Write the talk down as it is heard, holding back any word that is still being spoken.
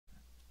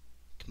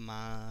Come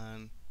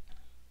on.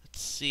 Let's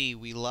see,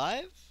 we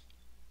live?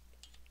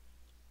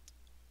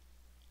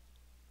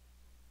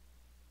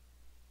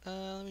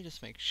 Let me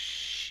just make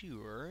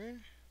sure.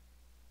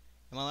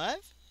 Am I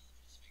live?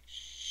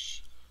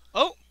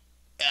 Oh!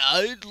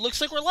 It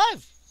looks like we're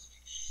live!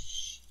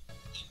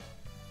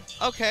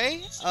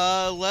 Okay,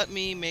 let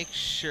me make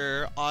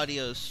sure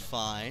audio's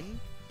fine.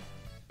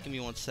 Give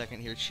me 1 second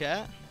here,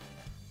 chat.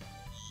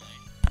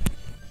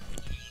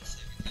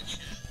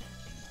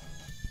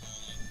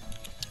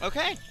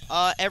 Okay,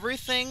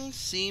 everything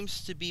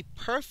seems to be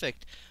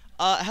perfect.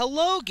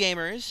 Hello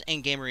gamers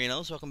and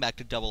gamerinos, welcome back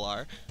to Double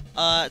R.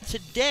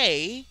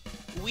 Today,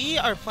 we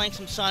are playing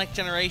some Sonic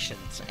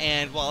Generations,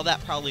 and while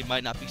that probably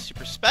might not be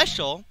super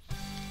special,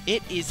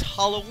 it is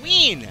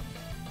Halloween!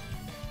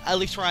 At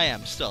least where I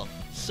am, still.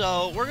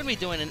 So, we're gonna be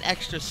doing an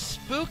extra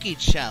spooky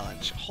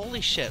challenge.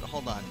 Holy shit,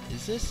 hold on.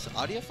 Is this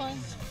audio fine?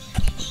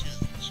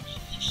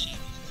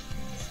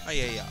 Oh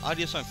yeah,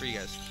 audio's fine for you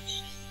guys.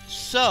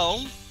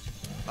 So,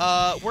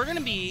 we're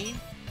gonna be,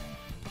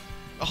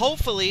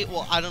 hopefully,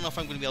 well, I don't know if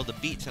I'm gonna be able to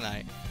beat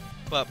tonight,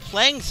 but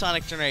playing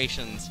Sonic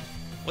Generations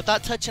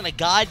without touching a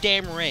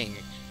goddamn ring.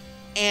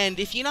 And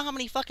if you know how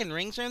many fucking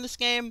rings are in this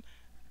game,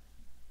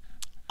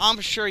 I'm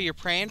sure you're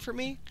praying for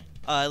me.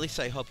 At least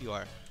I hope you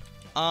are.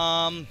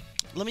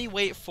 Let me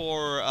wait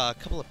for a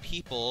couple of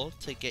people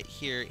to get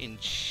here in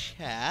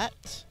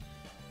chat.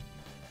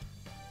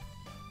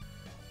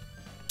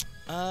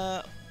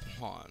 Hold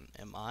on.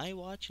 Am I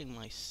watching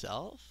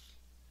myself?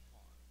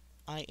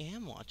 I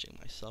am watching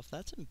myself.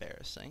 That's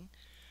embarrassing.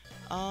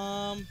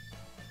 Well,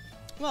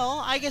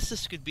 I guess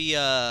this could be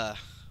a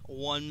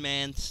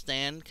one-man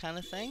stand kind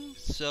of thing.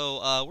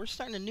 So, we're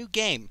starting a new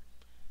game,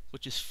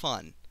 which is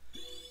fun.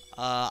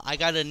 I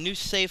got a new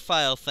save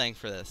file thing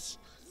for this.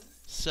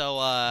 So,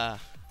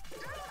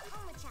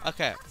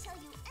 okay.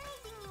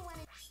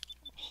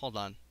 Hold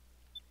on.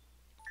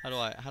 How do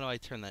I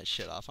turn that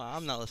shit off?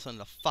 I'm not listening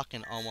to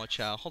fucking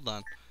Omochao. Hold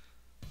on.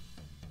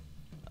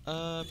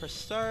 Press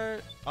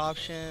start,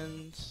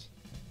 options.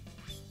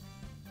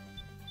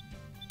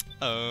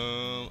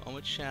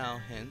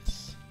 Omochao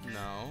hints,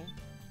 no.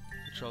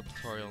 Control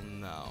tutorial,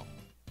 no.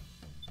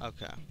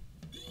 Okay.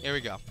 Here we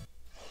go.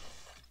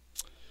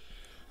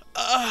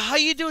 How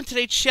you doing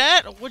today,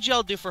 chat? What'd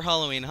y'all do for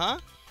Halloween, huh?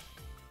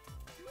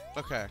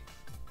 Okay.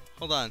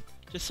 Hold on.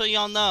 Just so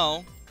y'all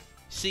know,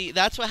 see,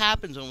 that's what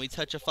happens when we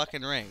touch a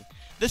fucking ring.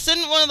 This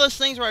isn't one of those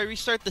things where I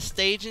restart the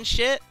stage and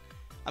shit.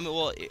 I mean,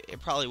 well,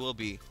 it probably will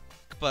be.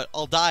 But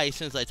I'll die as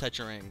soon as I touch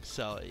a ring,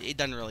 so it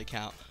doesn't really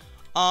count.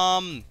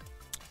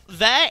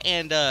 That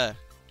and as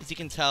you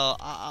can tell,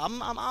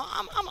 I'm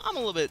a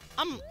little bit,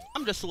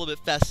 I'm just a little bit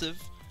festive.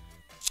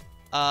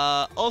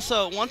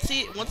 Also, once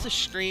the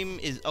stream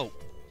is, oh,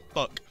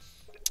 fuck,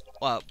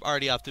 wow,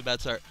 already off to a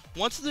bad start.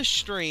 Once the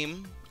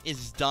stream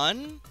is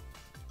done,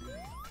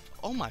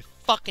 oh my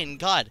fucking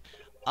god,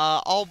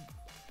 I'll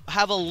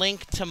have a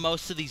link to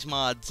most of these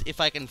mods if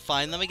I can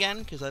find them again,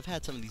 because I've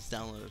had some of these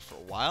downloaded for a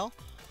while.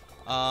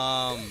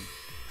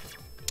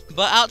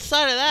 But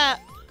outside of that,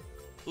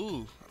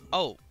 ooh,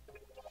 oh,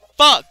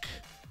 fuck!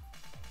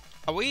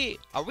 Are we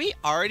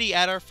already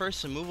at our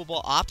first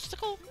immovable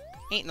obstacle?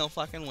 Ain't no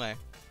fucking way.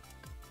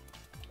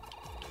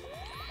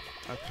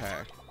 Okay.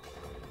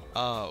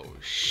 Oh,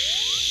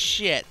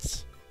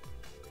 shit.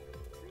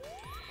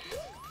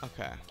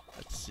 Okay,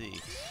 let's see.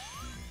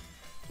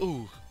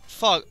 Ooh,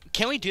 fuck,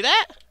 can we do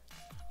that?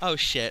 Oh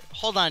shit,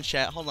 hold on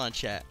chat, hold on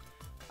chat.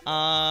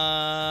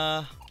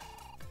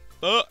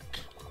 Fuck.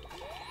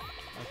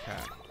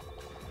 Okay.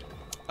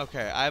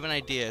 Okay, I have an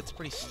idea. It's a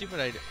pretty stupid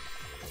idea.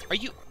 Are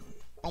you...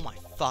 Oh my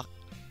fuck.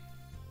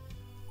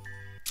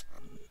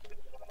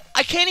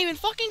 I can't even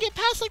fucking get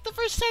past like the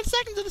first 10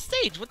 seconds of the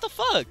stage. What the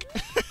fuck?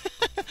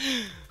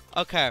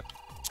 Okay.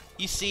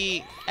 You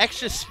see,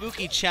 extra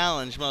spooky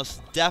challenge,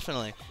 most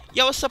definitely.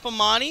 Yo, what's up,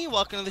 Amani?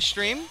 Welcome to the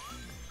stream.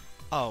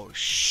 Oh,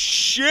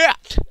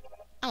 shit.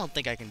 I don't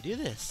think I can do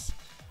this.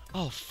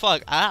 Oh,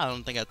 fuck. I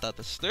don't think I thought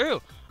this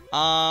through.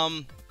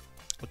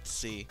 Let's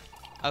see.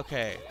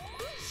 Okay.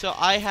 So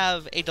I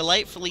have a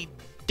delightfully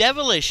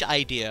devilish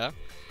idea.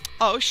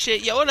 Oh,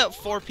 shit. Yo, what up,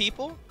 4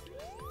 people?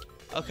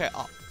 Okay.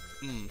 Oh,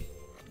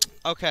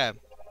 okay.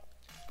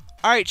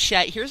 Alright,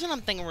 chat. Here's what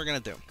I'm thinking we're gonna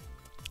do.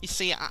 You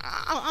see,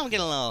 I'm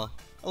getting a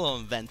little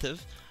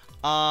inventive.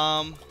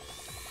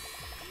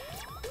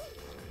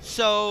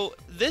 So,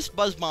 this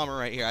Buzz Bomber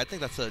right here, I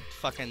think that's a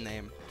fucking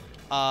name.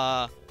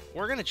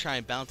 We're gonna try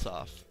and bounce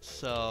off.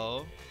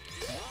 So...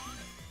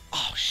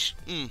 Oh,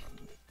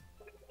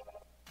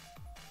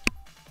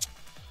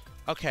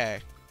 Okay.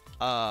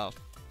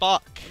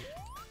 Fuck.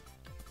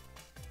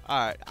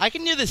 Alright, I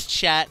can do this,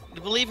 chat.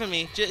 Believe in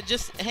me.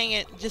 Just hang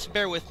it. Just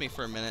bear with me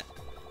for a minute.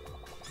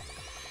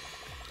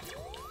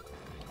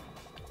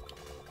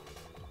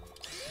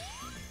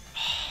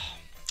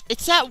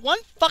 It's that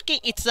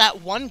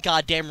one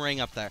goddamn ring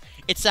up there.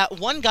 It's that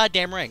one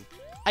goddamn ring.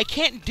 I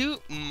can't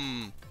do...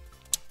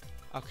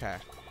 Okay.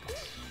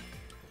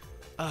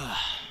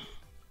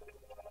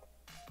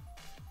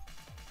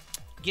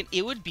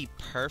 It would be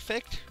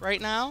perfect right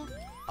now.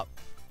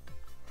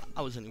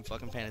 I wasn't even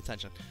fucking paying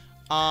attention.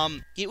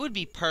 It would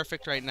be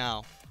perfect right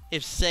now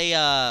if, say,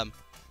 I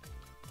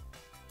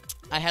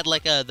had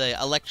like the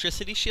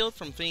electricity shield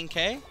from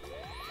Fiend-K.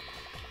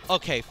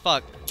 Okay,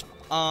 fuck.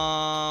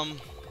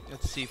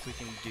 Let's see if we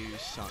can do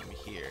something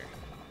here.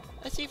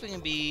 Let's see if we can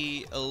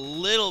be a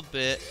little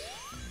bit.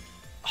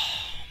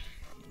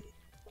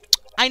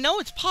 I know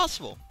it's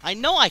possible. I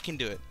know I can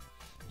do it.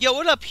 Yo,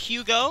 what up,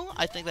 Hugo?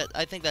 I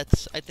think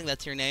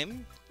that's your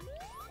name.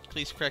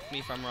 Please correct me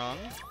if I'm wrong.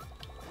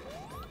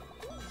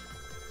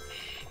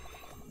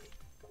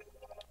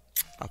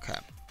 Okay.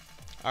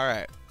 All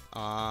right.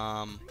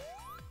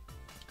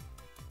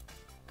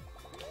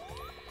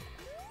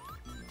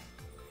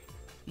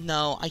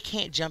 No, I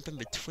can't jump in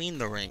between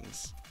the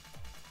rings.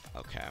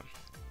 Okay.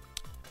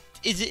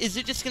 Is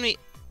it just gonna be?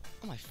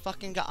 Oh my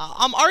fucking god!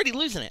 I'm already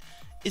losing it.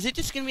 Is it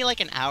just gonna be like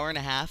an hour and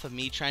a half of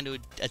me trying to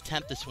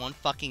attempt this one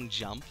fucking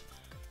jump?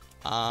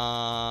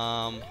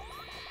 I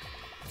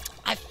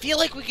feel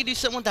like we could do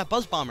something with that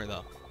Buzz Bomber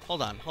though.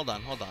 Hold on.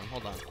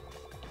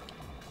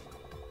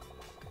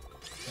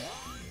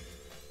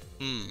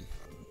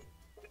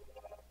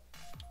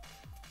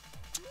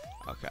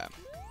 Okay.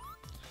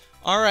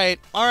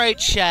 Alright,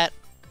 chat.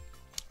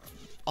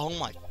 Oh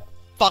my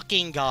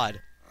fucking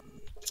god.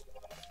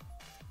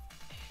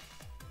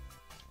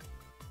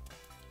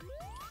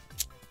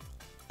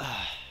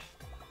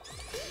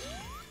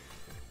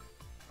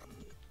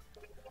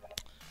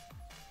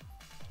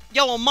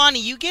 Yo, Amani,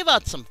 you gave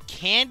out some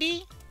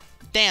candy?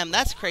 Damn,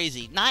 that's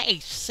crazy. Not a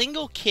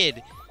single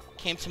kid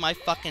came to my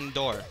fucking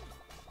door,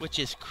 which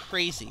is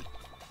crazy.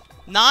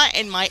 Not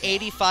in my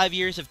 85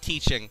 years of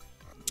teaching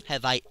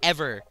have I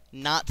ever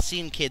not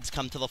seen kids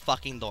come to the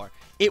fucking door.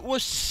 It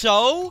was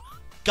so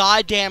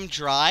goddamn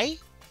dry.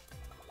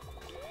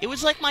 It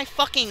was like my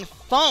fucking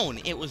phone.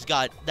 It was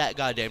that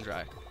goddamn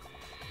dry.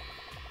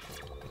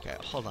 Okay,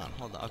 hold on.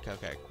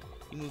 Okay.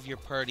 You move your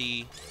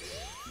party.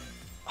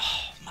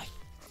 Oh, my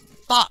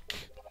fuck.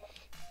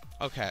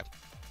 Okay.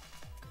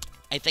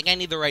 I think I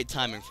need the right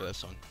timing for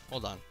this one.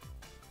 Hold on.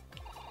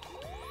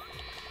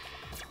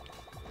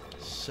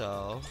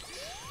 So...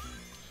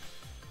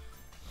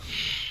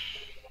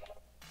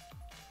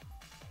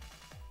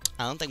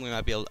 I don't think we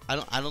might be able...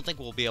 I don't think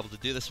we'll be able to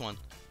do this one.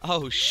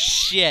 Oh,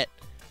 shit.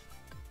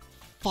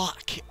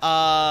 Fuck.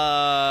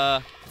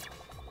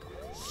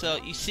 So,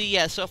 you see,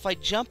 yeah, so if I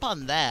jump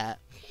on that...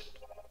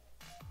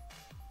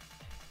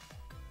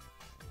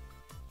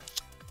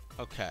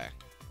 Okay.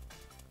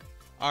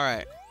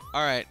 Alright.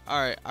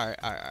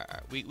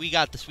 We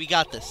got this.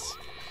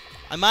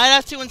 I might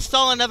have to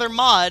install another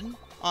mod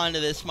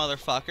onto this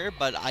motherfucker,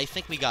 but I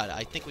think we got it.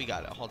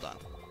 Hold on.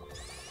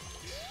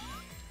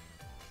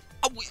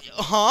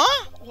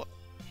 Huh? What?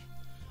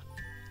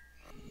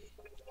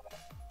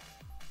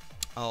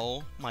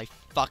 Oh my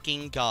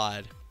fucking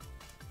god.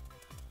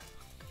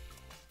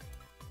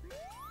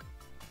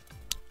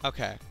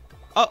 Okay.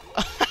 Oh,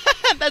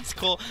 that's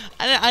cool.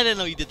 I didn't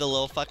know you did the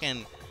little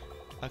fucking...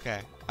 Okay.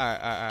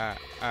 Alright.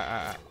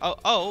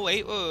 Oh,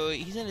 wait.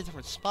 He's in a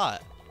different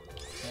spot.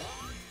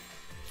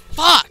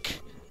 Fuck!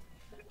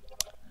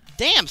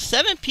 Damn,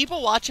 7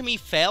 people watching me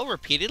fail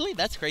repeatedly?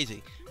 That's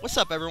crazy. What's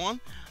up, everyone?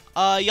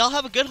 Y'all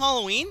have a good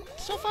Halloween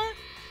so far?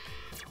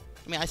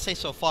 I mean, I say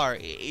so far,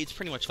 it's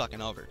pretty much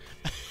fucking over.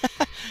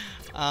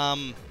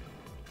 Okay,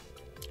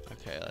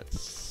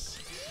 let's...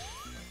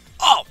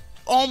 Oh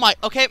my,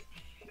 okay.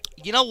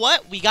 You know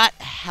what? We got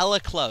hella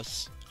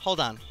close.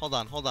 Hold on.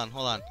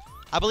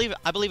 I believe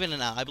in it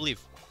now, I believe.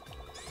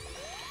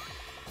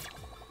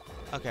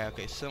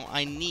 Okay, so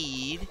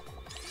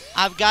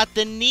I've got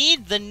the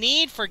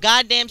need for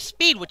goddamn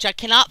speed, which I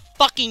cannot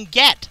fucking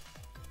get.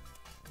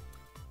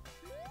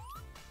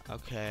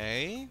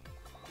 Okay.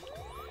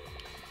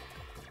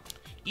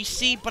 You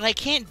see, but I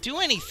can't do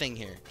anything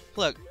here.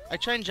 Look, I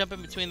try and jump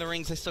in between the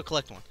rings, I still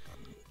collect one.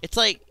 It's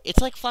like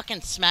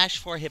fucking Smash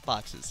 4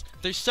 hitboxes.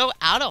 They're so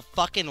out of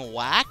fucking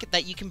whack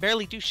that you can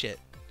barely do shit.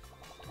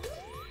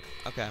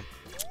 Okay.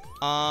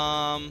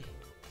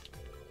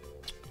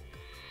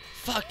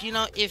 Fuck, you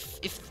know, if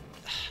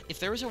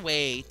there was a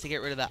way to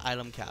get rid of that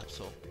item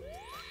capsule.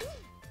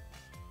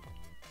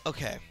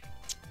 Okay.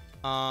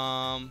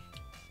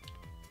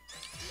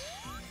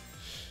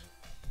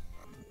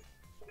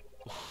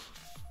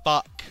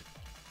 Fuck.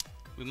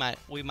 We might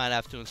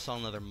have to install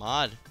another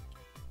mod.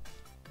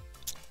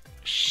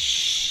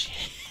 Shit.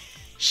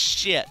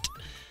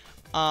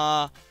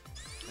 No.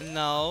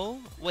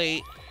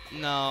 Wait.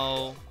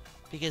 No.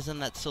 Because then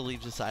that still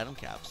leaves this item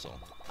capsule.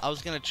 I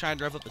was gonna try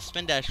and rev up the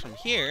spin dash from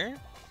here.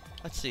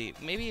 Let's see.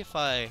 Maybe if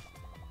I...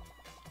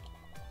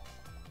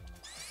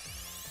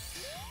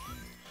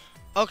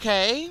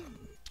 Okay.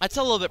 That's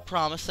a little bit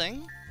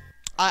promising.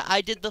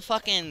 I did the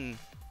fucking...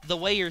 the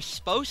way you're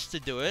supposed to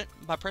do it,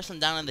 by pressing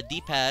down on the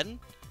D-pad.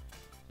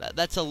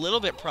 That's a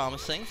little bit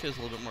promising. Feels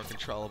a little bit more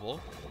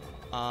controllable.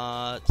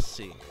 Let's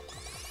see.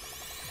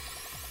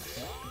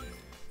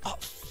 Oh,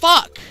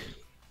 fuck!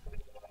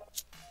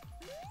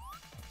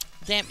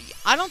 Damn,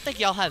 I don't think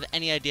y'all have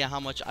any idea how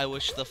much I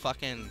wish the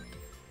fucking...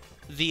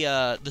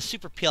 the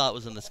super peel-out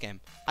was in this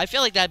game. I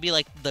feel like that'd be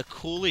like the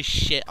coolest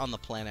shit on the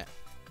planet.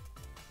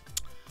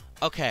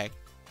 Okay.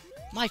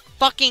 My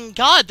fucking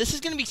god, this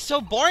is gonna be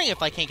so boring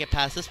if I can't get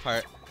past this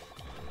part.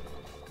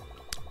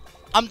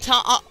 I'm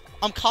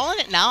calling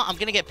it now. I'm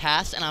gonna get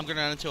past and I'm gonna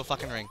run into a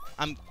fucking ring.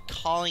 I'm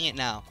calling it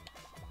now.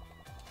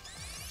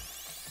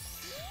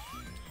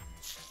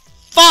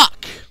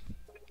 Fuck!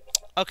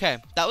 Okay,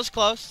 that was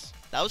close.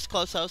 That was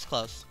close, that was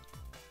close.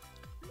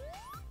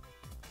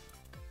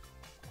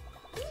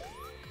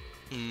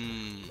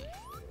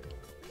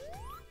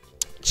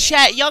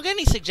 Chat, y'all got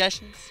any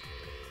suggestions?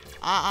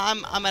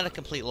 I'm at a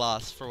complete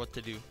loss for what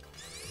to do.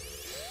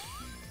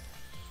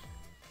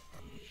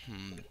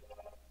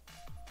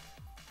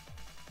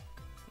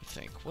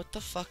 Think, what the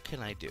fuck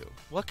can I do?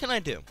 What can I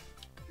do?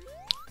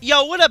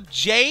 Yo, what up,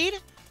 Jade?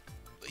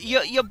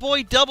 Your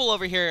boy Double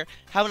over here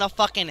having a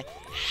fucking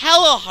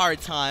hella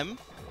hard time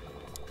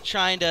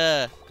trying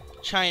to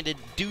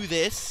do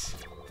this.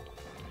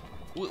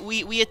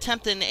 We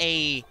attempting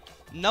a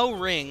no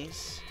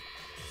rings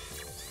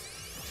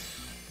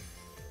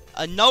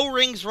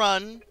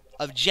run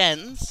of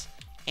gens,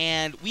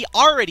 and we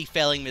already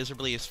failing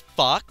miserably as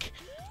fuck.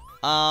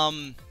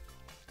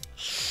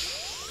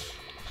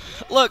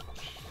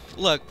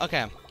 Look,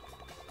 okay.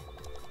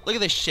 Look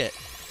at this shit.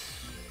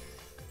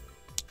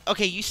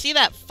 Okay, you see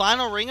that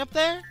final ring up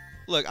there?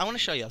 Look, I want to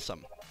show y'all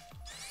something.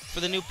 For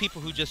the new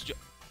people who just...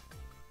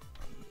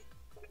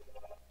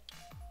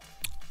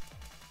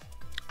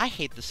 I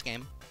hate this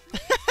game.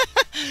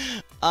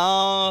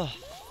 Oh,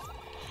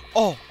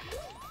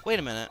 wait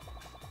a minute.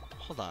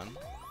 Hold on.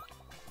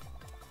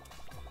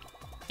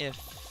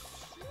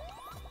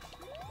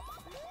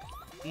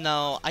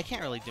 No, I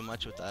can't really do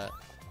much with that.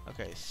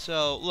 Okay,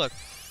 so, look.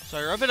 So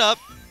I rub it up,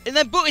 and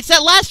then boom, it's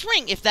that last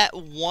ring! If that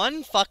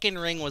one fucking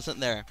ring wasn't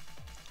there.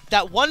 If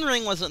that one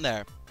ring wasn't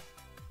there,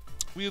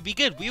 we would be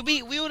good. We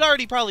would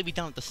already probably be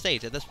done with the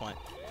stage at this point.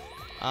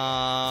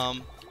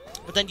 But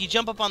then you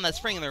jump up on that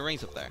spring and there are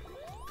rings up there.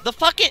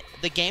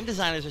 The game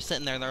designers are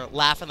sitting there and they're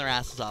laughing their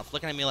asses off,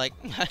 looking at me like,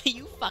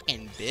 you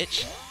fucking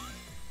bitch.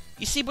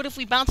 You see, but if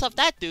we bounce off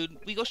that dude,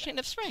 we go straight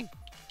into the spring.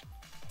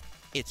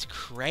 It's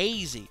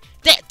crazy.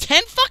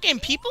 10 fucking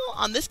people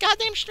on this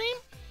goddamn stream?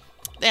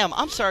 Damn,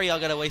 I'm sorry y'all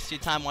gotta waste your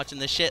time watching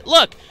this shit.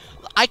 Look,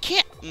 I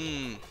can't...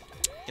 You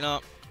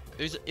know,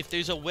 if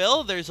there's a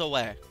will, there's a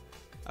way.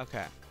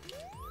 Okay.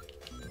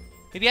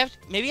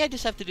 Maybe I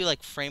just have to do,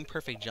 like,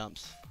 frame-perfect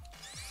jumps.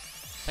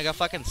 Like a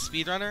fucking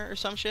speedrunner or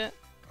some shit?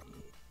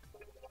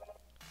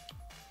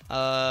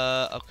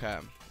 Okay.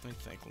 Let me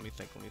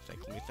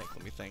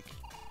think.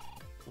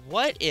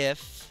 What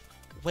if...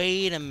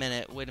 Wait a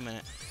minute.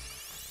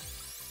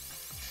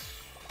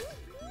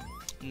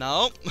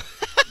 Nope.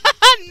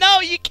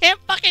 No, you can't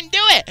fucking do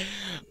it.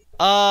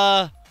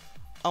 Oh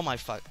my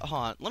fuck.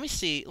 Hold on. Let me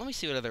see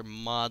what other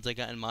mods I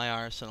got in my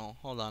arsenal.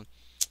 Hold on.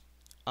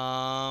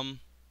 I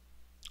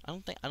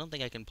don't think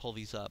I can pull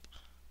these up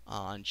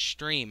on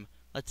stream.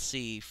 Let's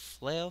see.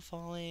 Flail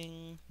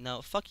falling.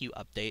 No, fuck you,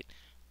 update.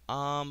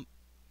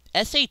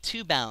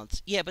 SA2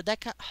 bounce. Yeah, but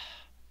that kind.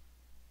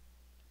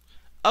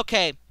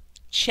 Okay,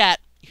 chat.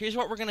 Here's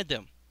what we're gonna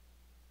do.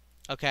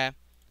 Okay,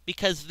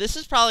 because this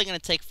is probably gonna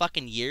take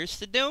fucking years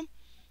to do.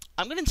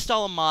 I'm going to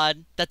install a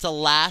mod that's a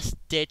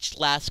last-ditch,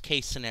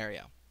 last-case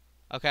scenario,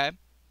 okay?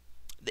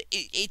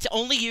 It's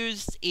only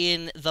used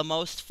in the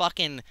most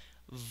fucking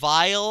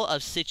vile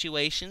of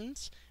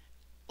situations,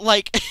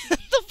 like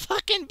the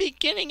fucking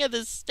beginning of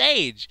the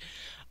stage.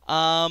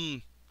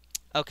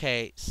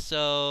 Okay,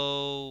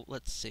 so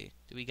let's see.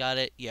 Do we got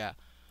it? Yeah.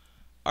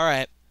 All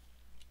right.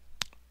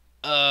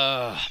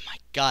 Oh my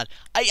god.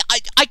 I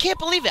can't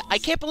believe it. I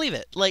can't believe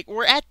it. Like,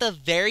 we're at the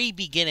very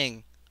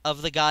beginning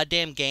of the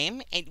goddamn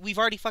game, and we've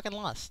already fucking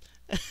lost.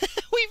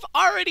 We've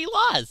already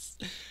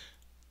lost.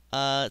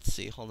 Let's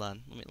see. Hold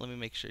on. Let me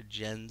make sure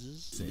Jens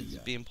is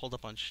being pulled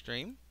up on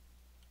stream.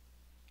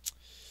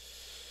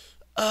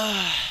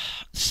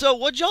 So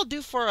what'd y'all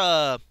do for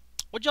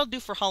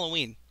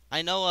Halloween?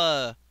 I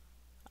know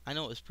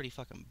it was pretty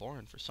fucking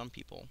boring for some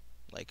people.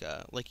 Like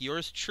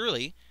yours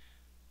truly.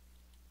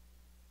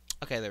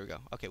 Okay, there we go.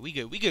 Okay, we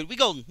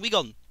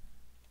golden.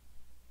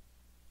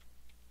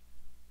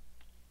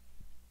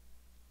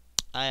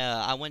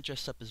 I went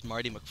dressed up as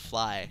Marty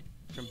McFly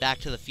from Back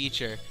to the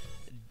Future.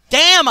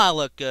 Damn, I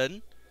look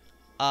good.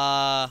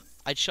 I'd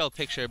show a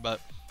picture,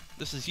 but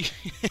this is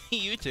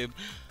YouTube.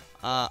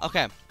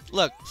 Okay,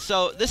 look.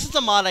 So this is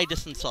the mod I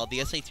just installed, the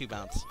SA2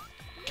 bounce.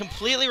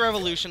 Completely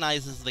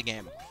revolutionizes the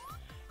game.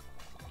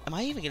 Am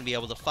I even gonna be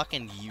able to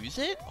fucking use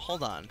it?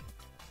 Hold on.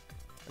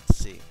 Let's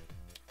see.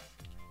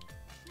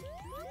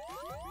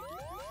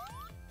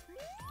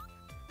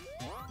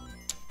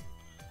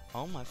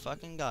 Oh my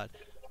fucking god.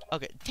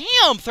 Okay,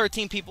 damn,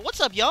 13 people.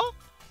 What's up, y'all?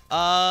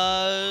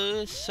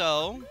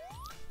 So,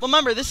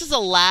 remember, this is a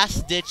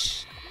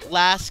last-ditch,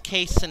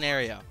 last-case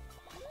scenario.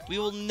 We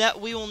will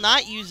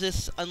not use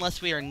this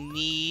unless we are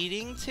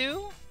needing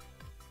to.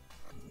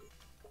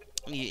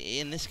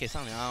 In this case,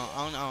 I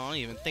don't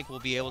even think we'll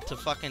be able to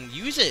fucking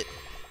use it.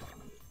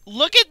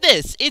 Look at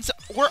this.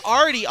 We're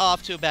already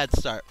off to a bad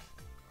start.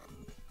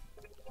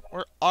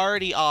 We're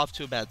already off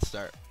to a bad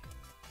start.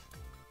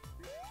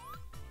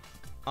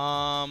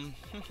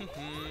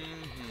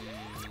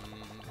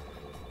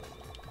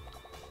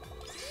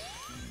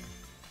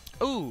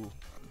 Ooh.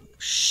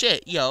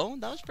 Shit, yo.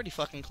 That was pretty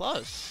fucking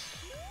close.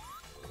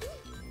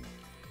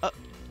 What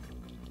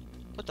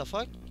the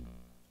fuck?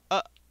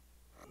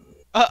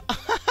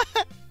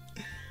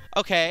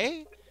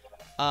 Okay.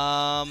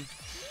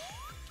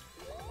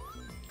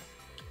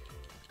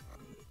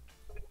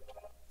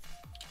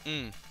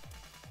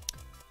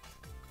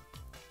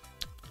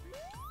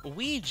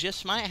 We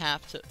just might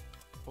have to...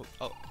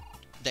 Oh,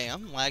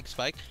 damn, lag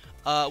spike.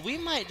 We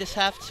might just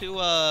have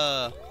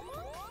to,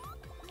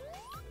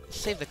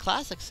 save the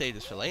classic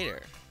stages for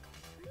later.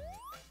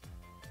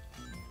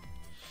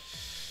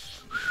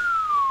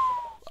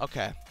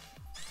 Okay.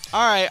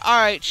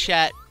 Alright,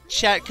 chat.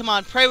 Chat, come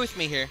on, pray with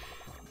me here.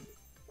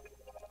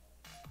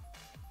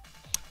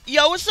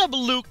 Yo, what's up,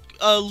 Luke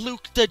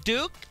the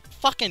Duke?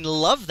 Fucking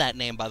love that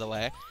name, by the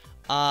way.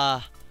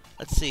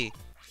 Let's see.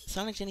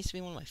 Sonic Gen used to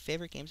be one of my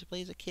favorite games to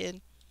play as a kid.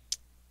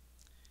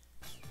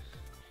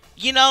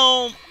 You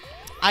know,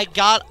 I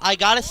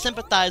gotta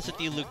sympathize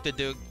with you, Luke the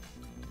Duke.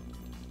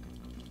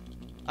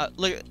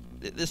 Look,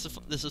 this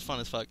is fun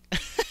as fuck.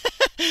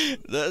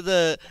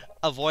 the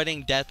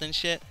avoiding death and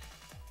shit.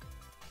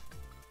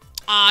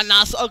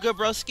 Nah, so good,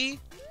 broski.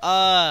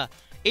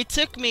 It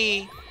took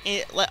me,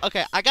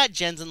 okay, I got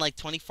gens in like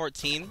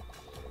 2014.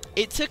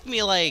 It took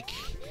me like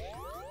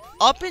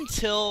up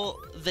until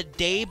the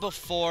day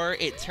before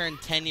it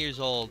turned 10 years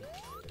old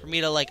for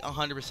me to like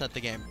 100% the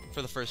game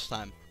for the first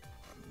time.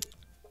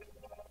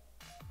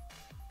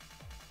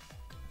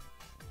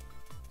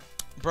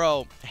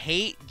 Bro,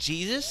 hate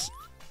Jesus?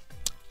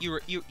 You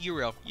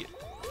real.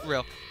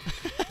 Real.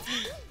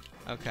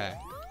 Okay.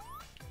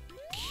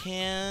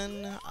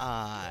 Can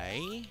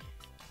I...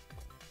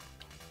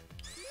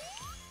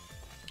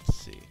 Let's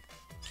see.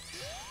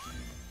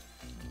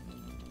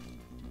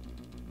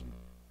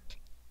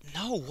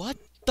 No, what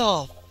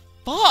the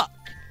fuck?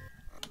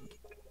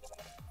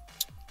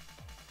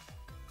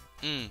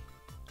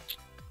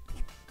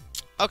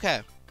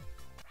 Okay.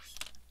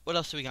 What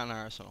else do we got in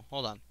our arsenal?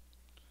 Hold on.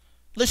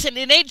 Listen,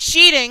 it ain't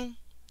cheating.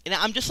 And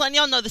I'm just letting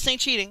y'all know this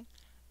ain't cheating.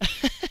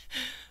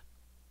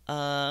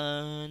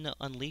 No,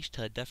 Unleashed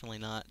HUD, definitely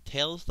not.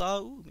 Tails,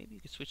 though? Ooh, maybe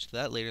you could switch to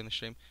that later in the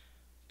stream.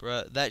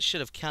 Bruh, that should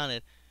have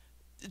counted.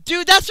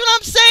 Dude, that's what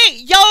I'm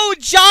saying! Yo,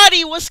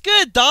 Jotty, what's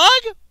good, dog?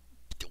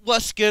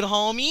 What's good,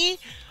 homie?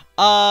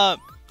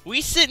 We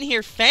sitting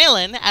here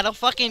failing at a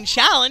fucking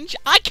challenge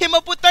I came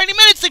up with 30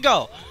 minutes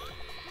ago!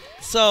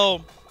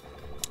 So,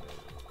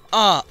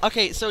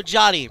 okay, so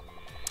Jotty.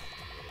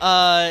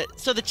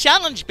 So the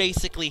challenge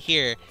basically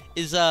here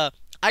is,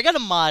 I got a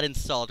mod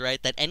installed,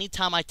 right? That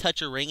anytime I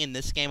touch a ring in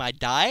this game, I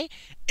die.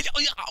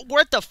 We're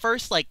at the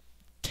first, like,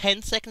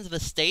 10 seconds of the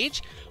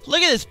stage.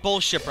 Look at this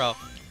bullshit, bro.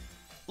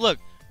 Look,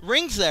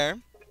 ring's there.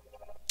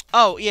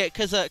 Oh, yeah,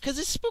 cause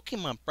it's spooky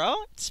month, bro.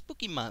 It's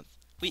spooky month.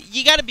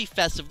 You gotta be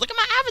festive. Look at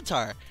my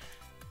avatar.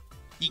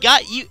 You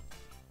gotta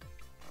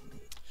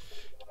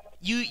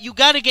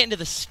get into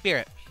the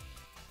spirit.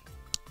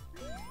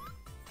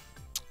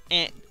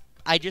 And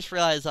I just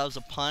realized that was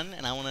a pun,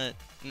 and I wanna...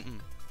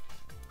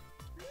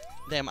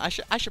 Damn, I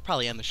should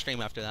probably end the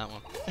stream after that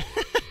one.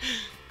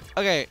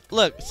 Okay,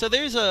 look, so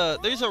there's a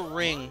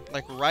ring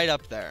like right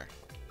up there.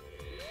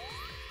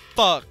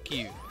 Fuck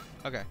you.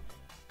 Okay.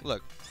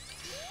 Look.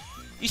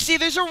 You see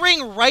there's a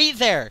ring right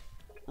there.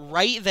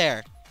 Right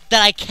there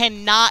that I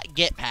cannot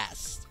get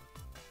past.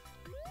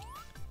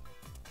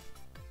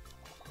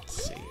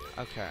 Let's see.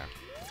 Okay.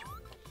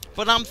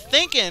 But I'm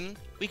thinking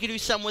we could do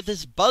something with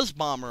this buzz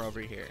bomber over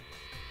here.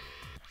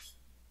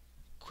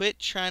 Quit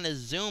trying to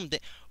zoom.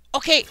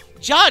 Okay,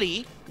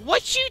 Jotty,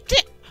 what you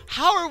think?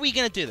 How are we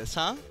gonna do this,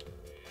 huh?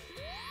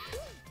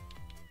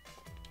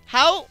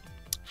 How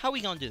are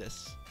we gonna do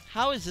this?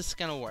 How is this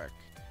gonna work?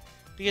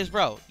 Because,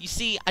 bro, you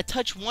see, I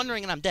touch one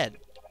ring and I'm dead.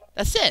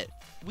 That's it.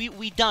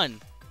 We done.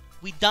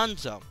 We done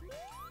so.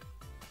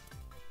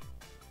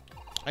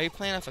 Are you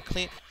playing off a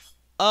clean?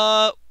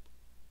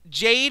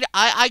 Jade,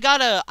 I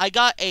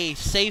got a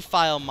save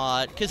file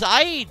mod because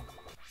I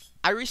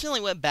recently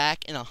went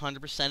back and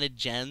 100%ed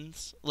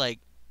gens like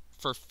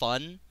for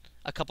fun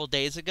a couple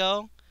days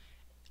ago,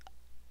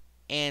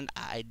 and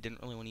I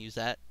didn't really want to use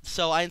that,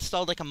 so I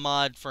installed like a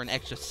mod for an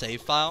extra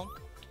save file.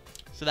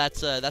 So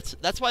that's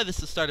why this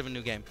is the start of a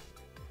new game.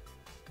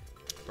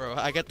 Bro,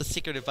 I got the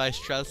secret advice.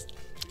 Trust.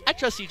 I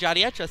trust you,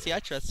 Jotty. I trust you. I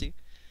trust you.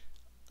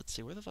 Let's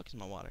see, where the fuck is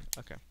my water?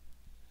 Okay.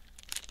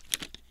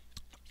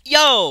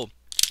 Yo,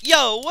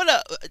 what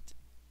up?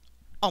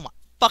 Oh my,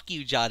 fuck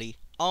you, Jotty.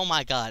 Oh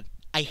my god,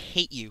 I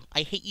hate you.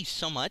 I hate you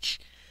so much.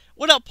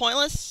 What up,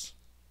 Pointless?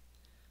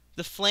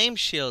 The flame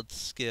shield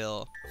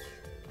skill.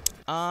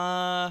 You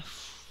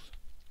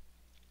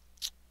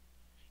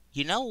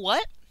know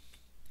what?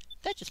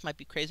 That just might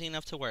be crazy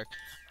enough to work.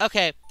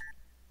 Okay,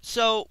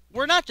 so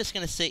we're not just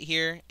gonna sit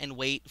here and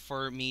wait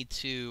for me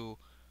to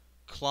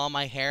claw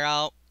my hair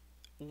out.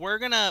 We're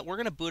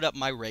gonna boot up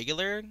my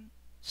regular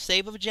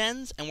save of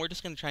gens, and we're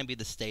just gonna try and beat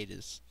the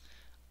stages.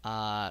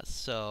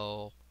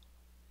 So,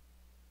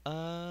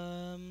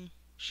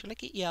 should I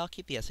keep? Yeah, I'll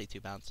keep the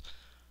SA2 bounce.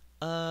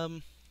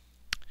 Um,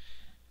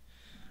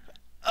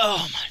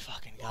 oh my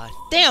fucking god.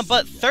 Damn,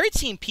 but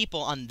 13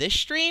 people on this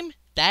stream?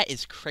 That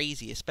is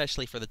crazy,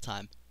 especially for the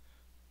time,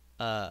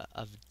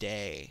 of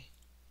day.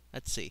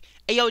 Let's see.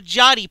 Hey, yo,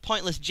 Jotty,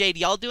 Pointless Jade,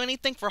 y'all do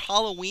anything for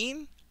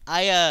Halloween?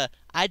 I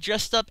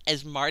dressed up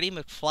as Marty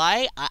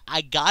McFly.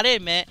 I gotta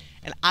admit,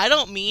 and I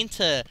don't mean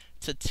to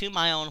toot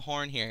my own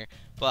horn here,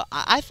 but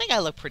I think I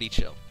look pretty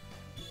chill.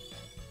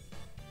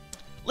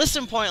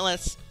 Listen,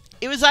 Pointless,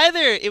 it was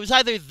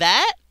either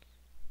that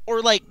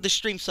or like the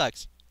stream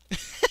sucks.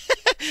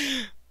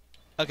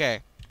 Okay,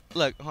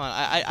 look, hold on.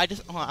 I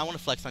just hold on. I want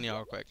to flex on y'all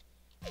real quick.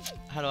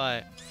 How do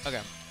I?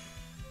 Okay.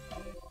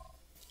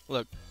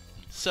 Look,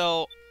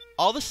 so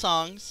all the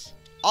songs,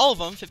 all of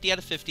them, 50 out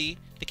of 50.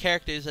 The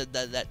characters,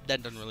 that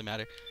doesn't really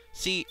matter.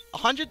 See,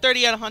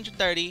 130 out of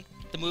 130.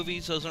 The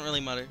movies, those don't really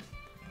matter.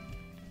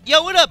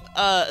 Yo, what up,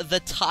 the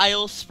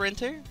Tile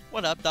Sprinter?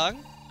 What up, dog?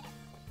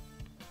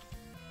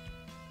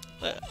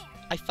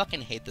 I fucking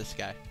hate this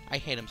guy. I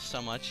hate him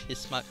so much. His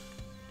smut.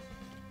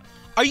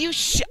 Are you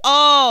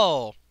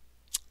Oh!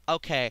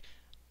 Okay.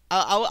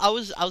 I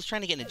was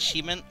trying to get an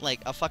achievement,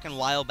 like, a fucking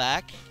while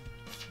back.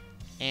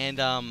 And,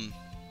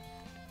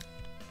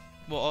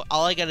 well,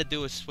 all I gotta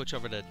do is switch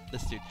over to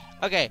this dude.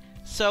 Okay,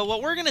 so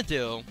what we're gonna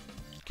do,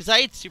 because I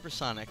ate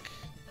Supersonic,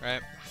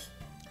 right?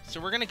 So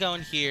we're gonna go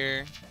in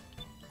here,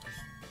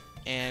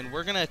 and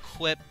we're gonna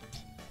equip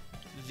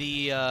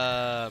the,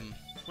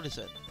 what is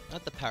it?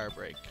 Not the Power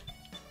Break.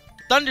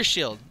 Thunder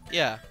Shield,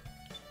 yeah.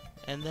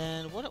 And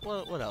then, what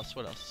else?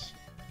 What else?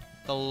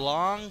 The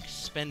Long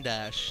Spin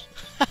Dash.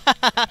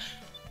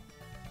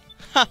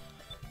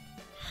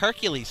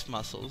 Hercules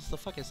Muscles, the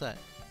fuck is that?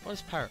 What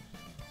is power?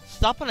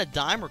 Stop on a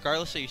dime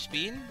regardless of your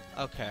speed?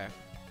 Okay.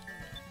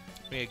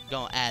 We're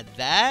gonna add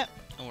that,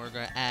 and we're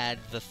gonna add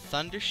the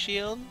Thunder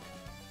Shield.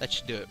 That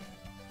should do it.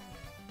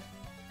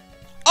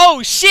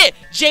 Oh shit!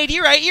 Jade,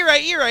 you're right, you're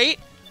right, you're right.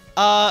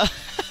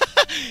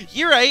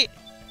 You're right.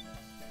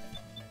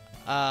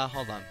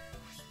 Hold on.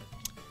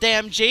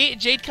 Damn,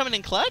 Jade coming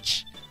in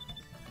clutch?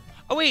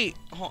 Oh wait,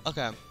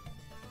 okay.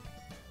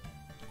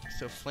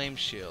 So Flame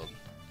Shield.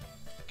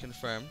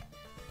 Confirmed.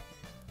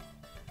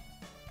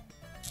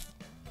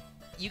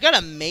 You got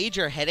a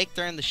major headache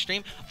during the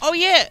stream? Oh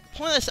yeah,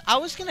 Pointless, I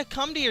was gonna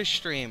come to your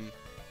stream.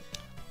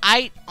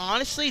 I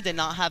honestly did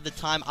not have the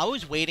time. I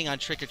was waiting on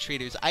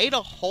trick-or-treaters. I ate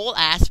a whole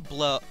ass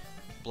bowl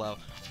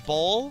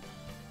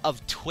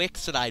of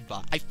Twix that I'd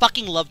bought. I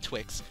fucking love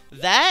Twix.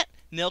 That,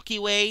 Milky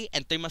Way,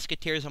 and Three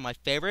Musketeers are my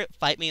favorite.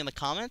 Fight me in the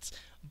comments.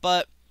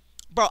 But,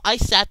 bro, I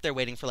sat there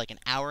waiting for like an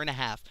hour and a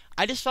half.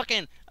 I just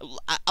fucking,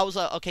 I was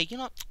like, okay, you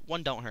know what?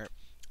 One don't hurt.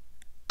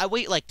 I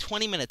wait like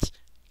 20 minutes.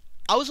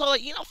 I was all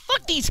like, you know,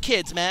 fuck these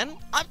kids, man.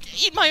 I'm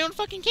eating my own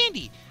fucking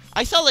candy.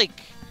 I saw like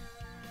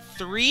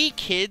 3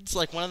 kids,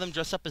 like one of them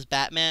dressed up as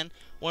Batman,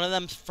 one of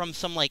them from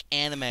some like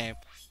anime,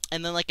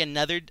 and then like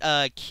another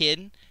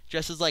kid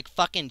dressed as like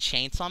fucking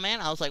Chainsaw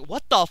Man. I was like,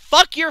 what the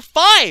fuck? You're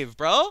 5,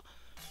 bro.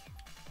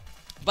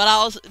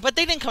 But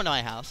they didn't come to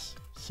my house.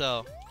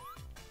 So,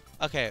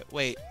 okay,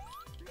 wait.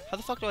 How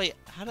the fuck do I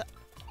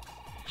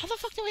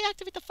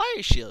activate the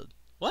fire shield?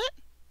 What?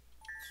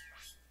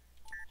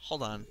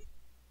 Hold on.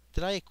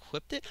 Did I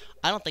equip it?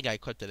 I don't think I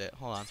equipped it.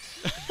 Hold on.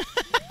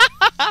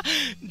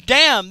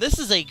 Damn, this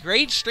is a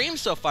great stream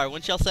so far,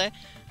 wouldn't y'all say?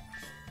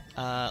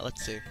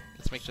 Let's see.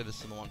 Let's make sure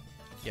this is the one.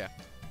 Yeah.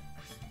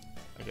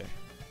 Okay.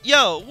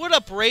 Yo, what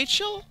up,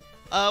 Rachel?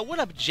 What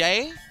up,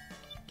 Jay?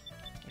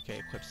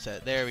 Okay, equip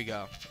set. There we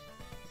go.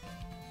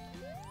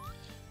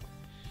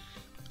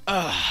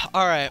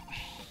 Alright.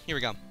 Here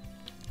we go.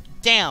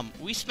 Damn,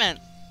 we spent...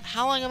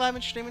 How long have I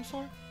been streaming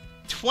for?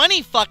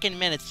 20 fucking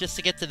minutes just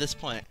to get to this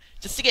point.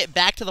 Just to get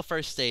back to the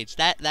first stage.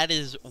 That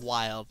is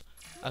wild.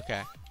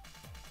 Okay.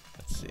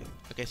 Let's see.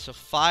 Okay, so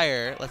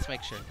fire. Let's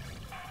make sure.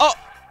 Oh!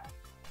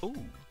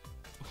 Ooh.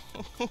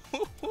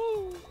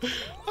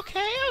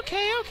 Okay.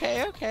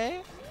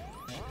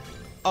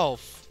 Oh,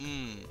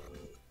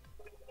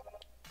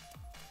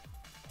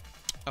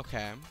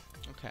 Okay.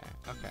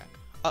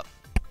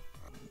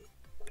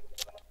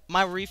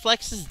 My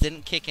reflexes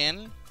didn't kick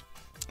in.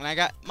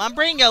 And my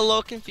brain got a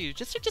little confused.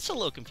 Just a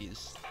little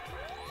confused.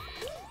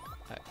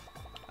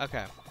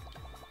 Okay.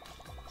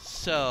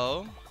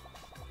 So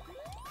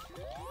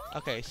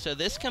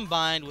this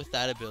combined with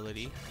that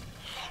ability.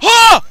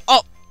 Oh!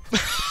 Oh!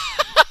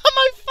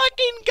 My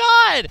fucking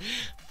god!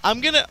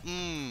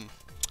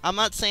 I'm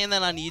not saying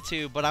that on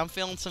YouTube, but I'm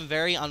feeling some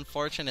very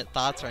unfortunate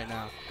thoughts right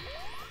now.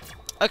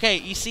 Okay,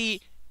 you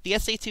see, the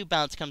SA2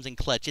 bounce comes in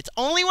clutch. It's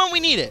only when we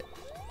need it.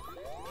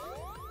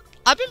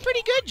 I've been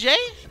pretty good, Jay.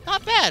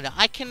 Not bad.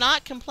 I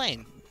cannot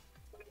complain.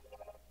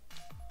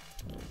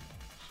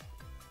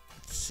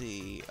 Let's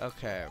see.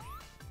 Okay.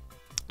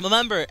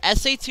 Remember,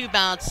 SA2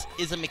 bounce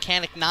is a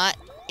mechanic not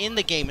in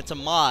the game. It's a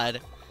mod.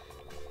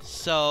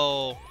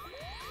 So,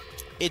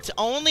 it's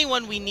only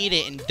when we need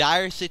it in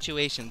dire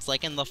situations,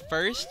 like in the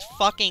first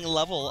fucking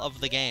level of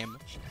the game.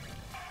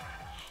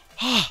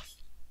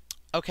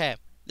 Okay.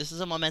 This is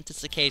a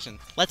momentous occasion.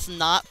 Let's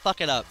not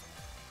fuck it up.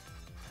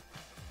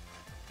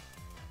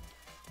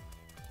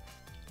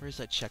 Where's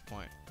that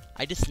checkpoint?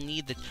 I just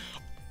need the...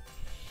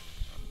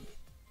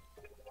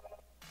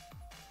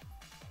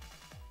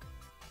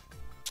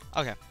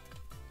 Okay.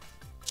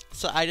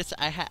 So I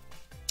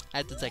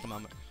had to take a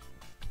moment.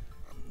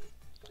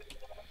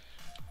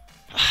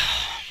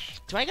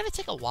 Do I gotta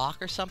take a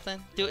walk or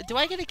something? Do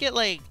I gotta get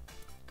like...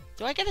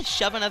 Do I gotta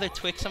shove another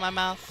Twix in my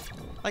mouth?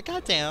 Like,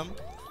 goddamn.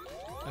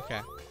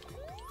 Okay.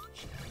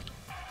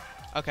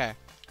 Okay.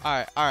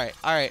 Alright,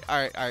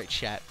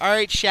 chat.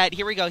 Alright, chat,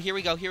 here we go.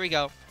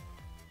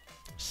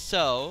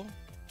 So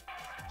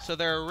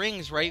there are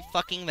rings right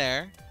fucking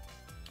there.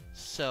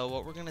 So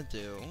what we're gonna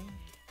do...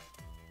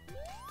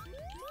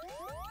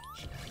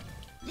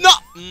 No!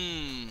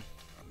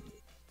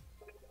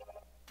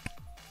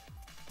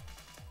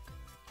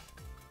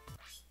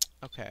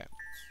 Okay.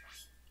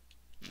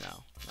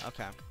 No.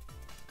 Okay.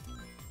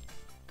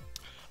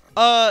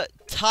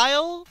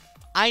 Tile,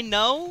 I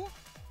know,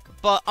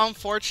 but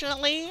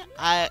unfortunately,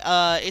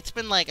 it's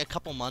been like a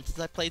couple months since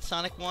I played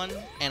Sonic 1,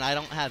 and I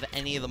don't have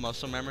any of the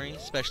muscle memory,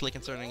 especially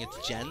concerning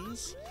its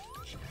gens.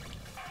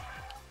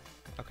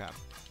 Okay.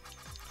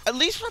 At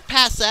least we're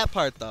past that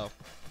part, though.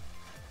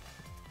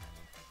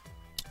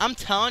 I'm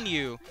telling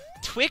you,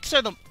 Twix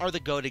are the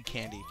goated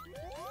candy.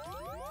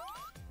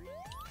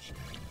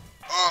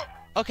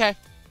 Okay,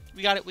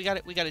 we got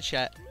it,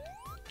 chat.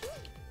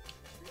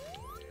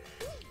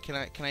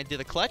 Can I do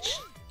the clutch?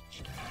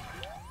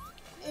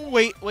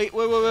 Wait.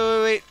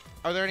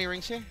 Are there any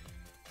rings here?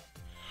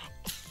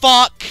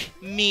 Fuck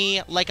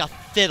me like a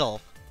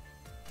fiddle.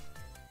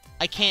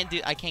 I can't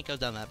go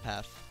down that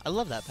path. I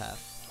love that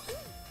path.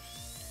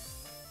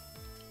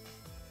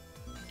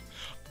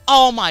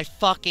 Oh my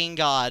fucking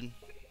god.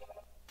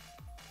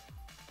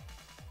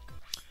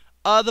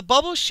 The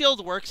bubble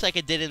shield works like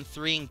it did in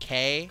 3 and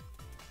K,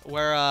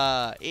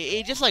 where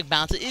it just like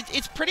bounces.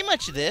 It's pretty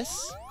much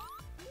this,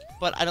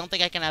 but I don't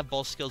think I can have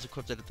both skills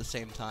equipped at the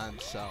same time.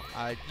 So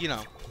you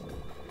know.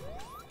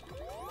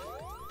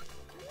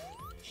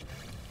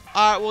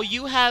 All right. Well,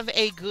 you have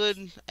a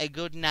good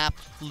nap,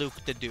 Luke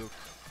the Duke.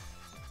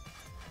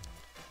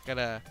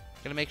 Gotta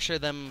make sure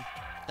them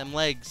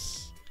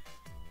legs.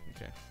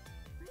 Okay.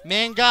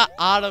 Man got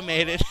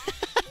automated.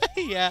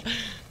 Yeah.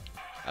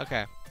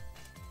 Okay.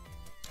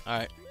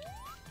 Alright.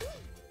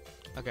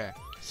 Okay.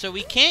 So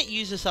we can't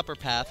use this upper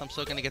path. I'm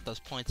still gonna get those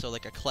points, so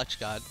like a clutch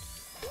god.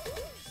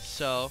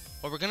 So,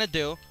 what we're gonna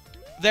do...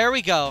 There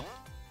we go!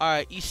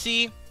 Alright, you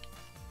see...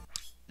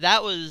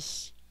 That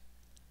was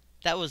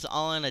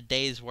all in a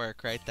day's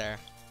work right there.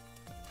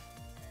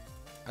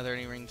 Are there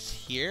any rings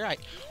here?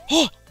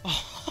 Oh!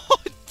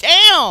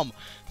 Damn!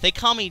 They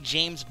call me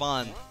James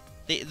Bond.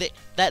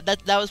 That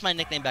was my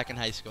nickname back in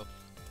high school.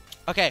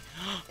 Okay.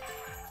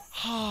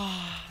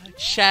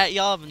 Chat,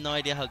 y'all have no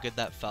idea how good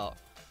that felt.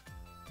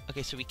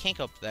 Okay, so we can't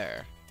go up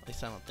there. At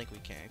least I don't think we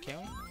can we?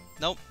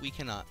 Nope, we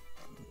cannot.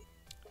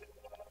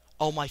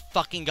 Oh my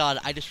fucking god,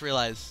 I just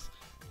realized.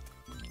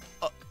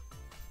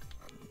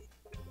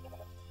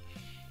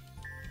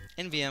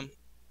 NVM.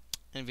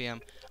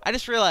 I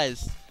just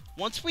realized,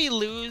 once we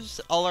lose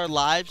all our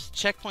lives,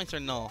 checkpoints are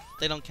null.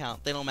 They don't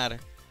count. They don't matter.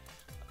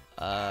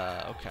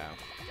 Okay.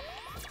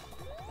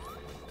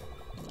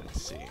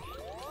 Let's see.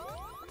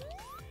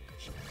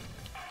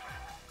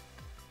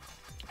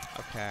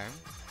 Okay.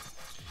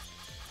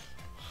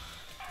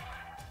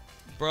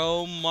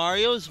 Bro,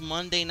 Mario's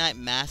Monday Night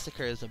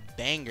Massacre is a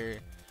banger.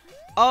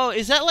 Oh,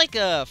 is that like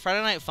a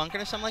Friday Night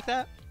Funkin' or something like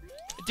that?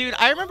 Dude,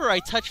 I remember I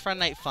touched Friday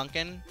Night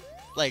Funkin'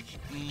 like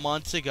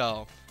months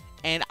ago,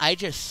 and I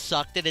just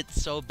sucked at it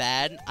so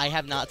bad, I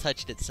have not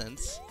touched it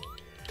since.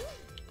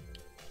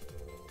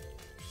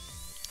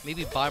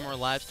 Maybe buy more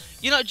lives.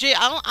 You know, Jay,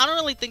 I don't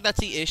really think that's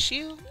the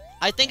issue.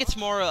 I think it's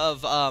more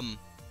of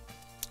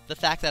the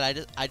fact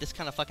that I just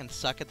kind of fucking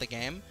suck at the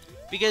game,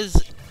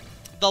 because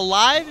the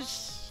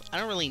lives, I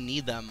don't really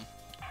need them,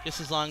 just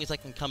as long as I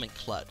can come in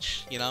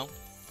clutch, you know?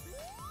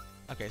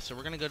 Okay, so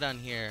we're gonna go down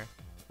here.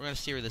 We're gonna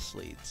see where this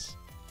leads.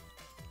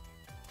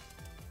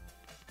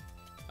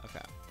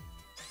 Okay.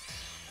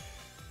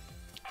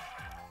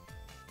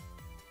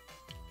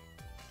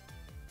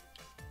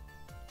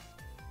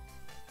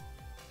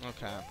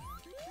 Okay.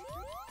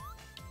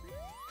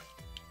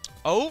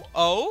 Oh,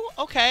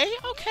 okay,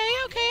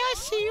 I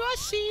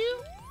see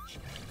you.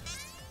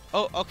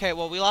 Oh, okay,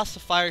 well, we lost the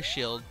fire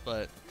shield,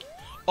 but...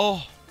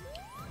 Oh!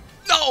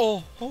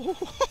 No!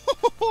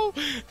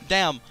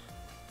 Damn.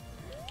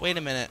 Wait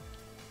a minute.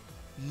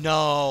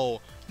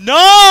 No! No!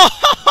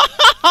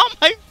 Oh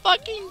my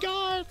fucking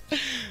god!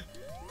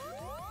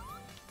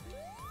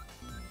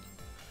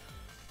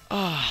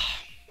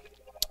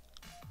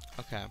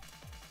 Okay.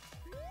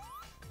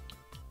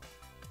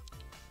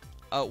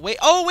 Oh, wait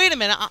a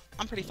minute.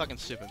 I'm pretty fucking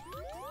stupid.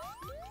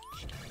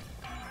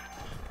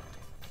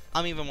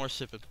 I'm even more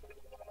stupid.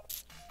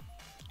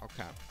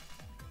 Okay.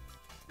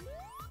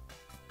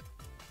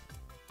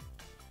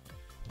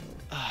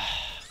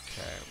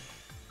 Okay.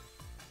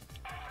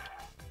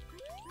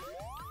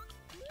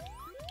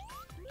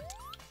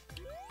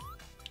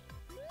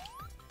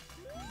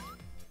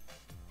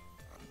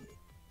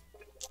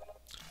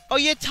 Oh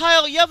yeah,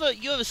 Tile, you have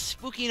a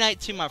spooky night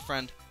too, my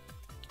friend.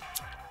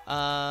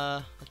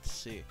 Let's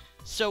see.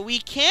 So we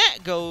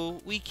can't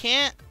go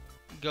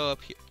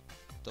up here.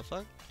 The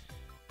fuck?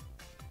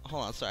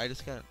 Hold on, sorry, I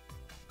just got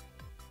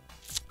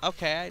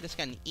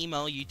an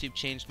email. YouTube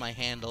changed my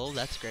handle.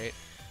 That's great.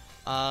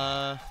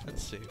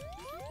 Let's see.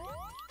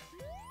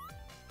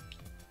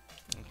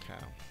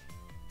 Okay.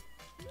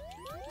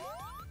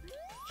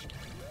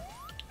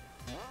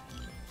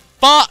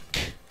 Fuck!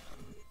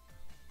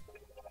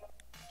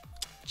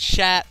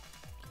 Chat,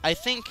 I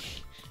think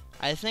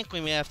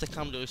we may have to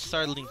come to a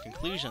startling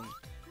conclusion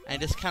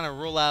and just kind of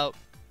rule out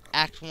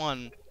Act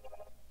 1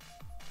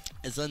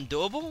 as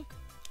undoable.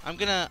 I'm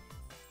gonna...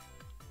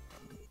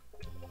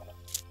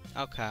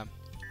 Okay.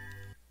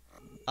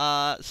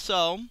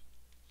 So...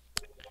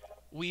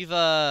 We've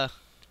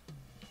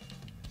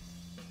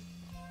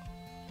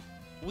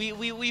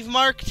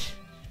marked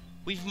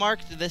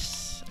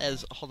this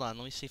as... Hold on,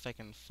 let me see if I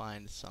can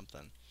find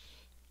something.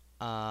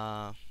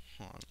 Hold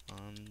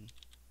on.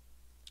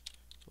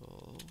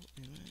 Full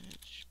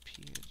image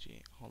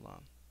PNG. Hold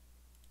on.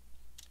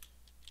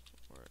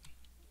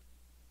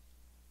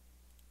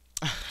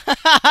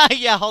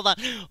 Yeah, hold on.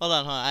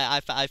 I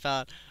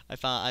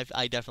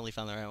definitely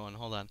found the right one.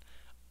 Hold on.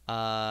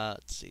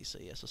 Let's see. So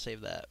yeah, so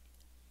save that.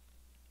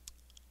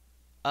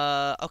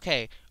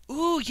 Okay.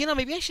 Ooh, you know,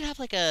 maybe I should have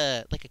like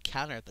a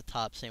counter at the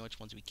top saying which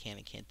ones we can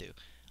and can't do.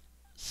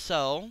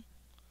 So,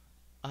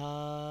 hold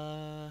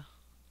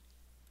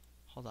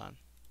on.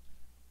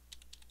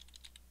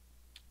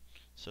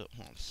 So,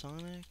 hold on.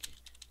 Sonic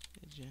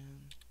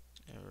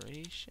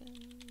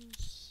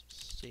Generations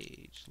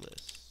stage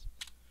list.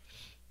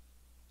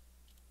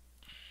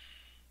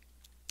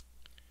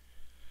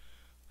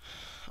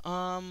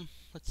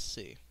 Let's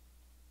see.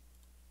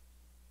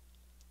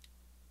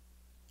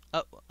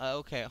 Oh,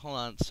 okay, hold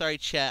on. Sorry,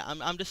 chat.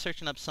 I'm just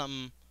searching up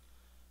something.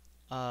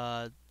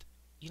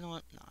 You know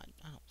what? No,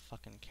 I don't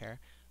fucking care.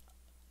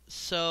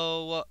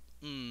 So,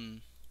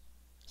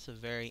 it's a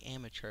very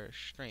amateur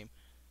stream.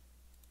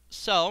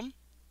 So,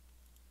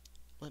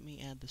 let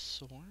me add the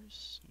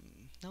source.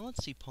 Now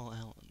let's see Paul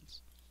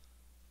Allen's.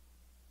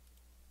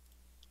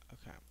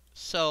 Okay.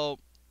 So,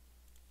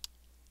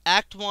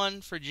 Act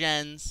 1 for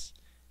Gens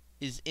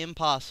is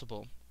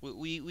impossible.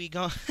 We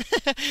go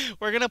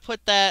we're gonna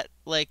put that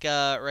like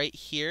right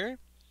here.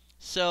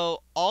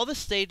 So all the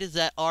stages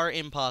that are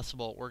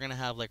impossible we're gonna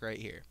have like right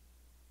here,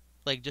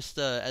 like just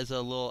as a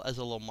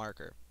little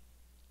marker.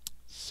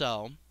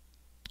 So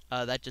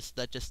that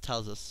just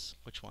tells us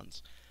which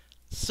ones.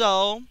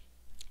 So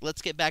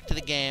let's get back to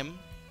the game.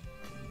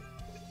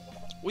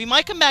 We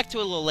might come back to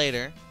it a little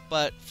later,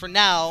 but for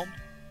now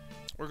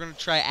we're gonna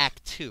try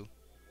Act 2.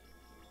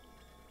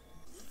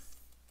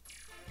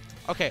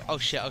 Okay. Oh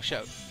shit.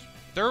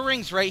 There are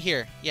rings right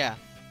here. Yeah.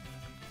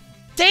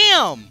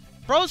 Damn!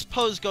 Bro's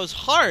pose goes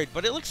hard,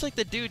 but it looks like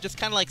the dude just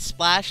kind of like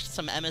splashed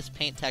some MS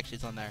Paint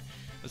textures on there.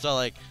 It was all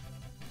like,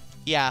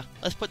 yeah,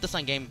 let's put this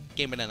on Game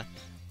Banana.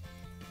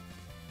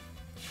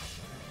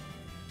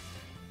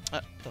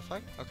 The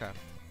fuck? Okay.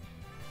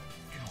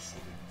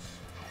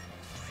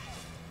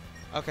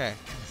 Okay.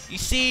 You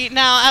see,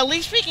 now at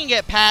least we can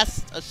get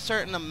past a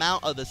certain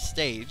amount of the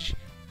stage.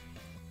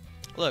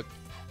 Look.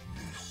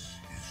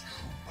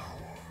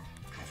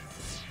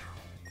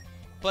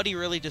 Buddy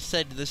really just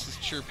said this is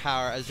true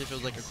power as if it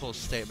was like a cool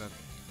statement.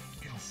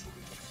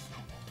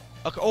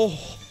 Okay.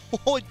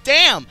 Oh,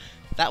 damn!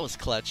 That was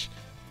clutch.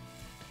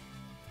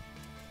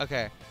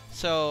 Okay.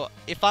 So,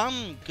 if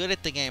I'm good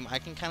at the game, I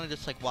can kind of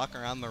just like walk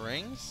around the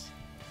rings.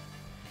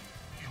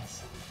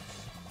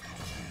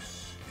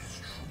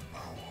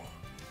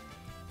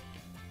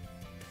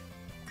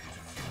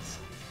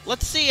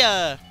 Let's see,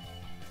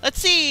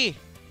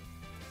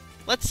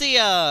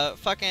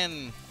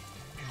 fucking...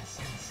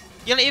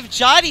 You know, if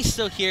Jodi's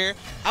still here,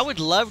 I would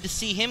love to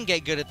see him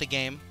get good at the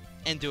game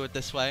and do it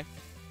this way.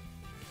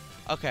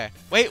 Okay.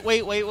 Wait.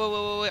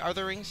 Are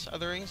there rings? Are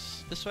there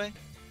rings this way?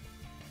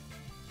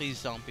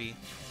 Please don't be.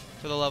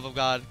 For the love of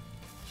God.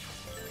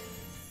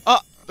 Oh!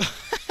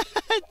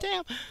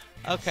 Damn.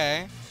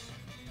 Okay.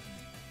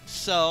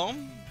 So,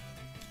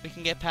 we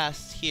can get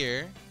past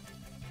here.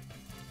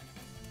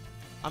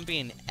 I'm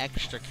being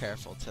extra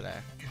careful today.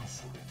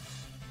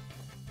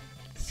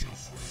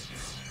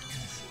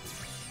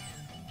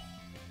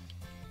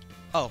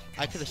 Oh,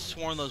 I could have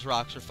sworn those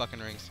rocks were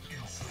fucking rings.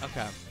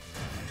 Okay.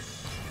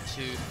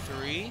 2,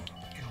 3.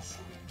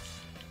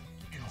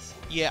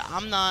 Yeah,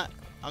 I'm...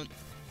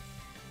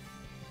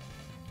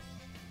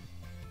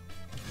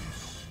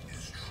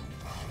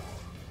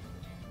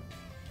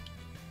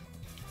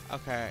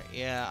 Okay,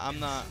 yeah, I'm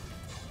not...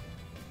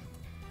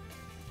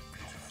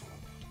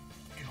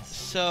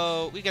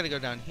 So, we gotta go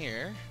down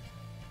here.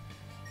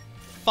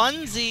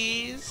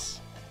 Funsies!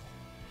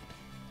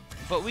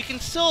 But we can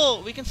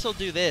still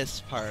do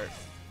this part,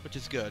 which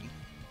is good.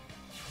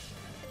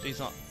 Please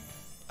don't.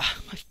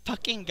 My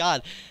fucking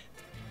god.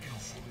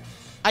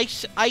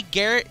 I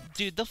Garrett,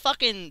 dude,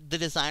 the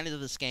designers of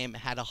this game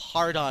had a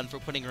hard on for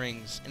putting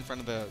rings in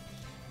front of the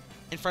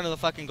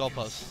fucking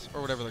goalposts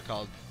or whatever they're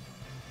called.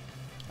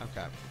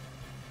 Okay.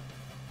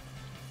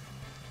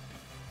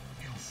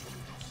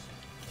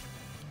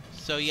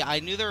 So yeah, I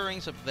knew there were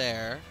rings up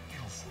there.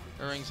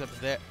 There were rings up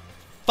there.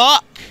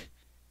 Fuck!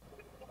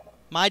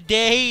 My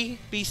day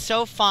be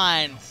so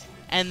fine.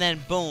 And then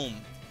boom.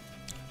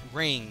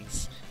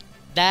 Rings.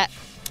 That's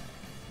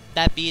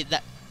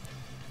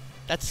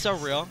so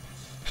real.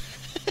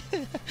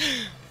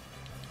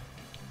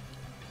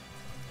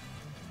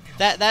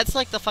 That's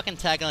like the fucking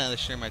tagline of the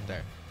stream right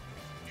there.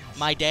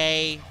 My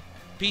day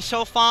be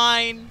so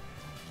fine.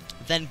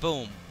 Then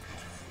boom.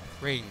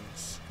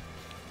 Rings.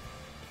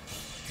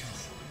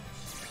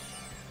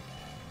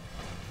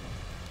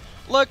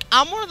 Look,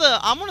 I'm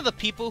one of the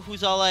people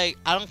who's all like,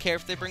 I don't care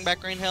if they bring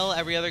back Green Hill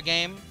every other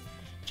game.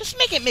 Just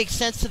make it make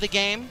sense to the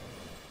game.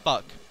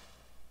 Fuck.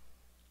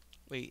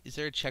 Wait, is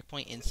there a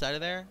checkpoint inside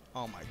of there?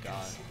 Oh my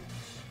god.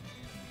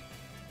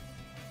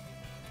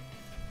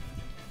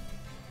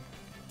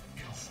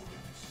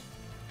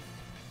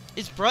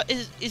 Is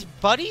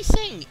Buddy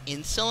saying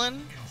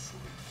insulin?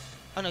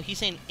 Oh no, he's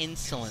saying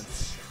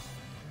insolence.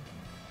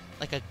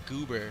 Like a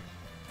goober.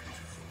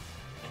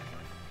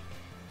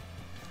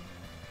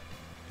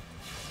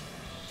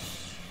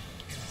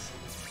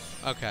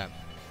 Okay.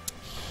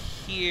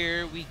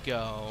 Here we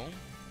go.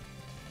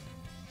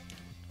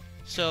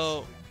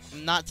 So,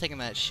 I'm not taking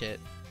that shit.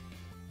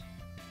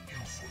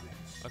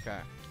 Okay.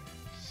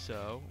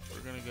 So,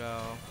 we're gonna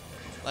go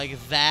like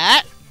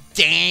that.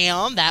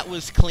 Damn, that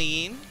was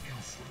clean.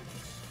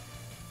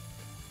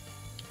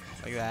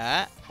 Like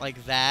that.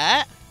 Like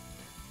that.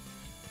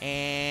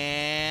 And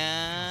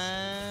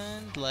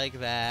like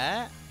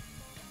that.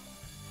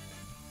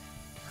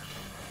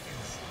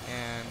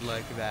 And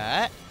like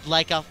that.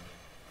 Like a...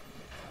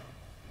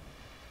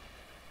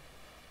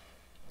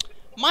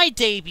 My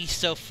day be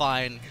so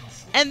fine.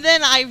 And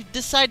then I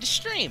decide to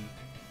stream.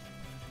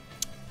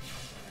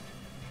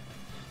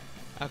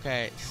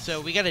 Okay,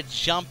 so we gotta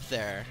jump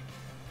there.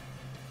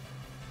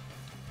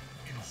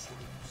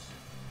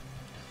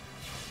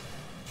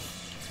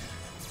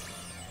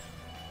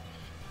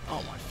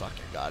 Oh my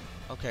fucking god.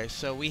 Okay,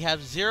 so we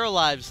have 0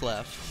 lives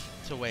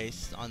left to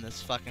waste on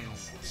this fucking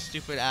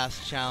stupid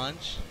ass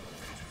challenge.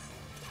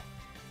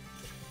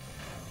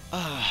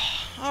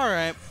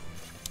 Alright.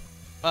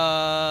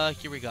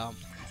 Here we go.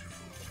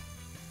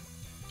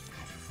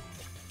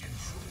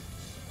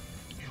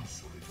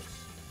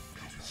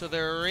 So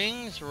there are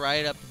rings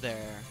right up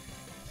there.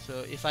 So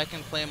if I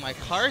can play my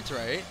cards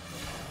right...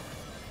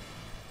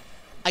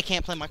 I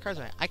can't play my cards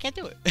right. I can't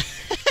do it.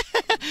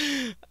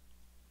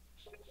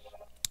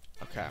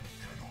 Okay.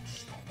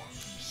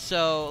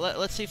 So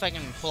let's see if I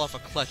can pull off a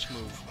clutch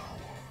move.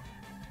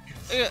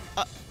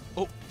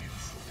 Oh.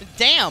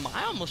 Damn,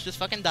 I almost just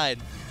fucking died.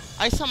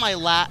 I saw my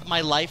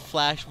life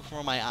flash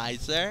before my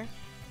eyes there.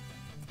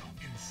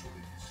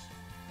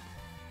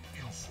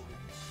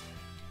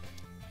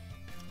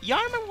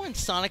 Y'all remember when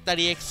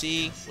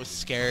Sonic.exe was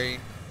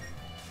scary?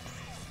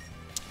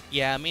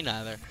 Yeah, me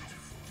neither.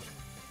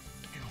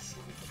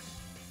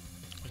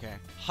 Okay.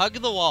 Hug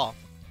the wall.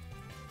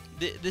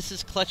 This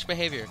is clutch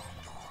behavior.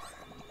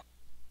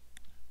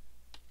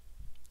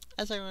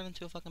 As I run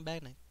into a fucking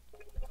bag knife.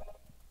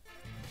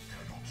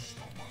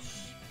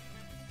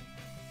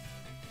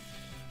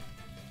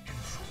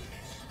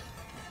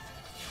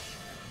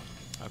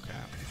 Okay.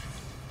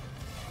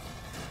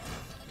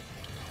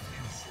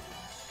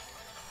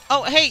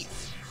 Oh, hey!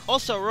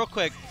 Also, real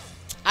quick,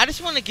 I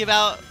just want to give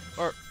out,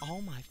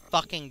 oh my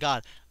fucking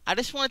god. I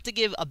just wanted to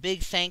give a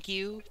big thank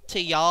you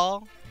to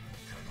y'all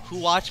who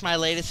watched my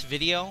latest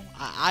video.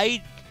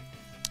 I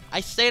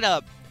stayed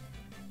up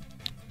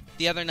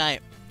the other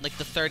night, like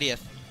the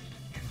 30th,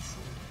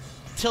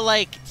 till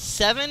like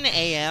 7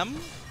 a.m.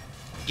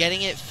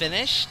 getting it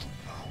finished.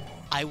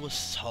 I was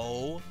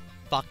so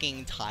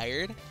fucking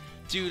tired.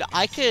 Dude,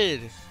 I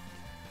could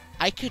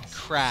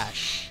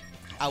crash.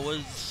 I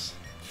was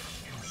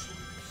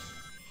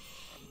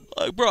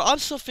like, bro, I'm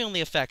still feeling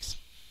the effects.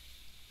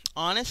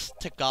 Honest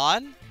to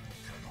God.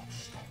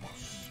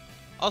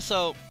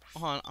 Also,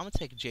 hold on, I'm gonna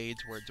take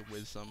Jade's words of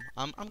wisdom.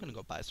 I'm gonna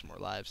go buy some more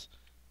lives.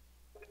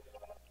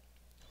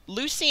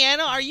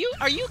 Luciano, are you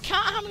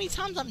counting how many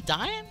times I'm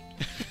dying?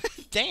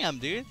 Damn,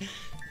 dude.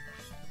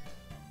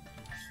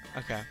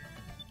 Okay.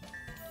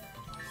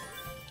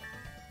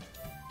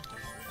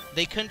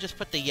 They couldn't just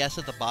put the yes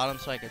at the bottom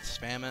so I could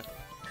spam it.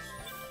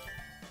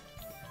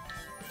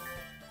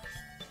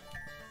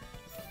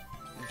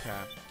 Okay.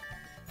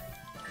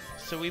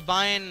 So we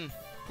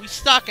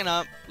stocking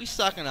up.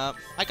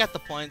 I got the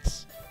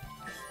points.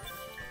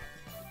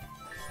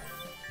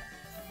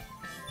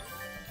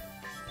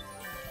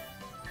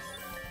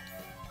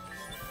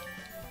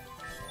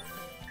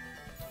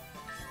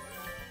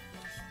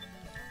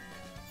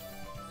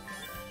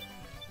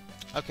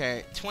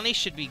 Okay, 20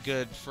 should be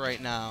good for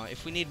right now.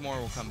 If we need more,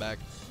 we'll come back.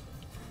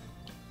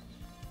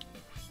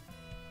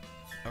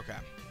 Okay.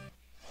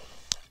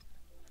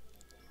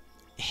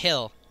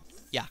 Hill.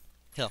 Yeah,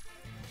 Hill.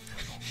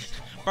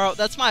 Bro,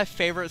 that's my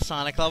favorite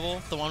Sonic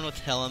level. The one with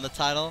Hill in the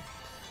title.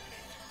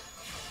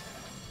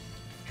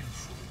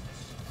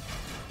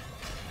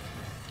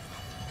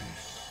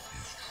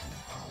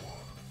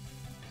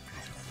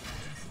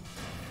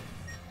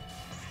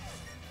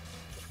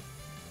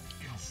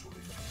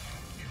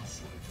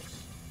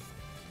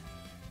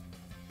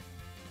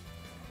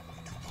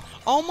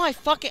 Oh my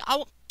fucking...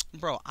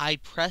 Bro, I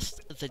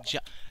pressed the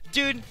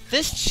Dude,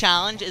 this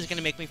challenge is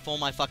gonna make me pull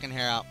my fucking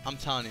hair out. I'm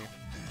telling you.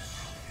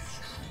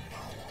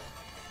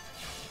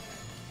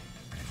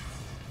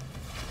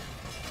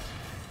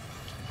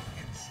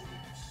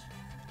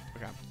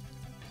 Okay.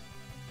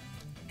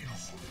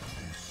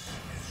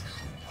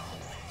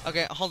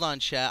 Okay, hold on,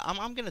 chat.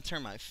 I'm gonna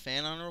turn my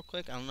fan on real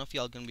quick. I don't know if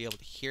y'all gonna be able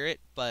to hear it,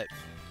 but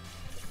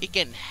it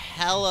getting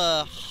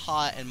hella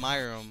hot in my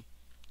room.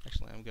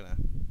 Actually, I'm gonna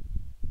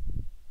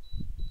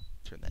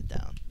turn that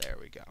down. There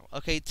we go.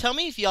 Okay, tell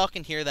me if y'all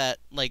can hear that,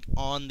 like,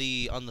 on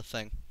the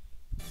thing.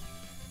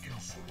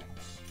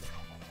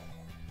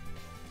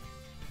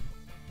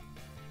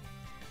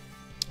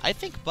 I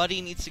think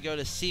Buddy needs to go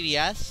to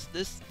CVS.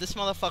 This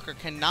motherfucker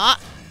cannot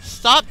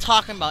stop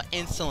talking about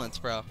insolence,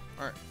 bro.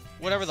 Or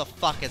whatever the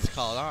fuck it's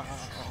called. I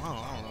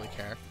don't really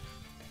care.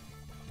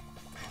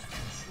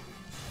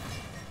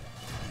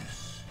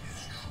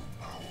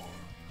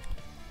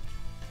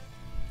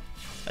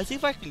 Let's see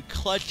if I can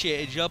clutch it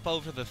and jump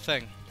over the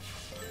thing.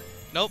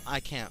 Nope, I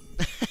can't.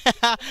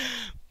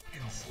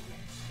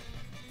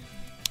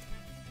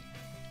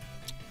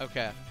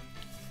 Okay.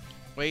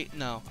 Wait,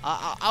 no.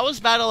 I was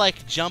about to,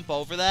 like, jump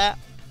over that.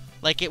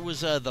 Like it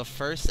was the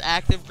first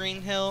active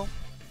green hill.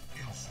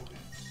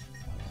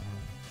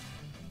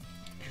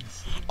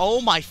 Oh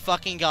my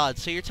fucking god.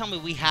 So you're telling me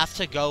we have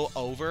to go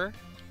over?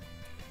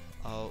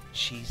 Oh,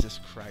 Jesus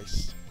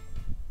Christ.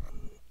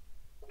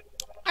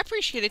 I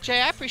appreciate it,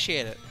 Jay. I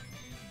appreciate it.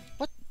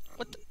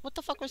 What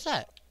the fuck was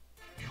that?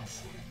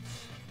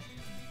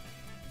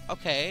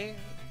 Okay,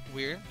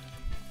 weird.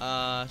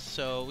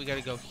 So we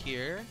gotta go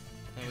here,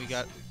 and we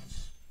got...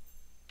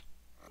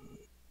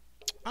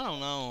 I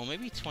don't know,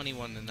 maybe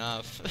 21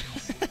 enough.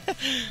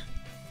 Okay.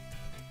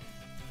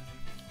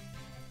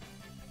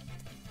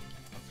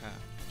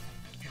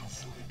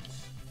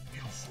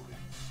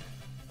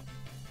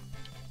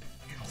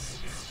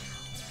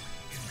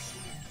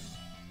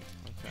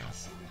 Okay.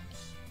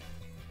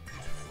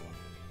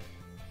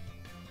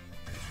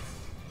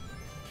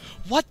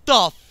 What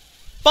the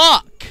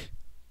fuck?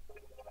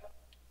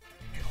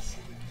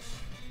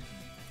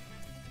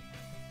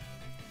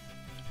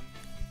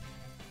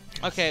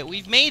 Okay,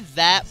 we've made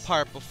that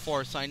part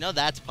before, so I know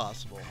that's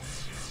possible.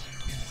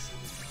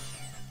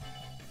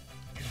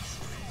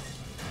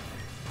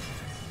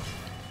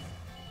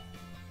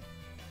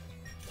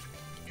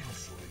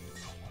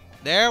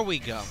 There we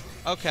go.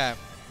 Okay.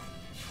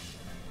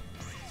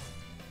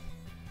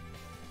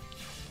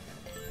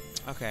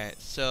 Okay,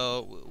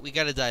 so we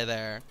gotta die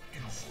there.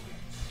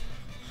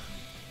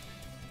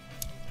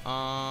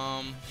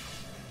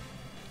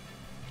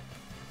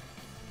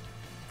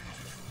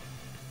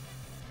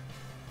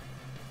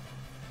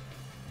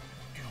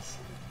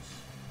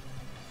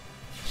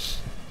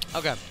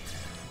 Okay.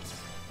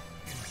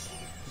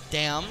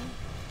 Damn.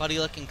 Buddy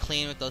looking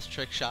clean with those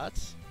trick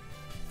shots.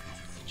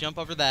 Jump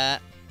over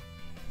that.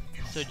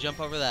 So jump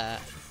over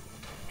that.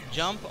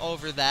 Jump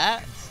over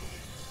that.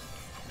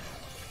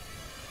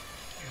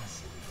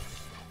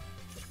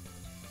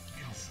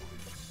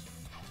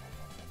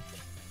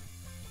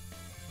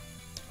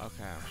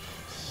 Okay.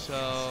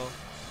 So...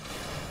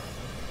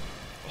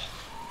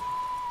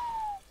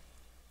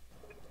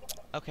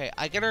 Okay,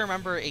 I gotta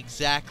remember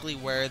exactly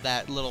where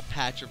that little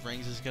patch of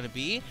rings is gonna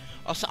be.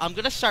 Also, I'm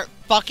gonna start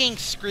fucking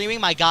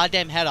screaming my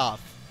goddamn head off.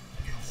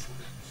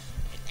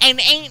 And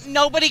ain't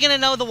nobody gonna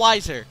know the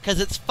wiser, because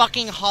it's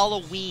fucking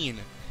Halloween.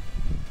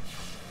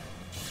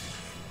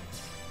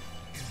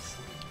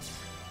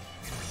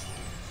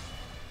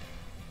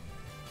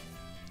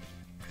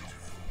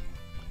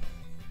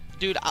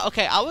 Dude,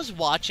 okay, I was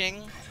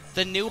watching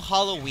the new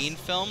Halloween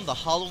film, The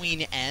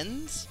Halloween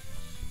Ends.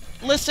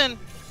 Listen...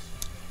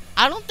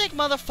 I don't think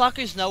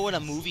motherfuckers know what a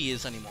movie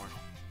is anymore.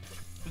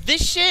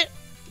 This shit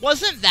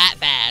wasn't that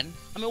bad.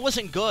 I mean, it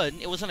wasn't good.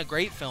 It wasn't a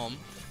great film.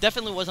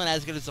 Definitely wasn't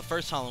as good as the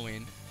first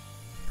Halloween.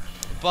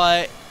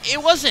 But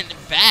it wasn't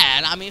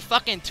bad. I mean,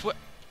 fucking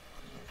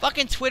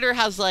Twitter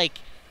has, like,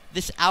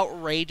 this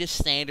outrageous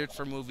standard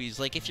for movies.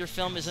 Like, if your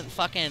film isn't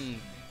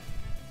fucking,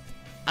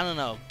 I don't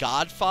know,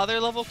 Godfather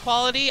level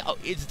quality, oh,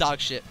 it's dog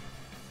shit.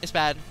 It's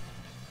bad.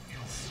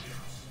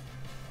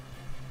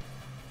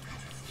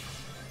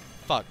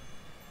 Fuck.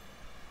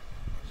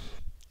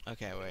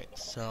 Okay, wait.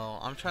 So,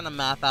 I'm trying to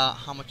map out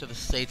how much of the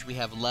stage we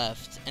have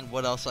left and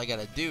what else I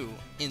gotta do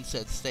in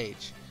said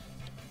stage.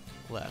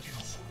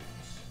 Left.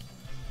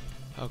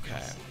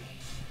 Okay.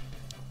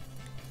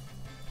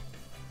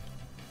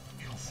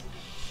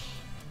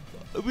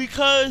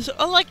 Because,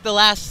 unlike the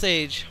last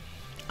stage,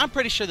 I'm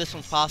pretty sure this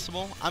one's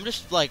possible. I'm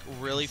just, like,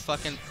 really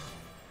fucking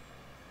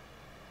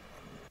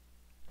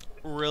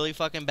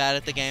bad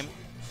at the game.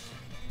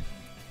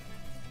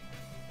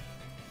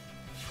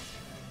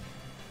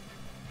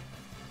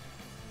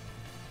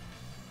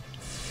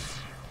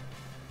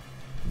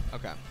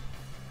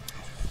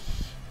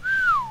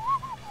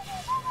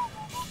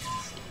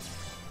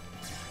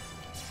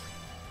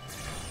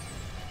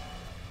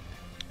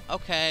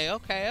 Okay.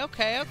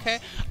 Okay.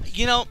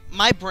 You know,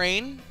 my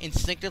brain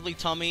instinctively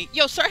told me,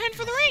 yo, start heading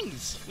for the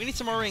rings. We need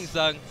some more rings,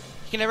 Doug.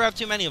 can never have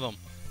too many of them.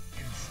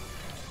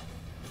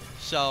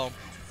 So,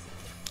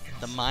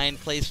 the mind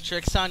plays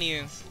tricks on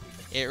you.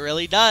 It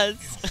really does.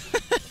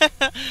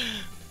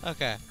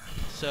 Okay.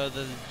 So,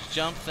 the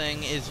jump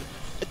thing is...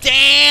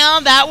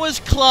 Damn, that was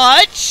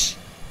clutch!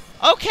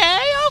 Okay,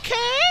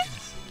 okay.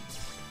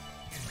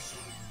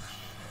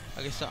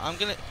 Okay, so I'm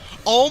gonna...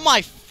 Oh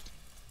my...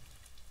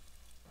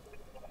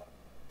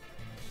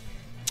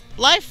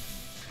 Life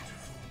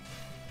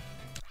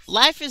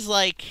is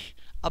like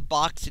a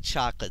box of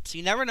chocolates.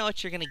 You never know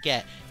what you're gonna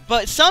get.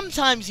 But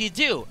sometimes you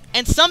do.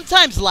 And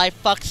sometimes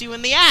life fucks you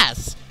in the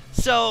ass.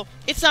 So,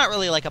 it's not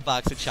really like a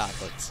box of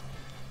chocolates.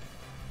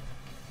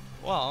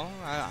 Well,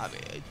 I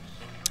mean...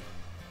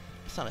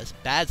 It's not as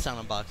bad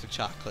sounding box of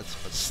chocolates,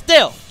 but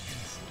still!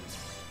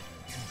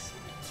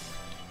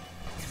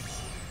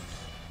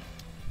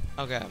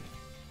 Okay.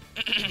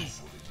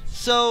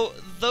 So,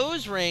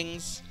 those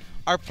rings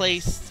are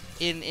placed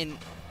in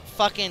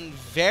fucking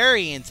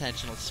very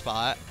intentional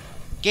spot.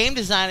 Game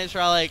designers are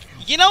all like,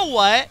 you know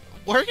what?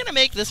 We're gonna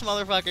make this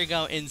motherfucker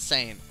go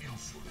insane.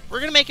 We're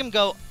gonna make him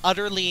go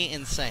utterly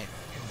insane.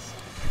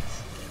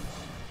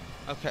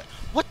 Okay.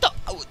 What the...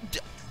 Oh,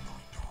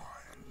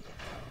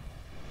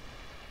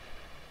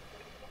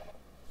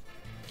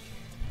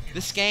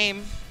 this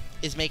game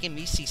is making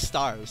me see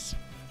stars.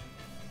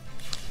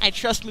 And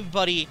trust me,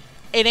 buddy,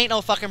 it ain't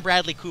no fucking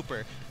Bradley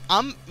Cooper.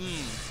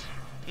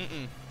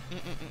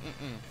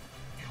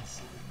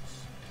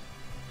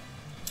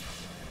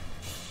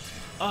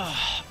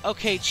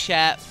 Okay,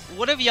 chat.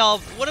 What are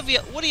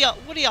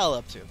y'all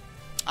up to?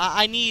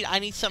 I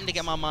need something to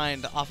get my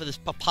mind off of this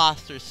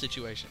preposterous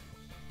situation.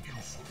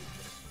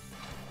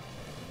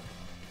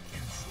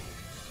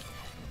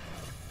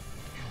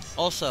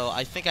 Also,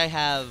 I think I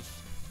have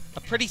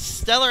a pretty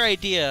stellar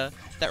idea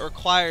that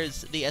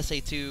requires the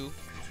SA2.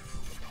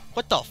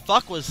 What the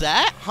fuck was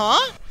that?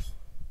 Huh?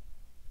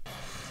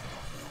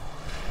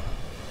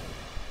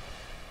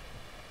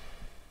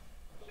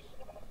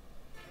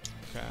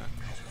 Okay.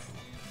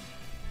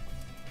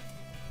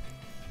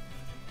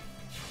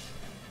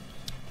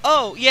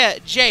 Oh, yeah,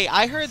 Jay,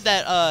 I heard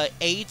that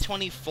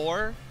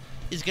A24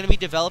 is going to be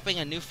developing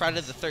a new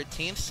Friday the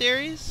 13th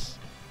series.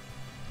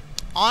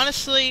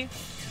 Honestly,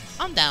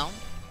 I'm down.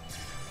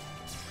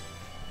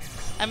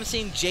 I haven't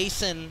seen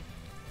Jason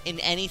in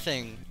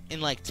anything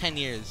in like 10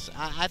 years.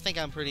 I think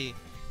I'm pretty...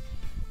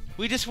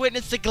 We just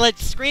witnessed a glitch.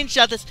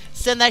 Screenshot this.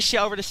 Send that shit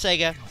over to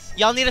Sega.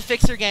 Y'all need to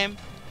fix your game.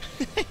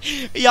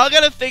 Y'all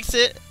gotta fix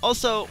it.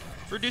 Also,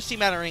 reduce the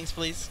amount of rings,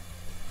 please.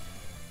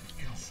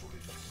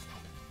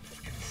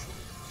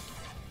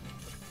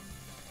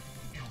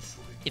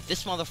 If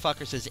this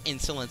motherfucker says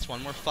insolence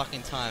one more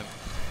fucking time,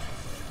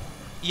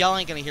 y'all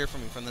ain't gonna hear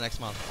from me from the next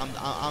month.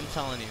 I'm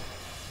telling you.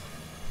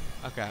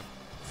 Okay.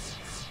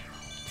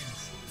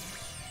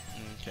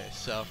 Okay,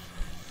 so...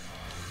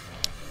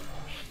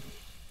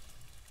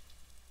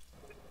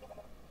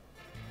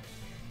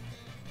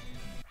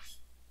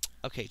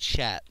 Okay,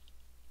 chat.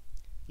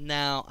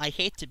 Now, I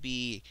hate to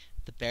be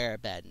the bearer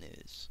of bad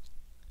news,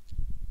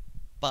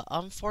 but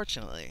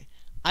unfortunately,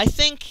 I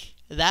think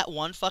that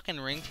one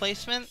fucking ring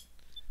placement...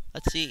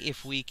 Let's see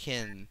if we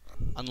can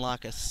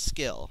unlock a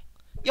skill.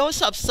 Yo,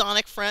 what's up,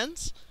 Sonic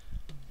friends?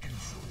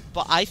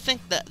 But I think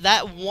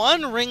that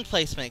one ring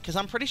placement, because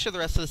I'm pretty sure the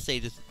rest of the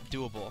stage is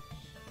doable.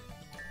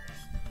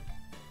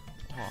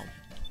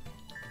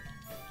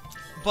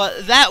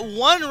 But that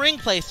one ring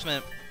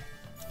placement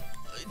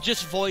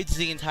just voids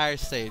the entire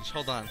stage.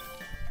 Hold on.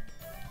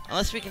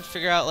 Unless we can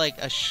figure out, like,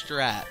 a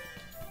strat.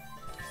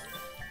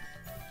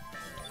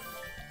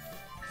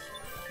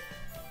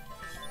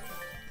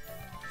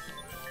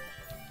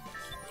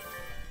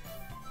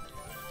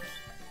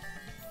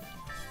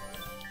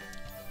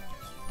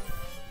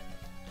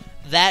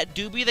 That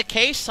do be the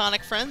case,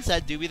 Sonic friends.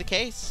 That do be the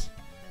case.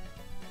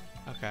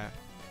 Okay.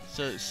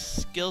 So,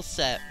 skill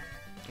set.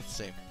 Let's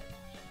see.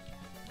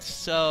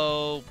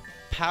 So,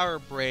 power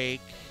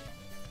break.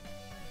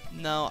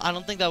 No, I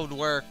don't think that would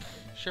work.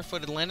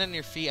 Sure-footed. Land on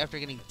your feet after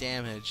getting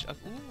damaged. Ooh,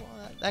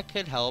 that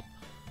could help.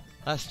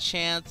 Last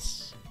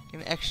chance.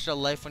 Get an extra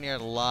life when you're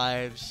out of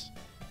lives.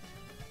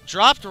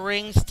 Dropped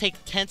rings take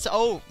 10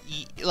 Oh,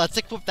 let's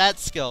equip that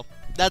skill.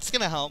 That's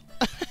gonna help.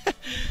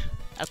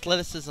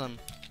 Athleticism.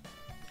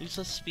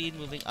 Useless speed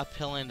moving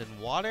uphill and in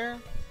water.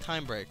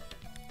 Time break.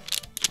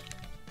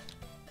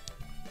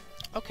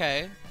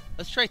 Okay,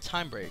 let's try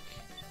time break.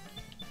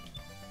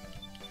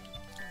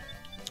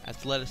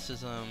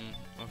 Athleticism.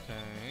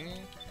 Okay.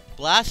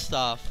 Blast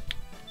off.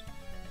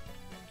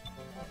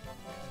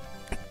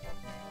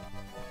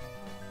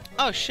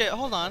 Oh shit!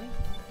 Hold on.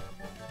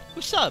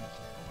 Who subbed?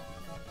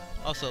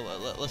 Also,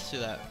 let's do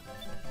that.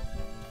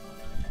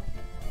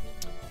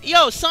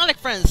 Yo, Sonic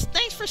friends,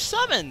 thanks for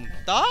subbing,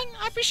 dog.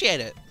 I appreciate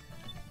it.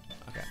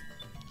 Okay.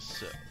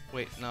 So,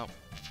 wait, no.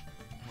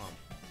 Hold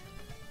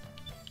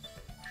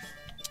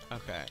on.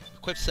 Okay.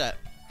 Equip set.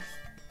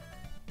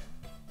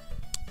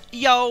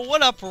 Yo,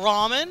 what up,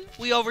 Ramen?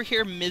 We over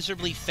here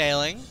miserably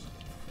failing.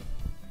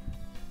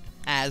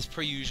 As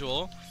per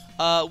usual.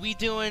 We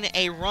doing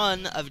a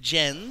run of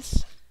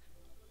gens.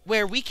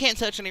 where we can't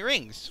touch any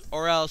rings,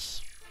 or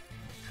else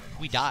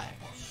we die.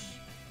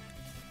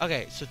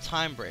 Okay, so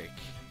time break.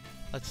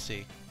 Let's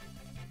see.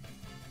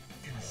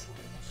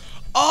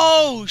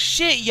 Oh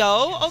shit,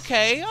 yo.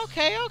 Okay.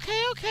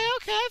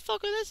 I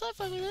fuck with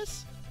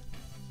this.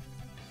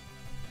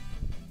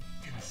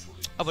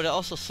 Oh, but it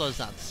also slows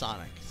down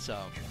Sonic, so.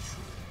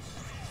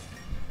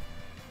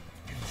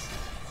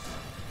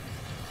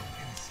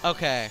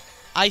 Okay.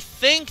 I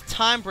think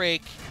time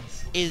break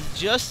is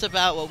just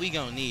about what we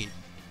gonna need.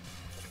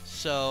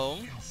 So.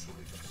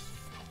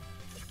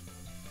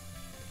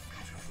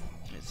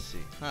 Let's see.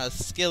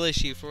 Skill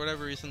issue for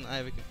whatever reason I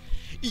have a.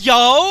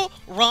 Yo!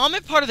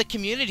 Ramen part of the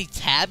community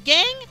tab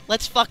gang?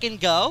 Let's fucking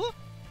go.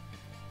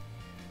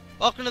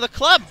 Welcome to the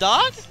club,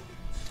 dog.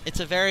 It's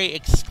a very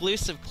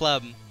exclusive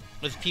club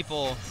with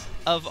people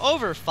of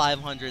over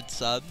 500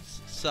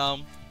 subs. So,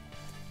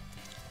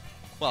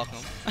 welcome.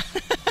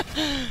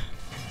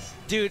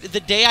 Dude, the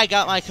day I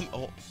got my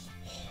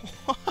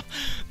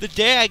the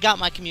day I got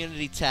my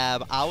community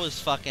tab, I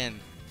was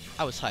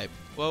hyped.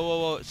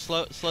 Whoa.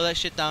 Slow that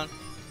shit down.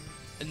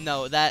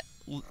 No, that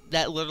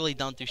literally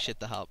don't do shit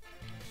to help.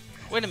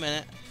 Wait a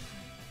minute.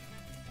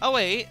 Oh,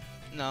 wait.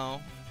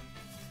 No.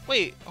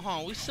 Wait,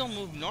 we still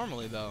move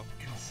normally, though.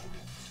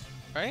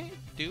 Right?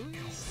 Do we?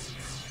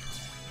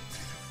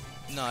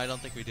 No, I don't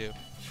think we do.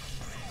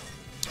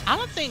 I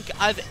don't think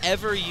I've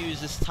ever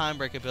used this time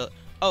break ability.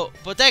 Oh,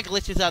 but that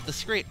glitches out the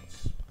screen.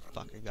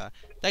 Fucking god.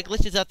 That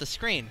glitches out the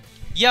screen.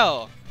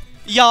 Yo.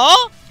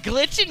 Y'all?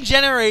 Glitching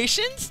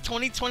Generations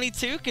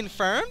 2022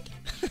 confirmed?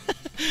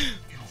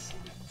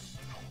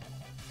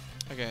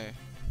 Okay.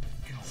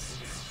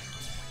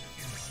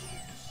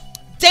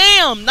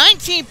 Damn!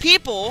 19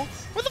 people?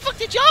 Where the fuck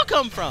did y'all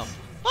come from?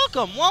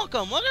 Welcome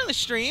to the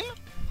stream.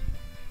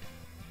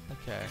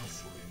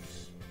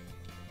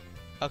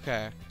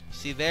 Okay.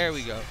 See, there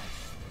we go.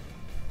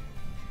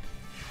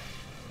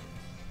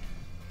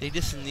 They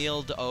just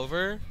kneeled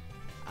over?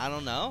 I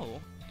don't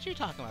know. What you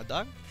talking about,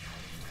 dog?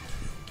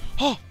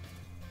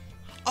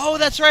 Oh,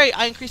 that's right.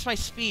 I increased my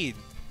speed.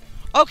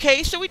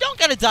 Okay, so we don't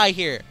gotta die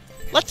here.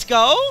 Let's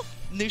go.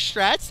 New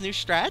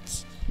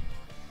strats.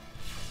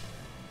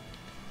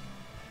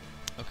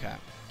 Okay.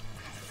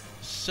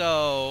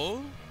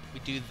 So, we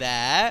do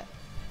that.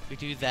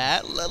 Look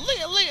at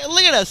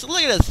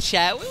us,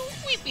 chat.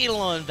 We beat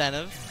along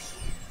Venom.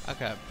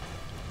 Okay.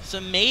 So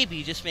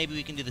maybe, just maybe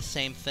we can do the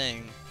same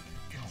thing.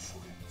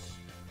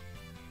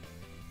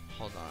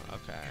 Hold on,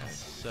 okay.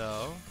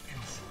 So.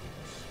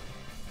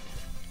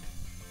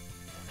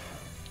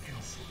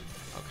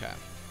 Okay.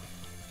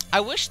 I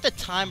wish the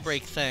time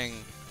break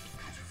thing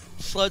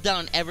slowed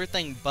down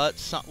everything but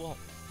some. Well,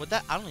 would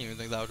that? I don't even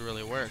think that would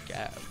really work.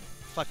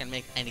 Fucking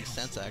make any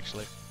sense,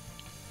 actually.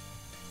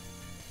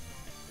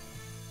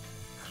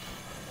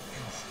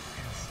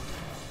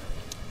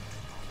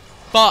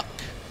 Fuck.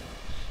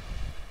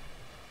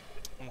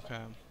 Okay.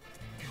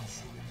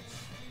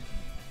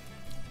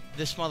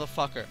 This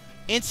motherfucker.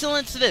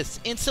 Insolence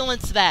this.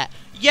 Insolence that.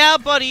 Yeah,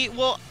 buddy.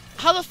 Well,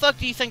 how the fuck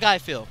do you think I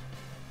feel?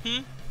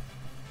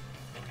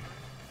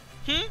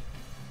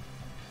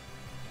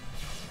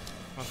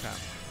 Okay.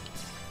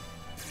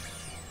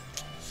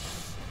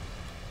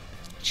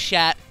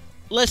 Chat.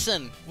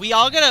 Listen, we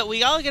all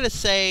gotta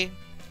say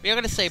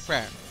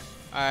prayer.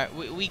 Alright,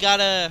 we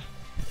gotta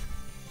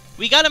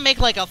make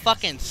like a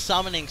fucking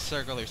summoning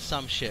circle or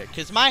some shit.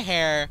 Cause my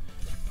hair.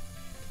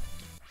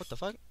 What the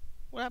fuck?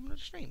 What happened to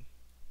the stream?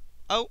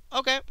 Oh,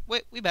 okay.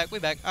 Wait, we back.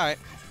 Alright.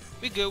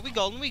 We good, we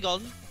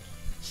golden.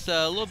 Just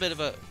a little bit of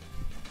a.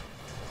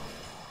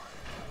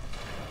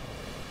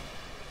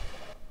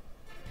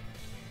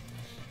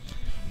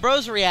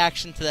 Bro's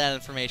reaction to that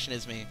information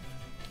is me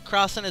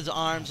crossing his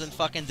arms in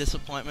fucking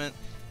disappointment.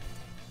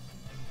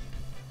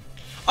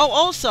 Oh,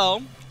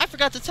 also, I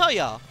forgot to tell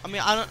y'all. I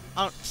mean, I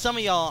don't. Some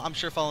of y'all, I'm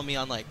sure, follow me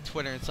on like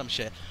Twitter and some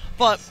shit.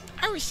 But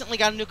I recently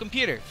got a new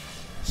computer,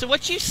 so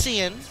what you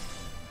seeing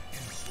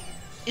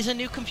is a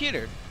new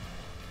computer.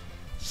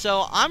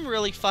 So I'm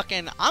really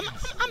fucking. I'm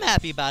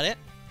happy about it.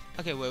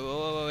 Okay,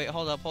 wait.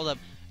 Hold up.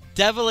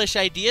 Devilish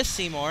idea,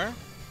 Seymour.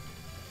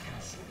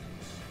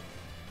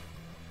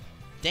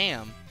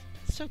 Damn,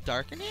 it's so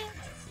dark in here.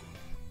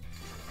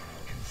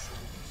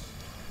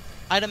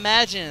 I'd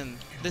imagine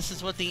this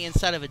is what the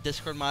inside of a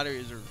Discord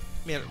moderator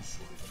is.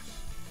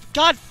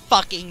 God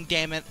fucking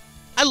damn it.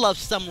 I love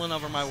stumbling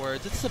over my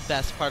words. It's the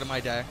best part of my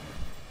day.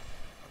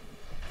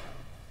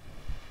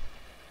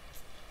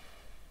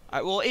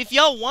 Alright, well, if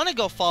y'all want to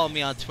go follow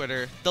me on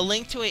Twitter, the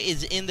link to it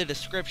is in the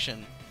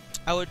description.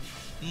 I would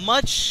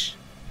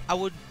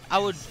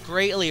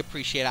greatly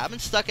appreciate it. I've been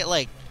stuck at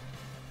like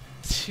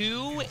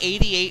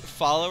 288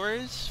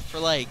 followers for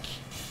like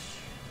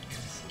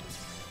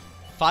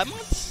 5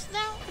 months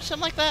now, or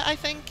something like that, I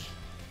think.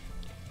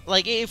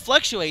 Like, it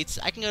fluctuates.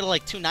 I can go to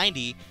like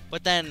 290,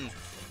 but then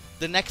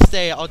the next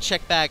day I'll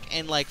check back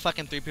and like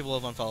fucking 3 people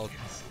have unfollowed.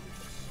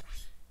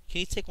 Can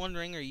you take one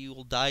ring or you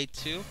will die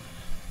too?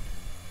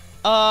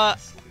 I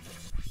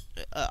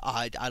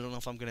don't know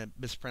if I'm gonna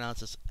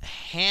mispronounce this.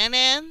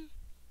 Hanan?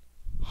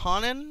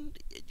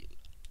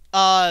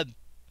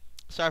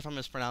 Sorry if I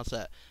mispronounced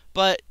that.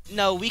 But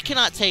no, we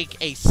cannot take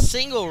a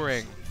single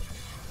ring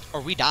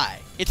or we die.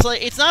 It's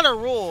like, it's not a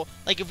rule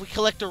like if we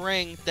collect a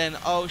ring then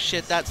oh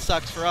shit that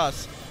sucks for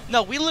us.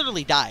 No, we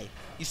literally die.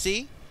 You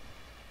see?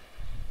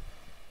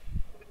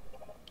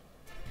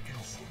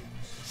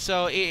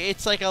 So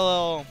it's like a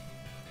little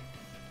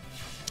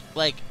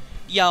like,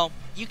 yo,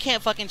 you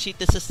can't fucking cheat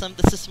the system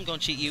gonna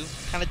cheat you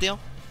kind of deal.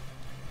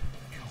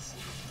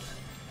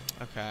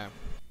 Okay.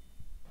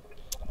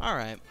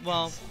 Alright,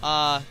 well,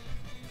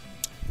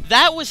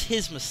 that was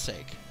his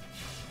mistake.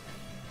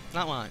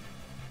 Not mine.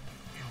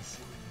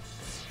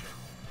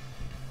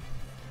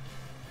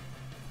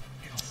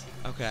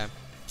 Okay.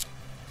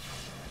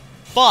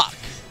 Fuck!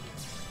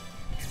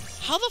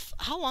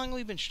 How long have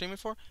we been streaming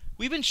for?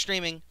 We've been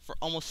streaming for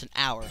almost an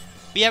hour.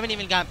 We haven't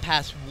even gotten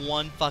past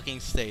one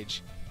fucking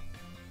stage.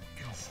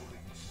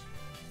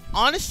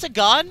 Honest to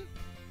God,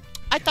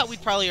 I thought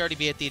we'd probably already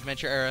be at the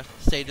Adventure Era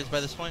stages by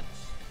this point.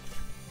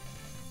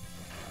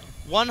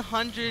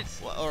 100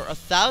 or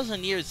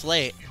 1,000 years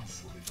late.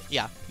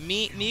 Yeah,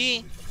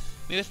 me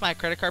with my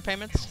credit card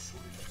payments.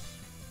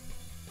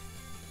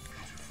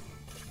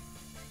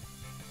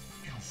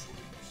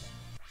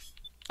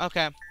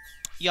 Okay,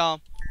 y'all,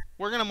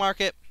 we're gonna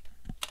mark it.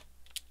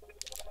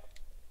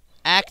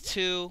 Act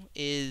 2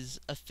 is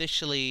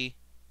officially.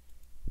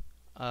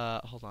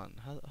 Hold on.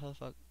 How the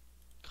fuck?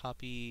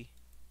 Copy.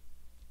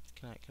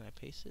 Can I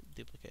paste it?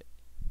 Duplicate.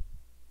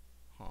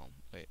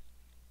 Wait.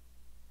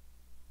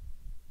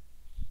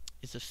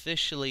 It's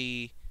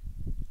officially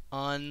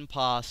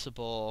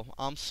impossible.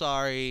 I'm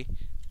sorry.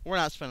 We're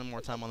not spending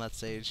more time on that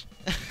stage.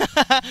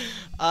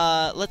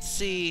 Let's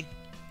see.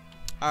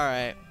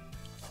 Alright.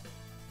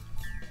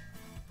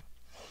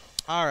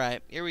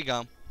 Alright, here we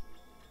go.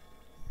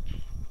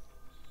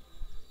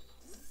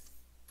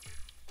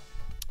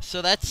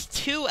 So that's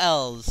 2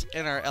 L's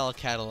in our L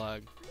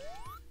catalog.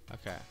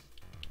 Okay.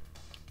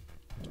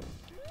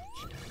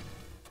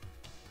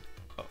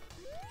 Oh.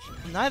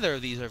 Neither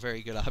of these are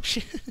very good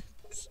options.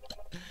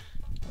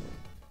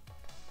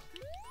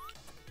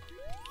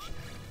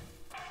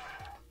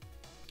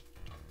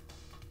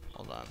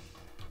 Hold on.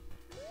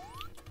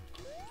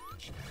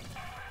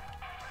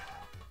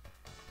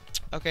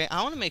 Okay,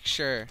 I want to make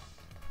sure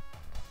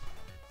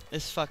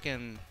this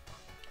fucking...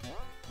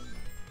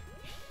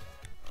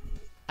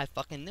 I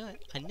fucking knew it.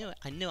 I knew it.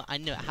 I knew it. I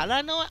knew it. How did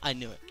I know it? I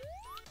knew it.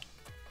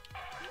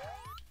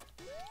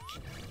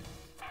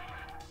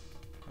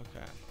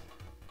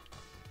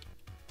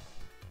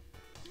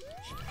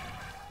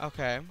 Okay.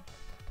 Okay.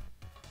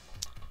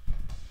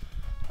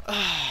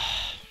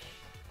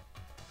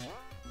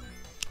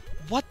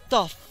 What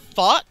the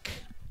fuck?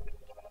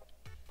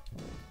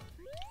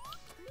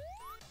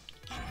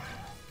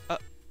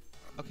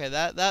 Okay,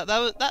 that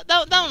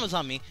one was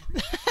on me.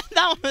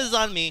 That one was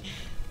on me.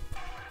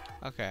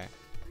 Okay.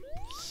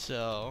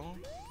 So.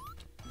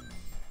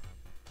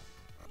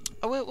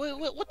 Oh wait,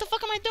 what the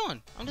fuck am I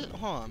doing? I'm just,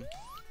 hold on.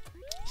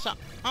 So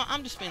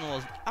I'm just being a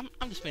little,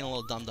 I'm just being a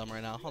little dumb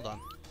right now. Hold on.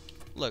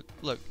 Look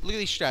at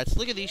these strats.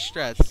 Look at these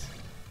strats.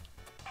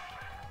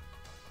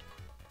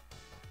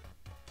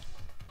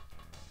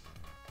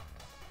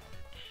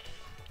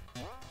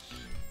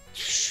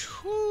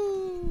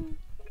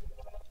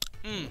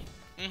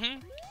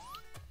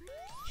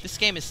 This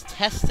game is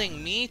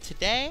testing me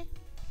today.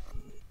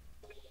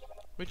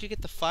 Where'd you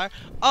get the fire?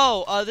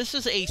 Oh, this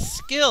is a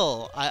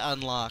skill I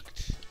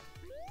unlocked.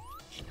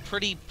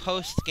 Pretty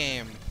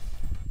post-game.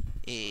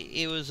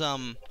 It was,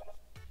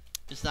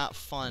 it's not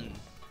fun.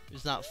 It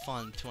was not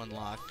fun to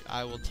unlock.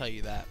 I will tell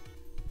you that.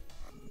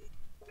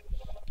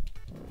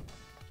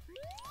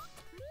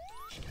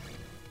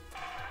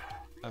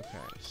 Okay,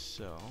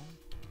 so...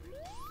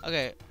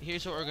 Okay,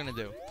 here's what we're gonna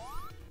do.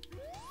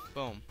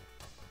 Boom.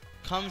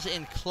 Comes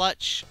in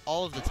clutch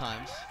all of the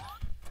times.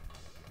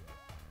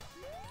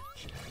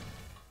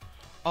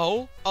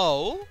 Oh.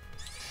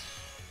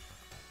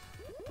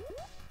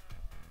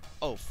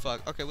 Oh,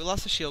 fuck. Okay, we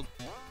lost the shield.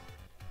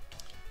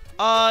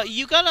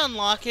 You gotta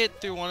unlock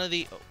it through one of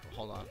the... Oh,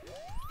 hold on.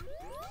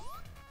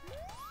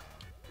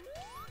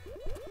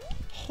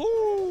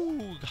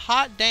 Whoo!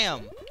 Hot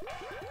damn.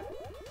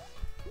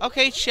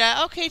 Okay,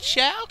 chat. Okay,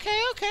 chat.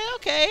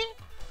 Okay.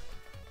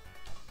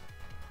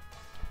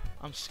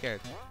 I'm scared.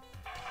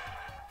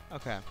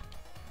 Okay.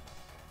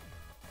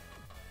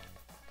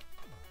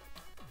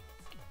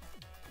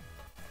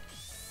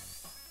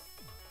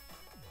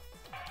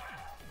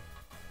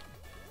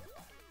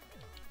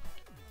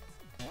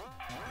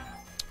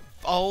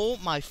 Oh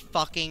my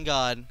fucking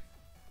god.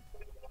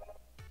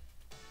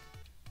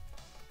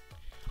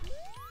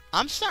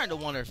 I'm starting to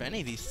wonder if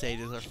any of these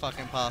stages are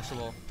fucking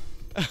possible.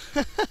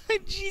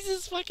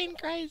 Jesus fucking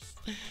Christ.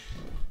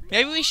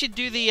 Maybe we should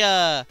do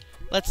the,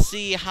 let's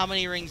see how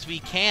many rings we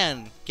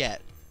can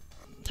get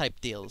type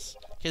deals.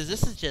 Because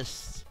this is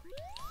just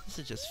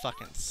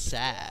fucking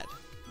sad.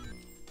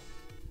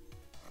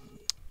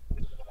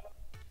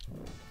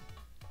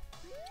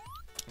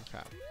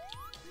 Okay.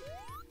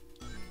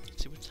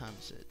 Let's see, what time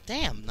is it?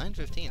 Damn,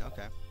 9:15,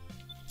 okay.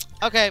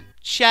 Okay,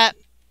 chat.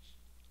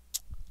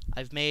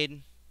 I've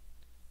made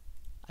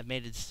I've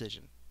made a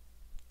decision.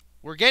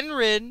 We're getting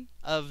rid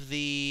of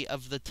the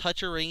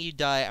touch a ring, you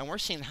die, and we're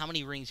seeing how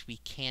many rings we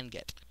can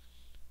get.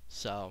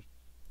 So,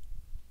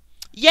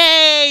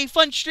 yay!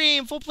 Fun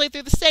stream, full play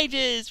through the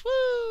stages.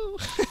 Woo!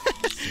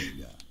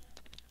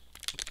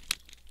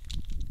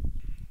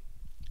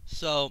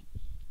 So,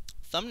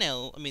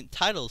 thumbnail, I mean,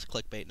 title's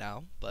clickbait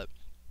now, but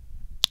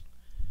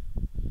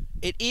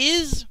it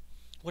is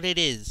what it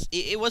is.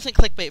 It wasn't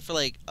clickbait for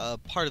like a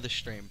part of the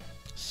stream.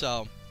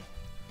 So,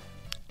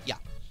 yeah.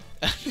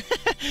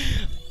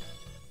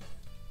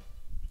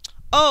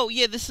 Oh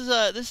yeah, this is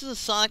a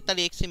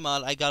Sonic.exe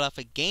mod I got off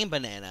a Game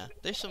Banana.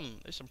 There's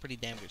some pretty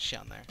damn good shit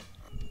on there.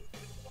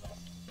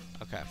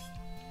 Okay.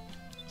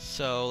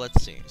 So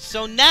let's see.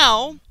 So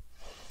now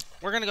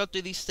we're gonna go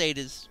through these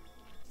stages.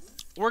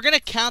 We're gonna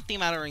count the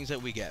amount of rings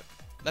that we get.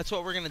 That's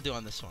what we're gonna do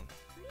on this one.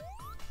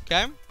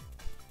 Okay?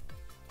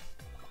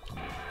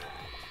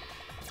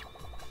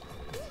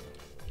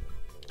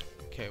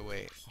 Okay,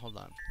 wait, hold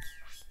on.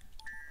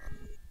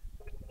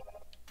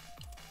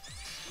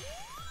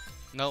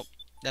 Nope.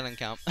 That doesn't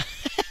count.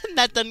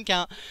 That doesn't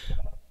count.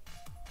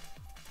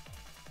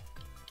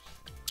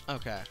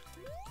 Okay.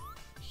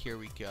 Here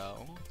we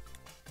go.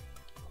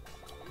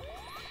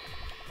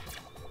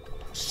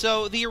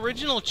 So, the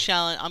original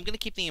challenge... I'm going to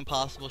keep the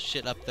impossible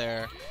shit up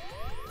there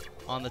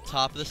on the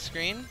top of the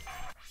screen.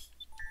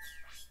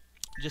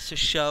 Just to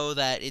show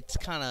that it's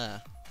kind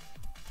of...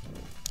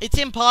 It's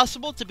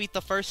impossible to beat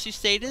the first two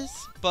stages,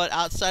 but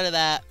outside of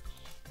that,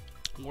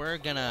 we're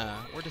gonna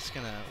do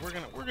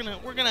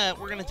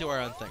our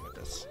own thing with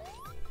this.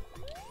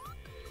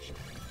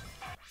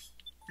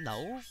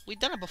 No, we've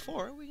done it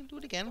before. We can do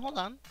it again. Hold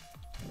on.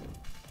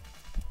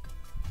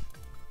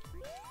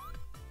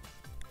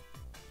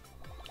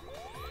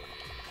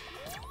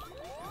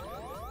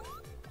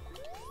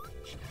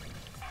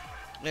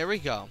 There we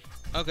go.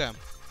 Okay.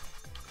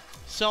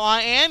 So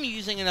I am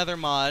using another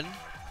mod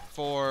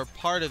for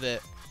part of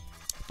it,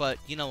 but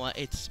you know what?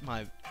 It's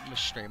my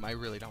stream. I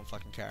really don't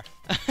fucking care.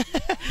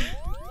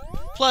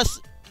 Plus,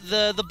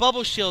 the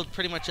bubble shield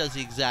pretty much does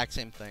the exact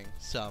same thing.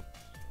 So,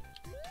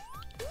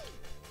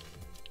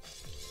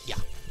 yeah.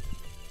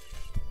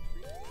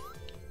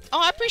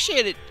 Oh, I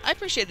appreciate it. I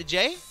appreciate it,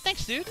 Jay.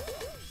 Thanks, dude.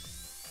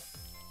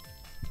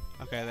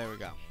 Okay, there we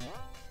go.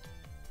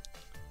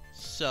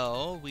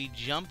 So, we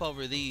jump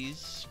over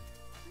these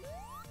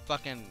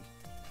fucking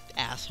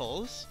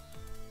assholes.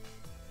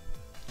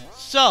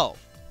 So,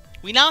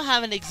 we now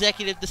have an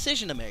executive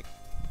decision to make.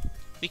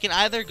 We can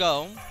either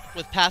go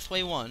with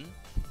Pathway 1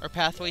 or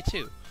Pathway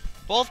 2.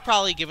 Both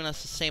probably giving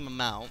us the same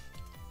amount.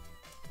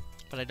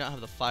 But I don't have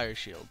the fire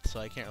shield,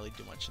 so I can't really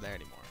do much there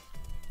anymore.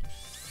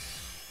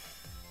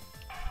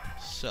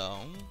 So...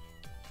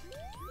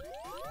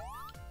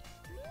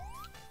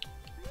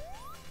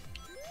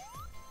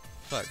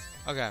 Fuck.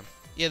 Okay.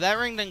 Yeah, that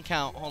ring didn't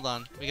count. Hold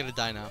on. We gotta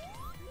die now.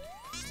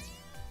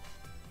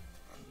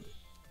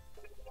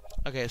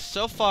 Okay,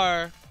 so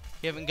far,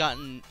 we haven't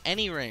gotten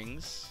any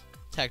rings,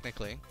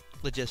 technically,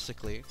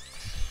 logistically.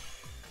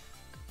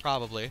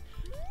 Probably.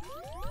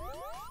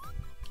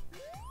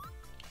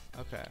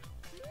 Okay.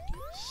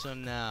 So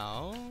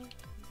now,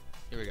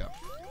 here we go.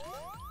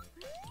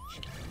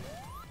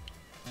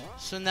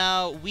 So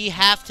now, we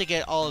have to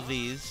get all of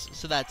these,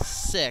 so that's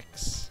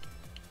 6.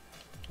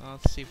 Well,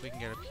 let's see if we can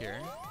get up here.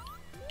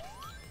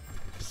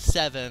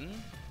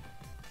 7.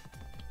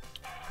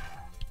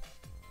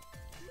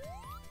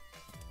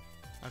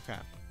 Okay.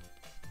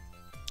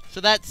 So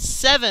that's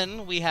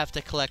 7 we have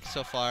to collect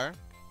so far.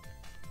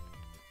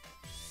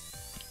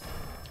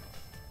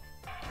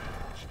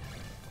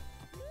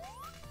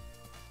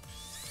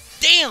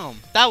 Damn!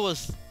 That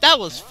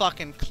was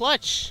fucking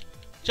clutch.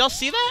 Did y'all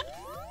see that?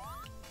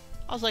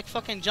 I was like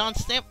fucking John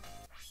Stamp.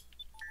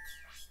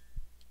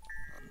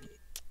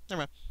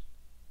 Never mind.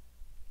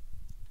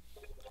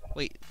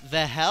 Wait,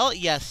 the hell?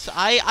 Yes,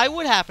 I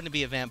would happen to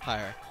be a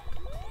vampire.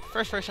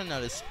 First person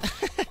noticed.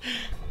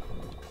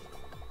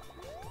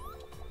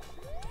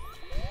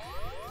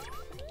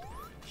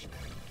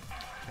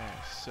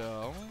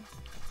 So,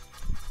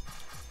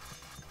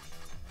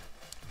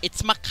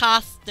 it's my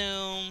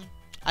costume.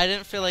 I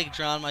didn't feel like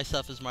drawing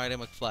myself as Marty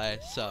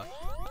McFly, so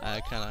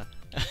I kind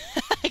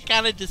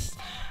of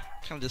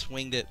just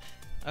winged it.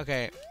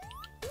 Okay,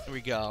 here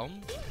we go.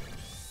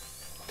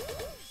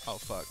 Oh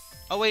fuck.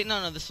 Oh wait,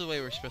 no, this is the way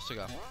we're supposed to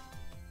go.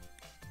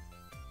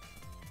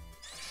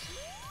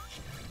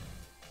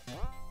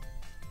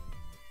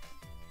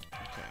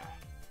 Okay.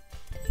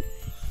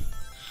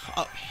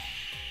 Oh.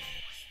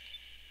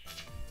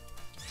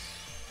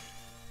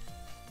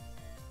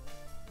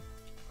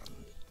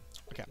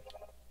 Okay.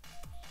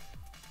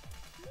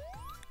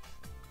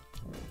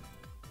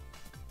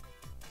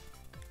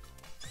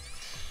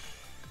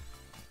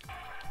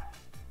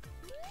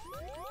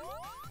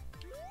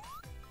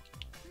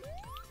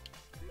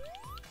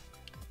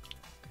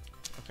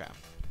 Okay.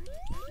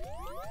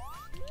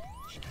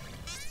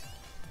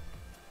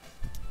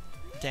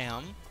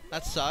 Damn.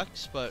 That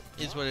sucks, but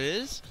is what it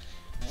is.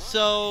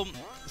 So,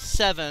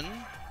 7.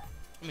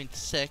 I mean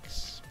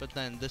 6, but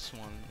then this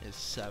one is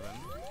 7.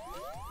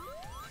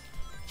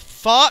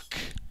 Fuck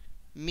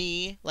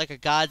me like a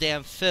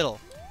goddamn fiddle.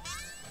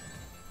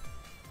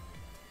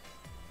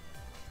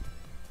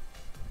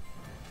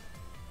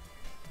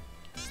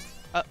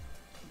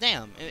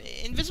 Damn.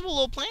 Invisible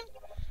little plane?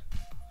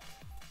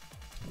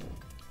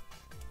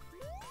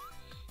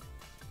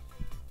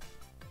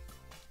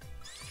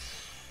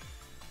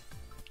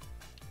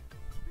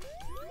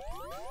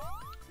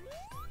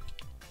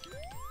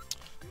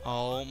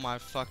 Oh my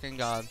fucking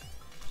god.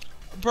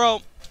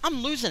 Bro,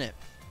 I'm losing it.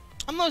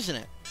 I'm losing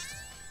it.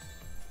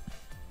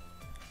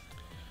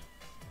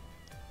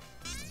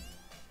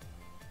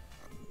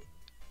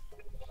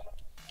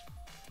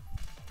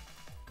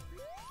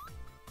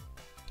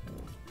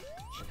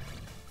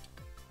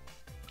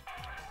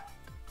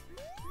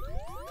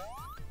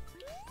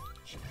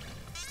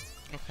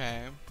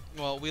 Okay.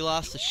 Well, we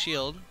lost the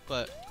shield,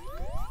 but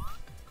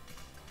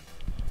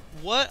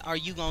what are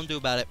you gonna do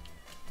about it?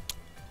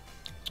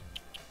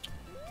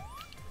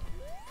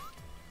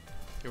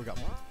 Here we go.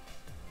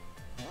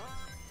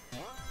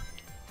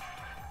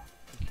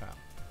 Okay.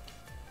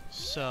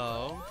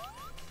 So.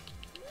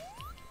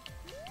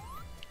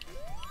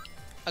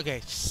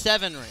 Okay,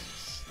 7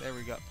 rings. There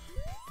we go.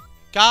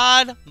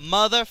 God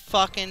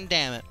motherfucking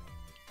damn it.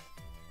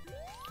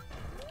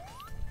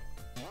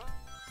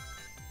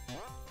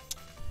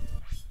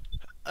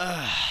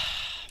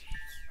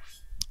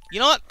 You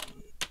know what?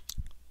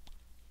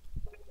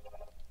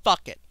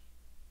 Fuck it.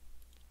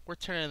 We're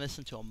turning this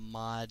into a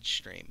mod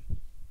stream.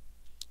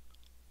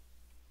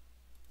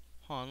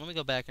 Hold on, let me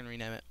go back and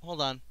rename it. Hold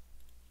on.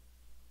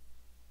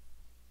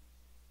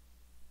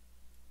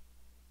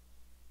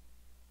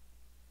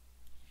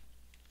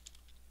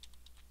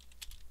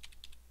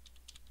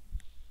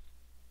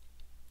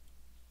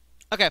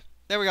 Okay,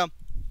 there we go.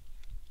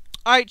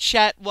 Alright,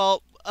 chat.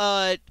 Well,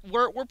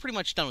 we're pretty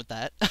much done with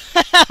that.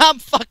 I'm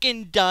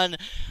fucking done.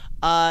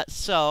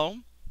 So,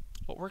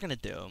 what we're gonna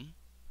do,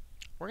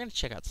 we're gonna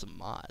check out some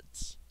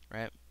mods,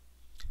 right?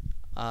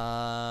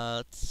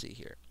 Let's see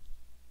here.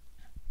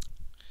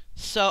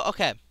 So,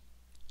 okay.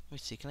 Let me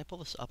see, can I pull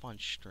this up on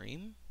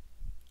stream?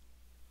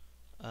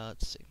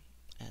 Let's see.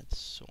 Add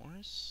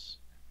source.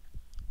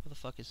 What the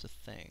fuck is the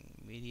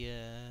thing?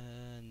 Media,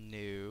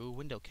 new,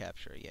 window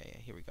capture. Yeah,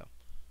 here we go.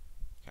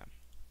 Okay.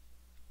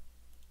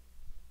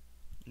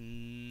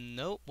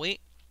 Nope, wait.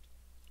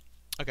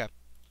 Okay.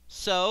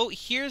 So,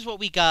 here's what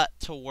we got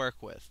to work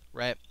with,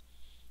 right?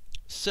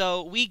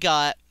 So, we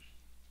got...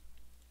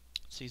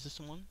 So, is this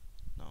the one?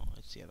 No,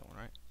 it's the other one,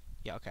 right?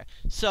 Yeah, okay.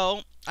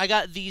 So, I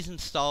got these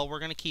installed. We're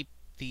going to keep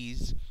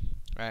these,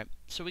 right?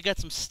 So, we got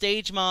some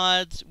stage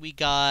mods. We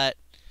got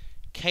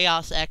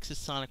Chaos X's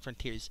Sonic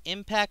Frontiers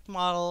Impact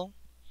model,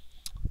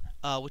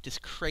 which is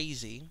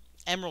crazy.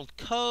 Emerald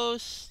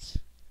Coast.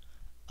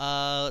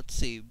 Let's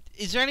see.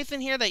 Is there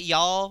anything here that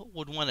y'all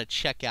would want to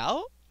check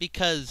out?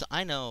 Because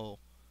I know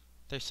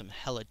there's some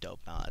hella dope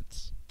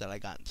mods that I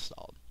got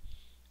installed.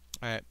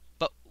 Alright.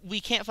 But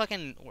we can't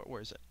fucking...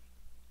 Where is it?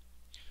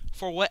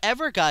 For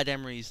whatever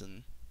goddamn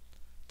reason,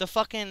 the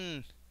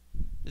fucking...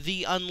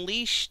 The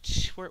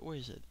Unleashed... Where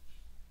is it?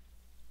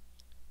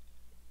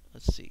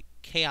 Let's see.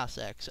 Chaos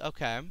X.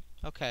 Okay.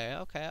 Okay.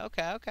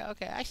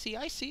 I see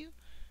you.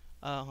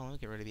 Hold on, let me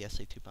get rid of the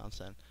SA 2 pounds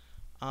then.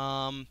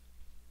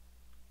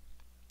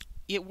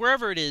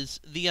 Wherever it is,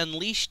 the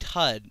Unleashed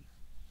HUD.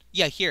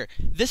 Yeah, here.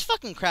 This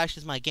fucking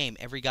crashes my game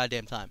every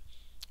goddamn time.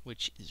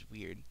 Which is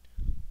weird.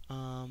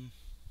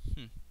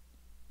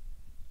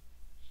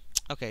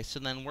 Okay, so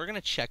then we're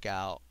gonna check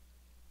out...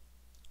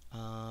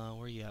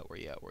 Where you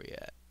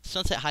at?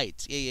 Sunset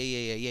Heights.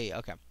 Yeah.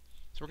 Okay.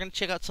 So we're gonna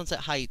check out Sunset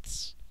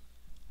Heights.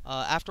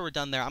 After we're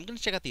done there, I'm gonna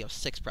check out the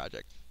 06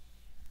 project.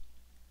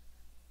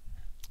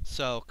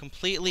 So,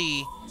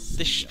 completely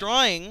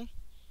destroying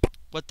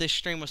what this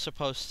stream was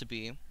supposed to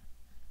be.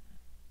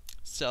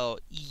 So,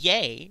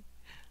 yay.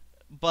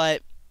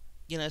 But,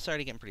 you know, it's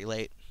already getting pretty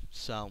late,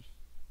 so.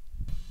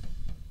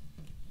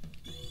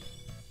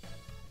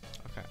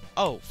 Okay.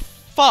 Oh,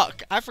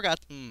 fuck! I forgot.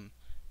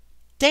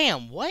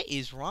 Damn, what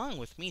is wrong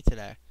with me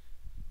today?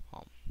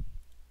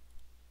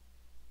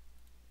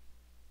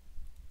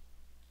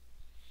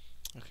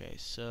 Okay,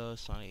 so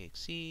Sonic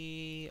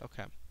XE.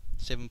 Okay,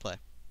 save and play.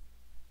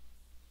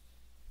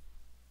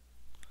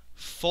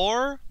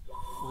 For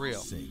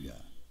real. Sega.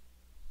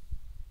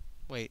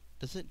 Wait,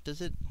 does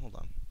it? Hold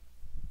on.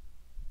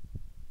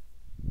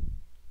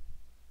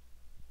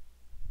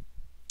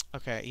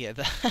 Okay, yeah,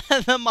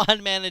 the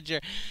mod manager,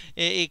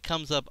 it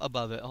comes up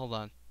above it. Hold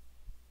on.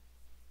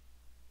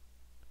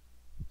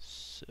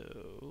 So,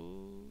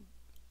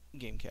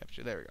 game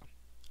capture. There we go.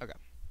 Okay.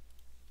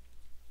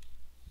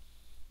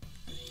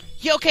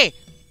 Yeah, okay.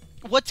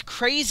 What's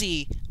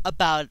crazy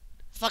about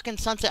fucking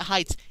Sunset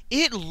Heights?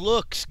 It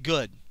looks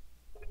good.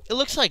 It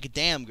looks like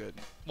damn good.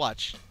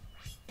 Watch.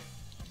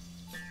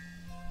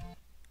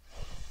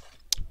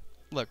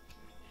 Look.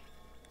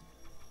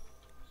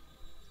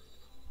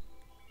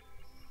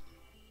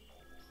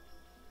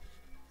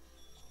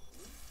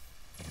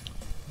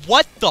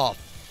 What the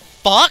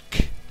fuck?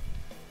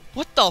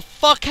 What the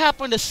fuck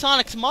happened to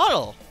Sonic's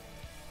model?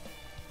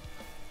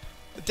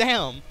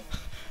 Damn.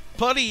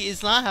 Buddy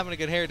is not having a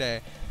good hair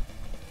day.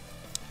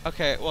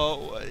 Okay,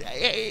 well,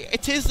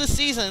 it is the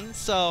season,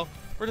 so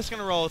we're just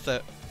gonna roll with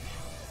it.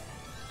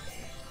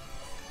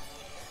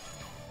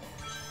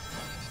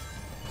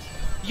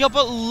 Yo,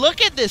 but look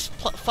at this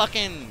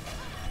fucking...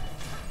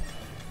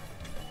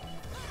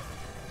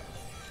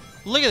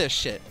 Look at this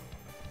shit.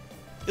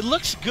 It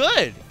looks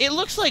good. It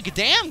looks like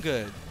damn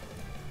good.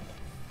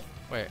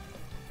 Wait.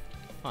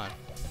 Hold on.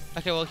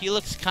 Okay, well, he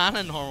looks kind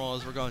of normal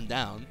as we're going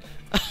down.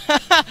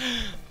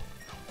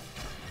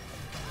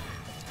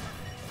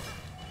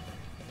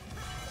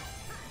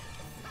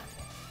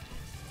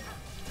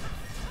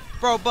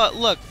 Bro, but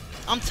look,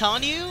 I'm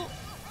telling you,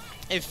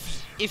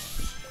 if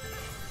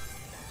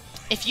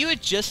you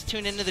had just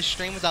tuned into the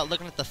stream without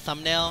looking at the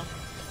thumbnail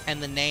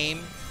and the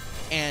name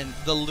and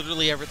the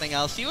literally everything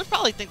else, you would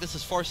probably think this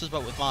is Forces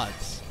but with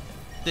mods.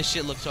 This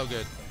shit looks so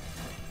good.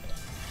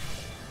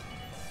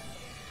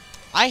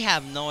 I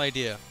have no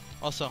idea.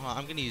 Also,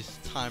 I'm gonna use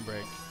time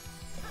break.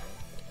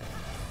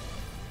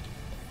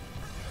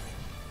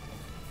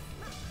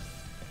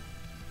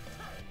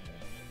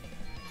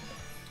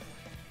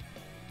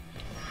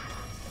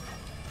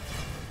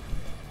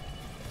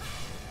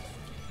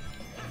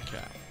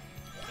 Okay.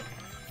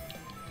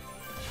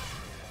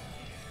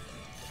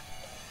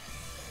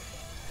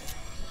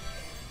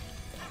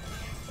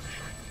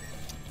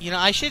 You know,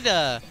 I should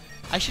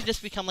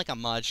just become like a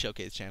mod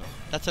showcase channel.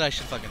 That's what I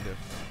should fucking do.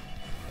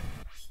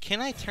 Can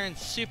I turn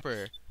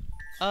super?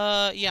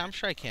 Yeah, I'm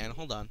sure I can.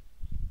 Hold on.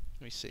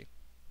 Let me see.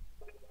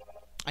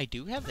 I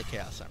do have the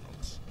Chaos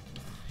Emeralds.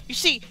 You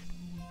see,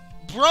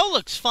 bro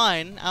looks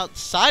fine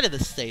outside of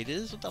the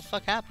stages. What the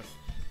fuck happened?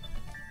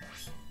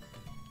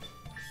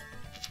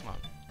 Come on.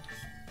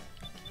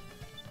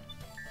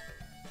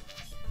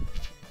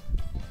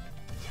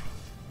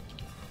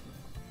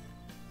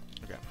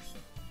 Okay.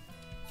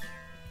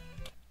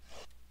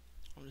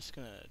 I'm just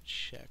gonna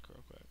check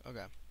real quick.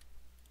 Okay.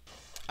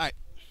 Alright.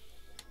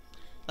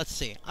 Let's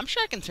see. I'm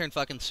sure I can turn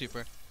fucking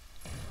super.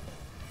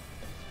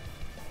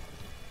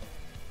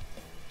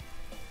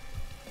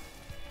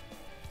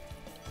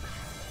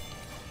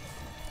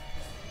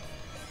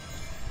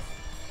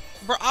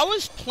 Bro, I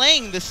was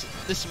playing this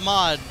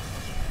mod,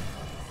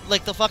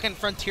 like the fucking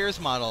Frontiers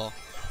model,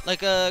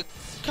 like a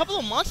couple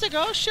of months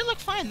ago. Shit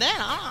looked fine then.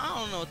 I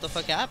don't know what the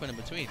fuck happened in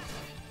between.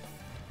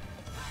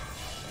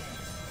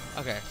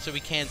 Okay, so we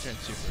can turn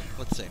super.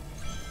 Let's see.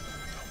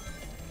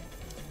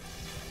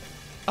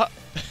 Oh,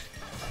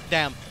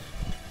 damn.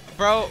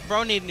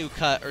 Bro need a new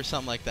cut or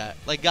something like that.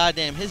 Like,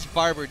 goddamn, his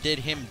barber did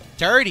him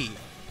dirty.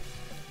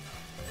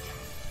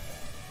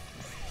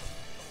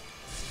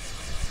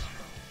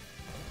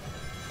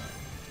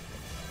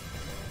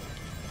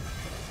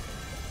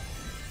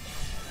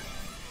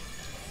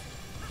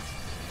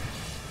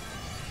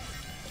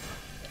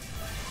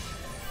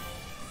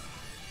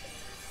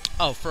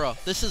 Oh, for real.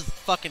 This is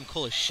fucking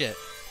cool as shit.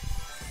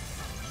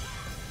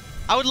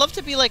 I would love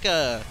to be like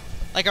a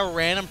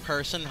random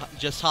person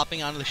just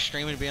hopping onto the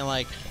stream and being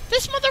like,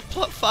 this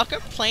motherfucker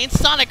playing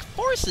Sonic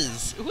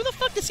Forces. Who the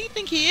fuck does he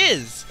think he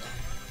is?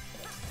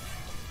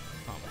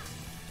 Oh.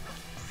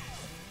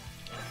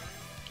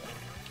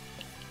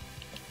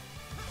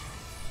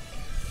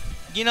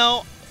 You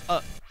know,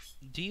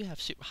 do you have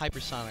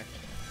hypersonic?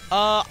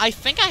 I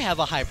think I have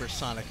a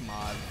hypersonic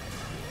mod.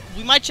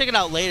 We might check it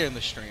out later in the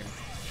stream,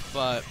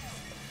 but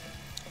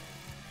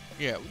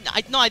yeah,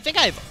 I think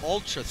I have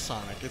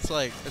ultrasonic. It's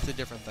a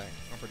different thing.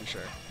 I'm pretty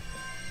sure,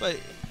 but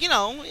you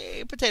know,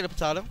 potato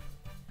potato.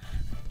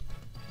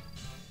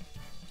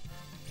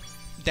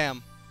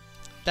 Damn,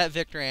 that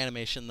Victor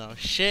animation though,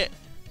 shit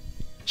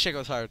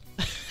goes hard.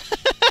 Look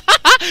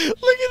at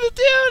the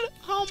dude.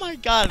 Oh my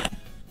god,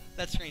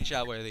 that's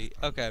screenshot worthy.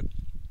 Okay.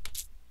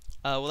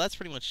 Well, that's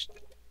pretty much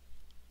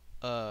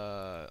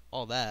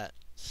all that.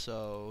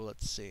 So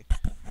let's see.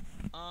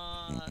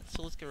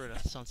 So let's get rid of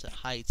Sunset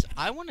Heights.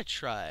 I want to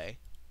try,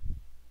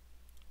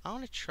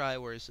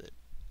 where is it?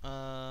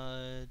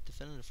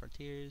 Definitive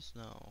Frontiers?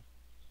 No.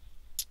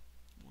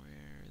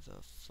 Where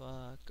the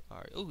fuck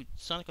are... Ooh,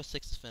 Sonic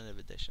 06 Definitive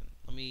Edition.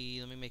 Let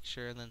me make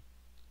sure, and then...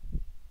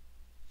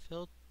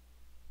 Failed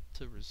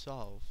to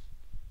resolve.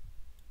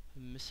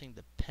 I'm missing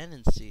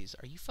dependencies.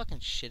 Are you fucking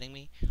shitting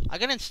me? I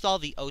gotta install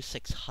the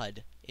 06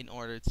 HUD in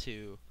order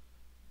to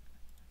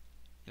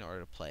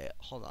play it.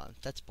 Hold on.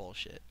 That's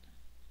bullshit.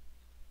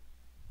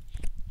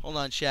 Hold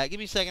on, chat. Give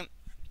me a second.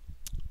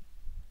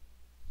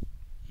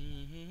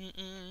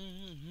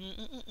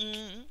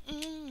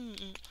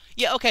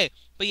 Yeah, okay.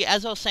 But yeah,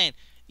 as I was saying,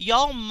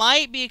 y'all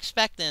might be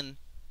expecting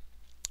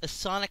a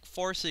Sonic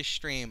Forces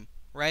stream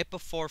right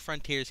before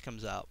Frontiers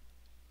comes out.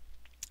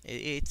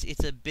 It's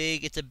a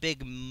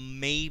big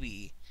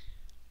maybe,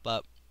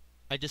 but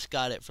I just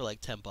got it for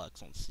like $10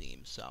 on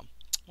Steam. So,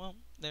 well,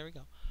 there we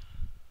go.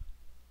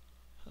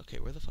 Okay,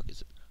 where the fuck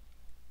is it?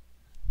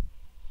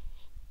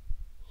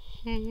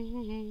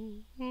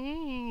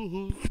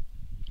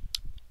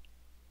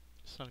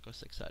 Sonic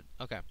 06 HUD.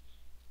 Okay.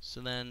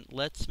 So then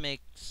let's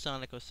make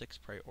Sonic 06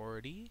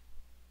 priority.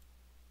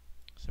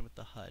 Same with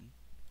the HUD.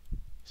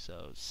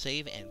 So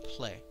save and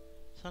play.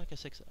 Sonic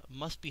 06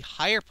 must be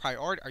higher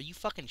priority. Are you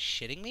fucking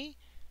shitting me?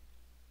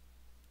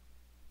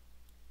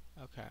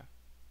 Okay.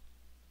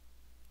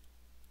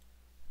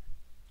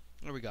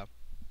 There we go.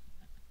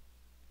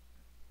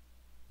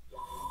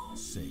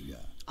 Sega.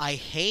 I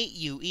hate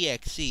you,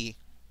 EXE.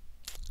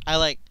 I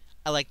like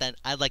that.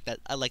 I like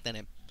that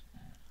name.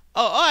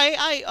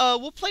 Oh,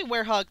 we'll play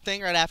Werehog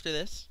thing right after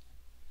this.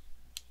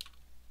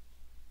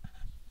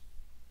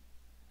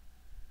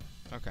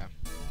 Okay.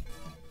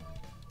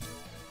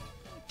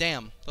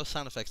 Damn, those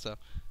sound effects though.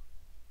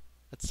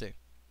 Let's see.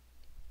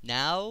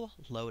 Now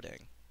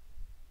loading.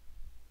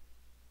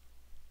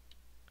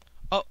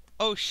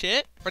 Oh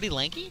shit. Pretty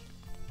lanky?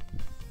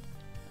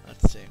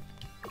 Let's see.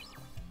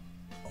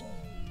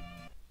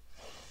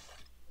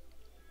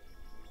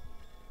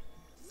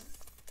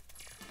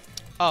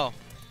 Oh.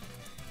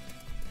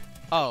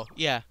 Oh,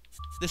 yeah.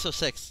 This was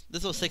 6.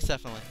 This was 6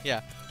 definitely.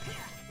 Yeah.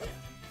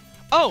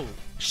 Oh,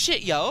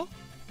 shit, yo.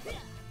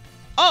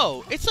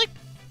 Oh, it's like,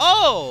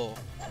 oh.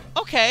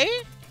 Okay.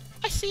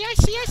 I see.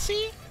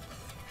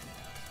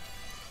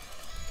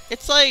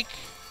 It's like,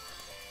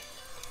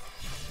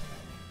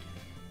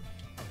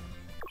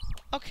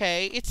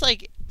 okay, it's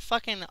like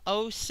fucking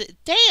 06.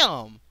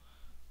 Damn.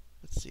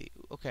 Let's see.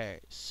 Okay,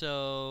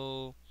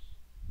 so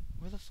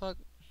where the fuck?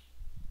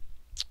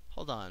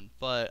 Hold on,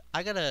 but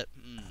I gotta.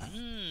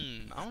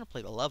 I want to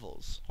play the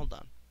levels. Hold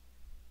on.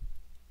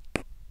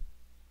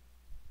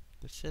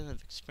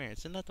 Definitive Experience.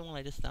 Isn't that the one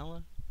I just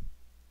downloaded?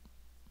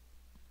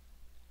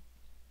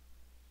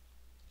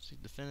 See,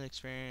 Definitive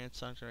Experience,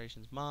 Sonic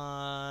Generations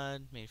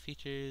mod, main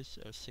features,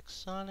 06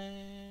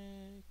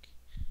 Sonic,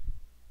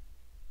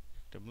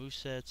 the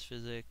movesets,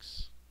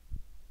 physics,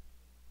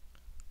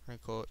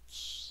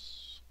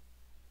 records.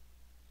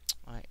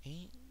 I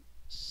ain't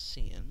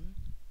seeing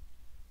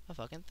a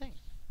fucking thing.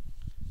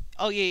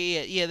 Oh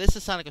yeah. This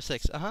is Sonic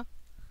 06.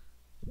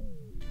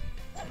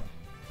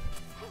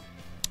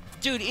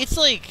 Dude, it's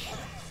like,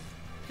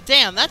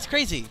 damn, that's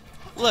crazy.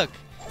 Look,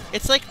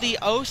 it's like the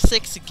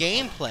 06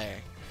 gameplay.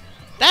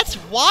 That's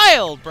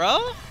wild, bro.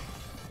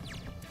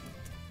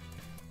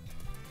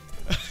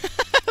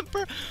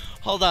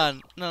 Hold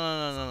on.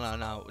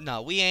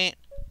 No. We ain't.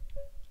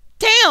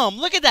 Damn,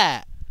 look at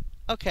that.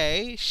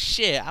 Okay,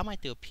 shit. I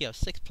might do a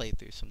PO6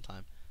 playthrough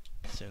sometime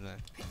soon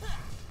then.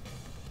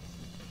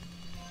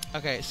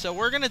 Okay, so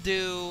we're gonna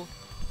do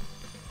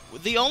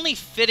the only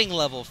fitting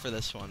level for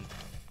this one.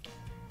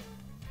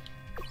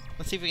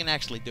 Let's see if we can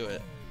actually do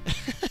it.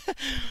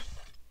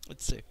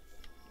 Let's see.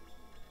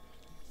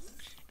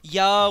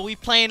 Yo, we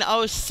playing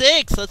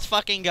 06. Let's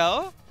fucking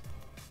go.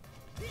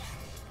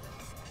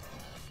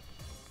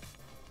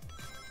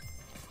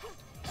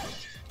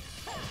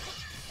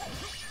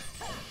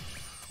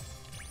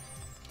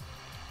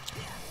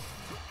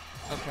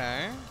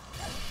 Okay.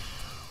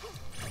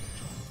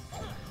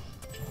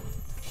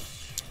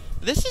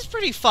 This is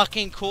pretty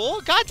fucking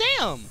cool.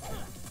 Goddamn.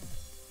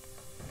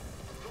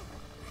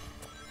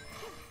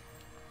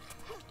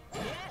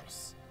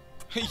 Yes.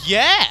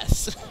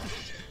 Yes.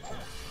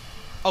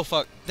 Oh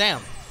fuck.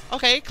 Damn.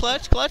 Okay,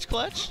 clutch.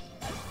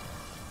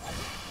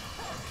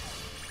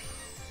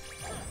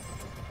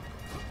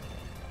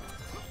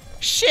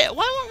 Shit,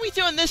 why weren't we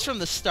doing this from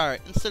the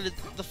start instead of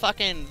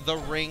the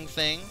ring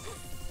thing?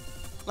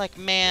 Like,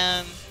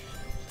 man,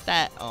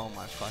 that, oh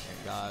my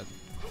fucking god.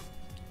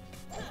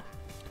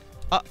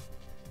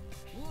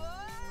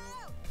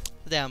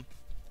 Damn.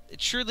 It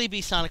truly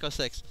be Sonic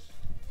 06.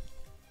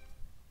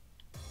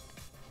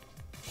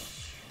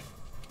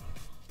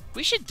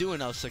 We should do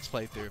an 06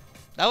 playthrough.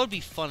 That would be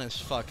fun as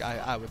fuck,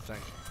 I would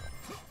think.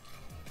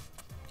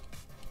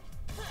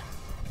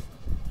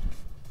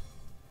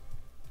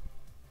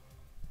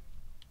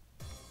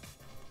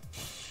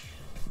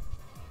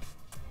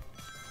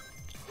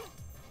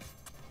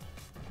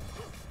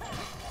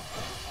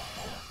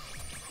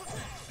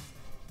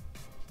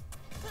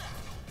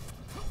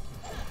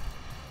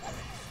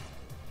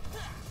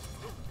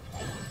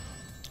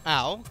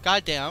 Ow.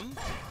 Goddamn.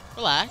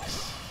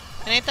 Relax.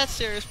 It ain't that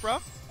serious, bro.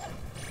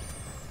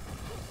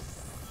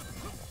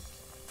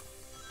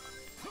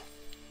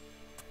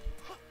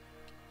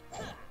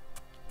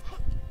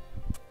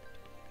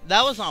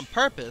 That was on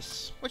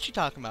purpose. What you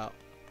talking about?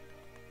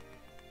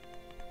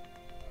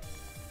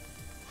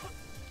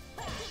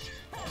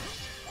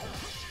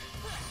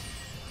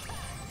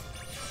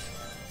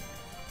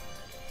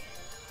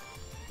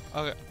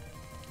 Okay.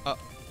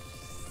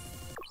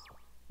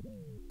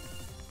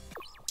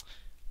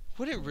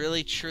 Would it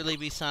really truly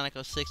be Sonic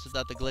 06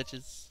 without the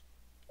glitches?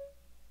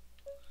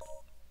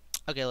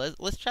 Okay,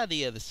 let's try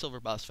the silver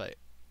boss fight.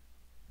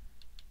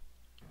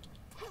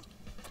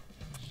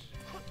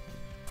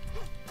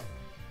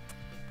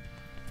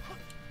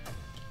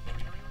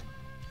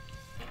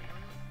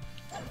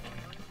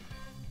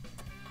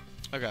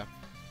 Okay.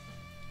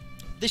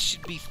 This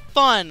should be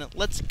fun.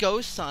 Let's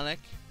go, Sonic.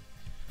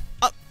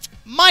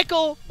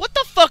 Michael, what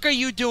the fuck are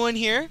you doing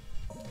here?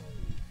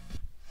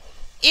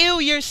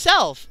 Ew,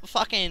 yourself,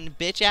 fucking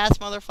bitch ass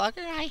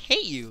motherfucker. I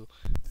hate you.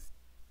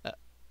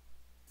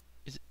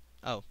 Is it?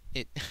 Oh,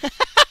 it.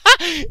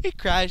 It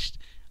crashed.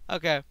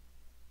 Okay.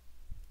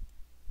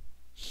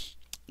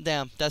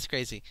 Damn, that's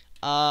crazy.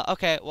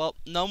 Okay, well,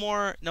 no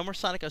more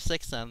Sonic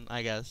 06 then,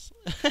 I guess.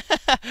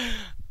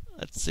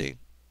 Let's see.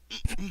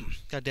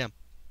 Goddamn.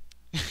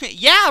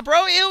 Yeah,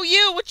 bro, ew,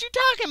 you. What you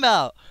talking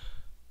about?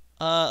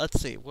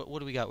 Let's see. What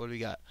do we got? What do we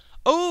got?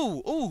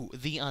 Oh, oh,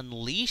 the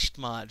Unleashed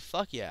mod.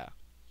 Fuck yeah.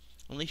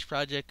 Unleashed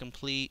project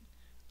complete.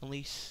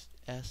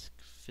 Unleashed-esque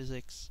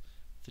physics.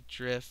 The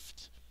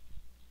drift.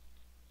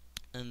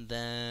 And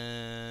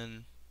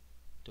then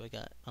do I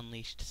got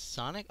Unleashed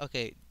Sonic?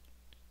 Okay.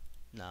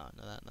 No,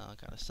 that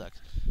kind of sucks.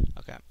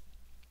 Okay.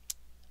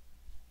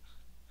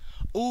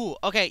 Ooh,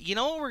 okay, you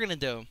know what we're gonna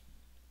do?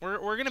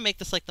 We're gonna make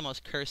this like the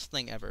most cursed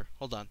thing ever.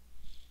 Hold on.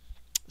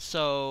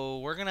 So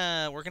we're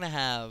gonna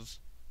have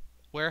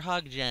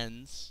Werehog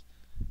Gens,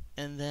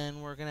 and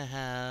then we're gonna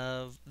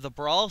have the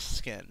Brawl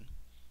skin.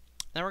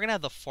 Then we're gonna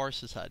have the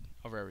Forces HUD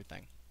over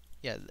everything.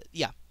 Yeah,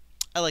 yeah,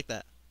 I like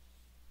that.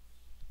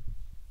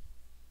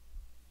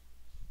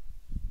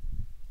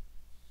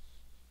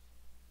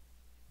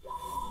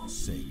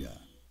 Sega.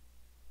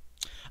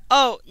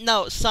 Oh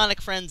no,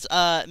 Sonic friends.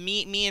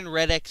 Me and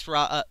Redx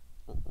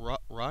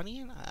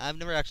Ronian. I've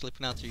never actually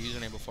pronounced your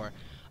username before.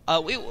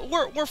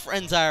 We're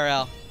friends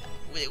IRL.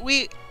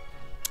 We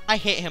I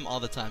hate him all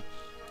the time.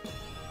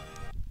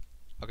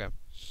 Okay,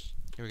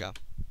 here we go.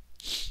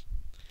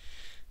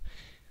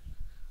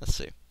 Let's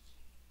see.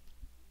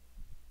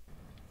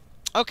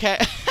 Okay,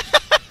 look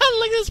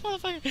at this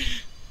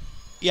motherfucker.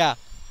 Yeah.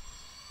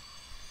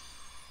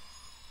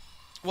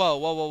 Whoa,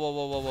 whoa, whoa, whoa,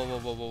 whoa, whoa, whoa,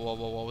 whoa, whoa, whoa,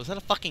 whoa, whoa. Was that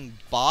a fucking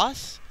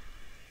boss?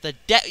 The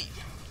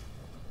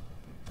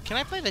Can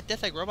I play the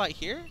Death Egg Robot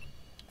here?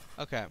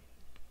 Okay.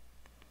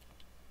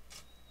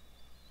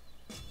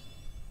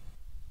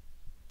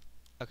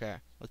 Okay,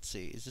 let's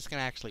see. Is this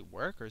gonna actually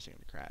work or is it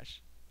gonna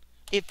crash?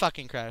 It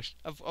fucking crashed.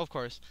 Of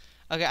course.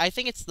 Okay, I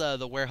think it's the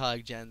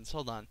Werehog gens.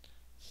 Hold on.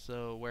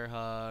 So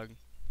Werehog.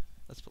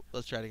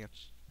 Let's try it again.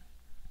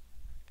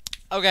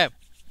 Okay.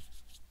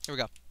 Here we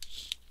go.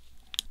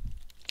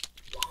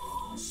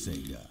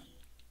 Sega.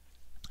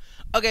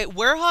 Okay,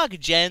 Werehog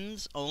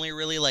gens only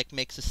really like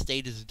makes the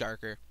stages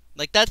darker.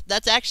 Like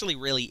that's actually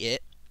really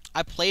it.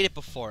 I played it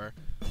before,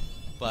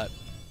 but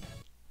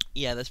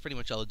yeah, that's pretty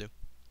much all it do.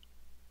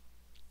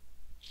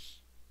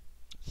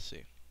 Let's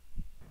see.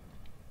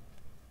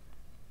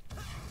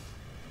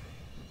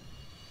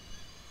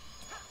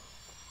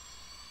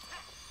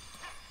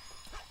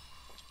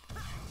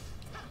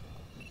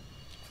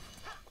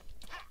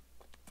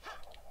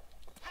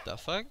 The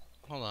fuck?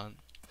 Hold on.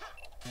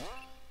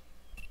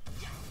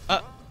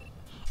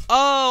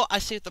 Oh, I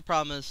see what the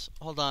problem is.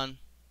 Hold on.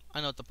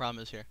 I know what the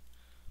problem is here.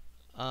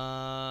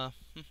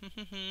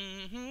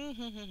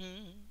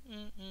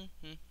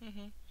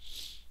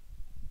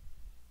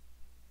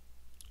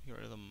 Get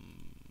rid of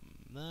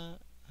that.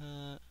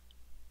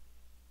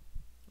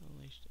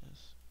 Unleashed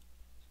S.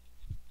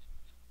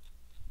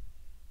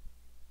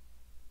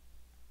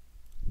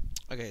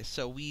 Okay,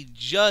 so we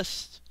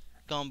just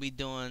gonna be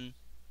doing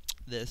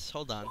this.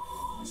 Hold on.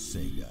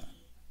 Sega.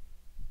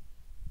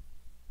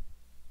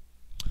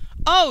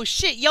 Oh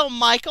shit, yo,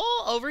 Michael,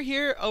 over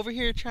here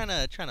trying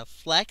to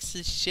flex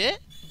his shit.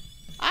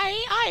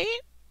 I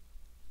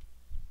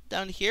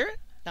down to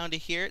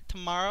here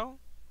tomorrow.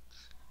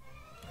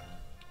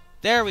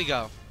 There we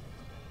go.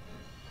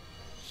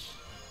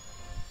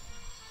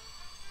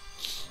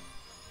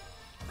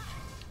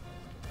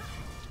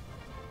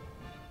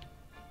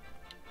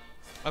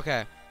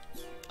 Okay,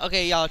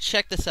 okay, y'all,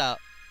 check this out.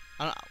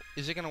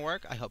 Is it gonna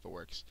work? I hope it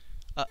works.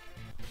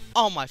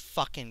 Oh my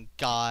fucking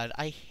god,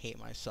 I hate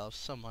myself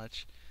so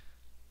much.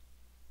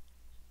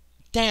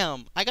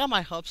 Damn, I got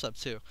my hopes up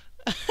too.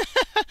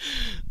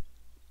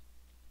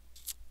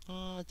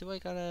 Do I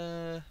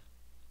gotta...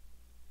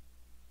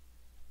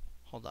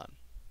 Hold on.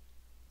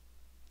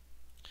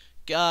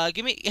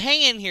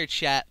 Hang in here,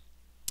 chat.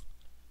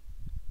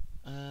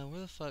 Where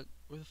the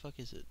fuck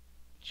is it?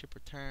 Chip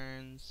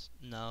returns,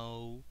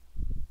 no.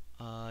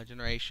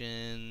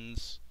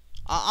 Generations.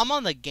 I'm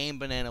on the Game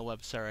Banana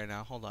website right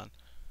now, hold on.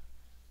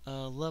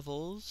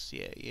 Levels,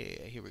 yeah,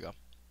 here we go.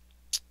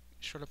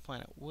 Shorter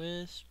Planet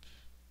Wisp.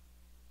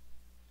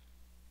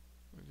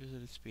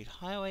 Revisited Speed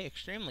Highway,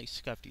 extremely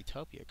scuffed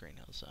Utopia, Green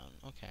Hill Zone.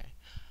 Okay.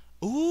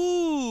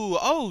 Ooh!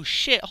 Oh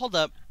shit! Hold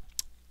up.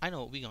 I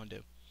know what we gonna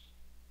do.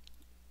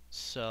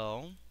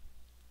 So,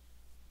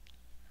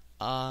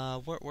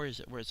 where is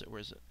it?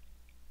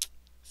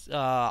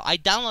 I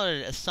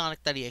downloaded a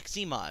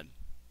Sonic.exe mod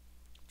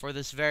for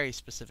this very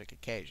specific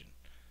occasion.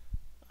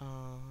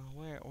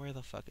 Where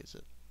the fuck is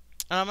it?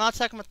 And I'm not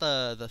talking about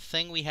the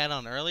thing we had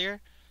on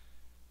earlier.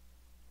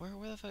 Where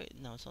the fuck?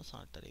 No, it's not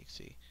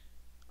Sonic.exe.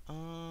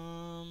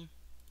 Yeah,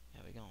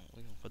 we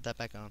gonna put that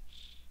back on.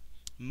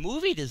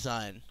 Movie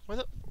design.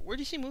 Where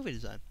do you see movie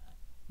design?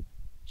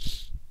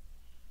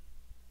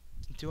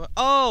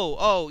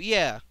 Oh,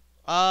 yeah.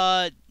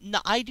 No,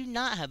 I do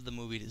not have the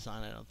movie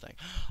design, I don't think.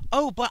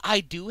 Oh, but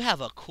I do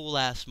have a cool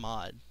ass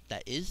mod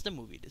that is the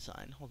movie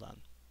design. Hold on.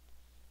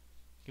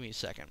 Give me a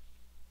second.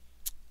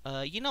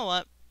 You know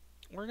what?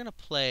 We're gonna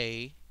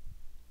play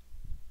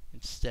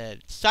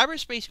instead.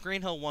 Cyberspace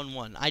Green Hill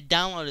 1-1. I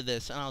downloaded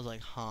this and I was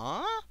like,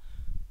 huh?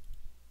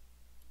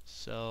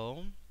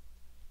 So,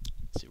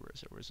 let's see,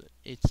 where is it?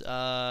 It's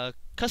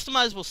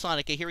customizable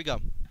Sonic. Okay, here we go.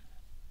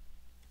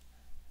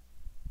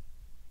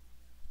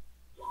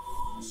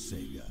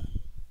 Sega.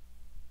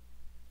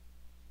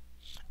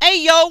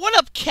 Hey yo, what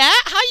up,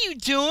 cat? How you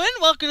doing?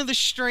 Welcome to the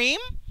stream.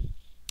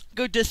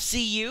 Good to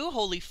see you.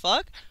 Holy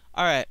fuck.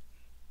 All right.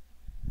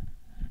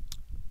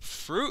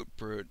 Fruit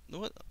Brute.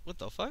 What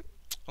the fuck?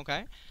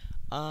 Okay.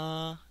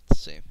 Let's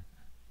see.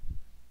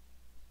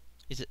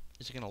 Is it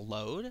gonna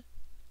load?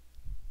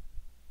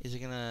 Is it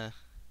gonna?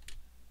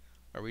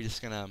 Are we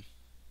just gonna?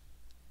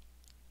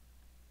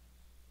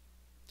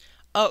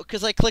 Oh,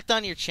 cause I clicked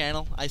on your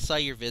channel. I saw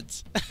your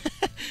vids.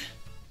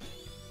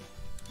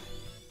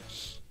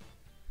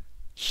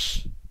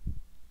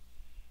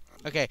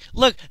 Okay,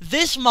 look,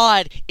 this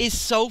mod is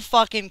so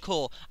fucking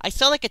cool. I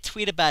saw like a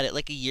tweet about it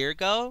like a year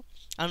ago.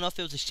 I don't know if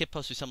it was a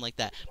shitpost or something like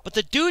that. But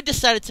the dude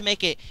decided to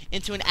make it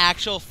into an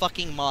actual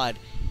fucking mod.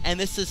 And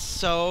this is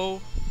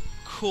so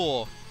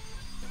cool.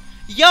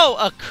 Yo,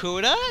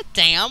 Akuda?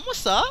 Damn,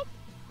 what's up?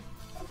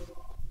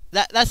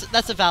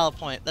 That's a valid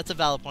point. That's a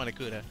valid point,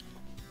 Akuda.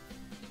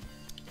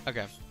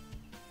 Okay.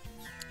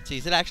 See,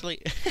 is it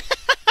actually...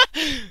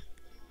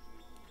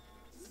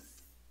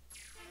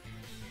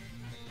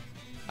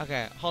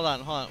 Okay, hold on.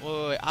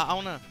 Wait. I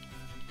wanna...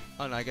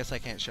 Oh, no, I guess I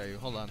can't show you.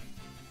 Hold on.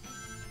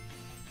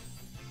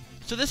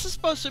 So this is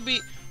supposed to be...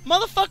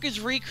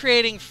 Motherfuckers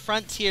recreating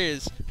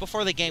Frontiers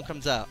before the game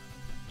comes out.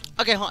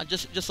 Okay, hold on.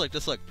 Just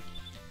look.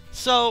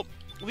 So,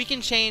 we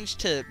can change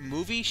to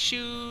movie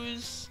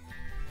shoes,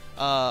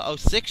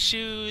 06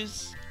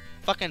 shoes,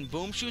 fucking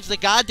Boom shoes, the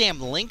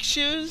goddamn Link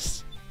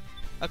shoes.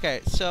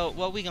 Okay, so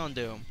what we gonna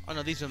do? Oh,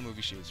 no, these are the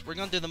movie shoes. We're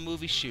gonna do the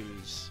movie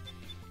shoes.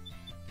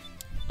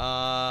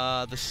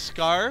 The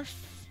scarf.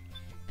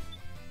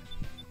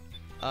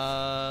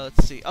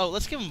 Let's see. Oh,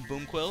 let's give him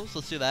boom quills.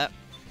 Let's do that.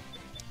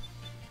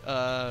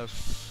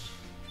 Let's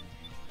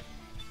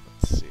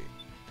see.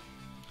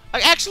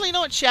 Actually, you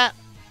know what, chat?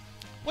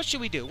 What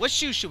should we do? What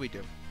shoes should we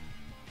do?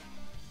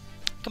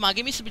 Come on,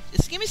 give me some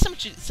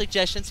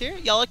suggestions here.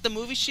 Y'all like the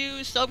movie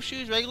shoes, sub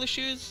shoes, regular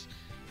shoes?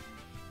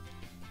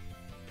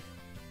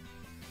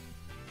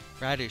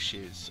 Rider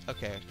shoes.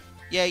 Okay.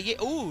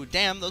 Yeah. Ooh,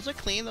 damn. Those are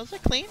clean.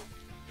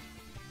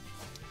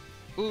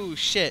 Ooh,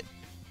 shit.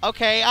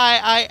 Okay,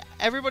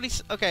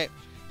 everybody's... Okay.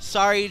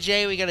 Sorry,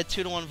 Jay, we got a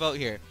 2-to-1 vote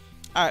here.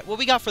 Alright, what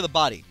we got for the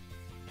body?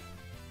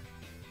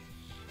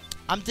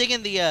 I'm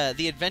digging the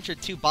Adventure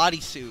 2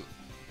 bodysuit,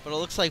 but it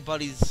looks like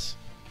Buddy's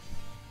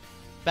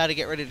about to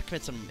get ready to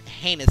commit some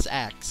heinous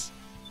acts.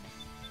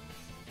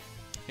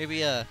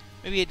 Maybe a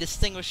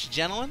distinguished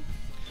gentleman?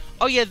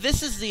 Oh, yeah,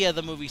 this is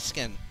the movie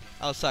skin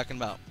I was talking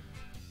about.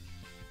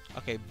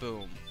 Okay,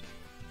 boom.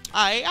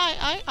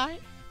 Aight.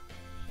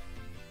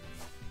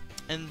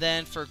 And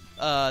then for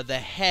the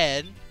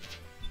head,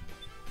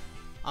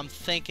 I'm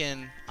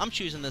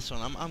choosing this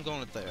one. I'm going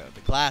with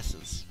the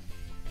glasses.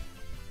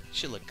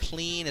 Should look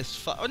clean as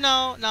fuck. Oh,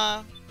 no,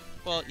 nah.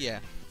 Well, yeah.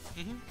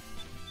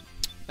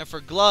 And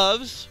for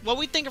gloves, what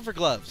we thinking for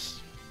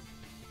gloves?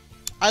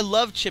 I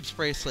love Chip's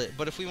bracelet,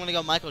 but if we want to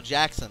go Michael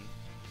Jackson,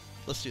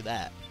 let's do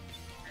that.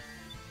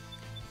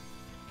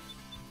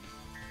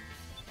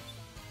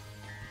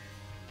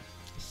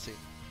 Let's see.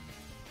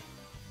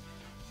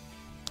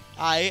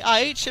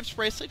 I Chip's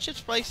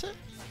bracelet.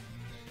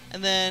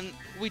 And then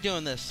we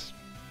doing this.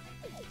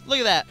 Look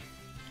at that.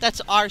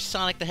 That's our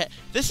Sonic the Hedgehog.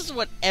 This is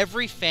what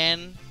every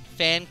fan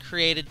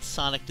created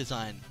Sonic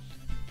design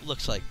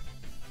looks like.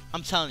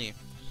 I'm telling you.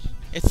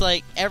 It's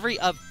like every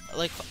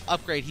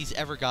upgrade he's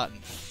ever gotten.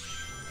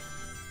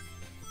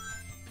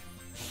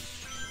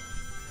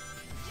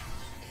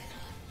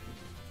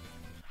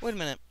 Wait a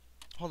minute.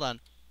 Hold on.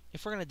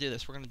 If we're gonna do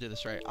this, we're gonna do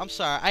this right. I'm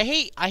sorry. I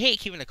hate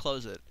keeping it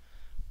closed.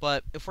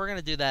 But if we're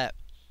gonna do that,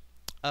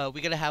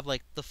 we gotta have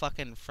like the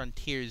fucking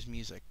Frontiers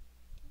music.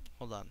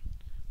 Hold on.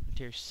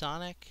 Frontiers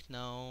Sonic?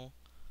 No.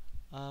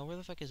 Where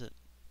the fuck is it?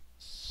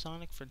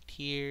 Sonic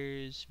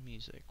Frontiers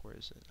music. Where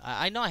is it?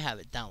 I know I have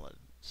it downloaded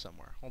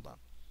somewhere. Hold on.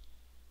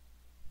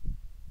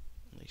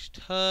 Unleashed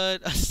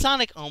HUD.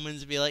 Sonic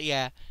Omens be like,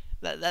 yeah,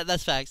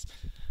 that's facts.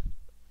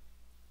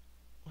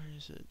 Where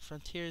is it?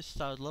 Frontiers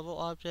styled level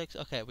objects.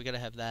 Okay, we gotta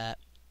have that.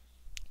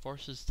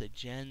 Forces to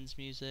Gens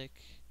music.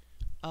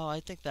 Oh,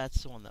 I think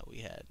that's the one that we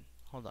had.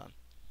 Hold on.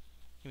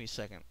 Give me a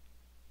second.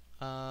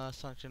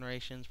 Sonic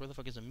Generations. Where the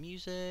fuck is the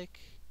music?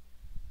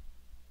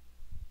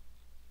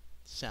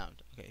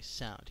 Sound. Okay,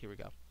 sound. Here we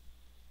go.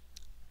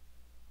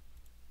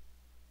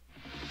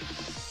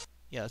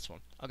 Yeah, this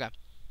one. Okay.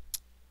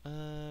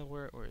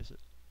 Where is it?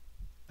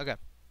 Okay.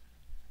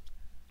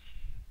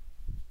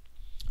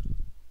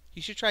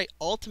 You should try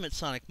Ultimate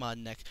Sonic mod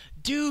next.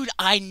 Dude,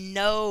 I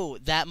know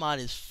that mod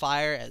is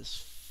fire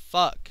as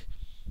fuck.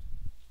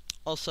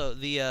 Also,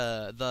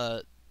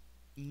 the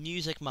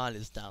music mod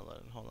is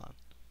downloaded. Hold on.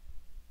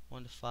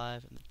 1 to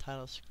 5 in the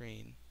title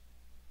screen.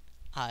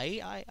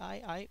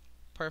 I.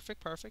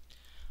 Perfect.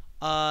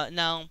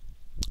 Now,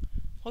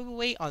 while we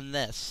wait on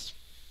this,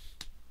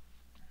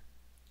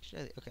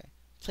 Okay.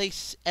 Play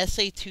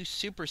SA2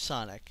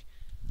 Supersonic.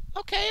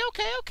 Okay.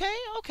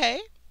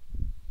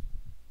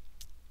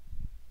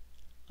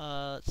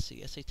 Let's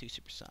see. SA2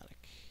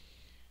 Supersonic.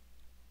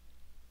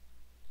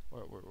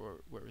 Where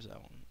was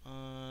that one?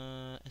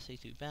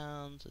 SA2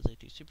 Bounds,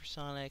 SA2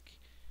 Supersonic.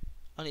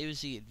 Oh, it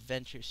was the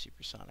Adventure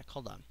Supersonic.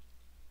 Hold on.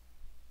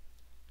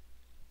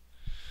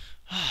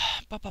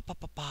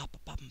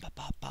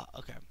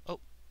 Okay. Oh.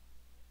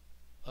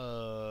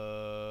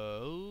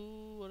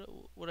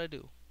 What'd I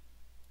do?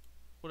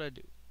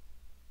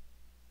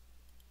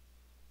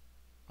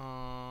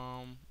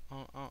 I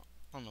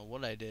don't know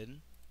what I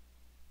did.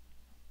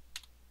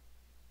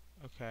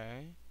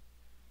 Okay.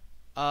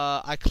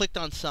 I clicked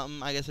on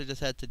something. I guess I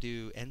just had to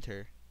do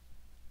enter.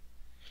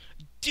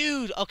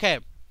 Dude, okay.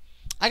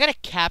 I got a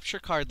capture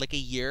card like a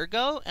year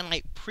ago, and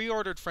I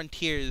pre-ordered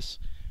Frontiers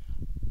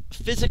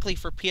physically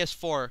for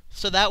PS4,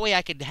 so that way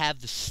I could have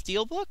the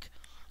Steelbook.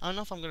 I don't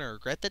know if I'm gonna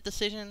regret that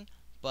decision,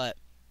 but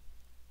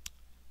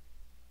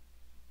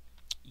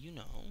you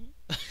know.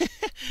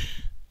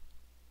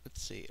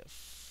 Let's see.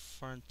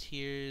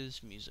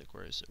 Frontiers music.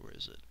 Where is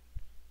it?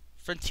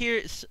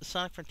 Frontiers,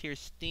 Sonic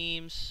Frontiers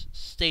themes,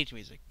 stage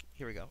music.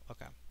 Here we go.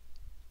 Okay.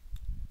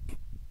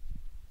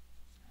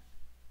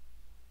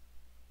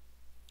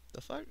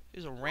 The fuck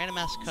is a random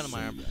ass cut on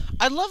my arm?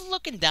 I love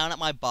looking down at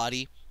my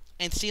body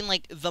and seeing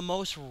like the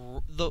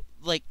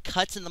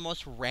cuts in the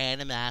most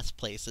random ass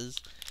places.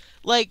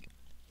 Like,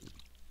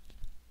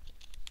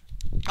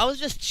 I was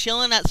just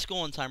chilling at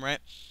school one time, right?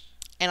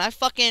 And I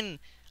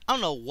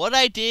don't know what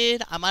I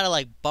did. I might have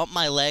like bumped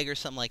my leg or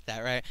something like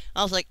that, right? And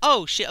I was like,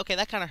 oh shit, okay,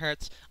 that kind of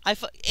hurts. And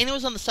it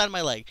was on the side of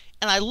my leg.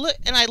 And I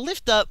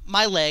lift up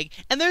my leg,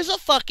 and there's a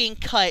fucking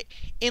cut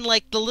in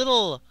like the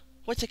little,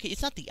 what's it?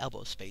 It's not the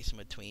elbow space in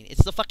between.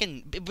 It's the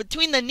fucking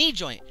between the knee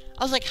joint.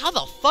 I was like, how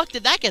the fuck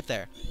did that get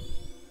there?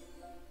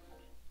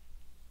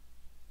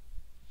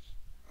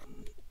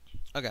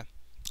 Okay.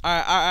 All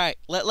right.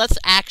 Let's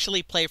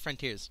actually play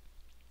Frontiers.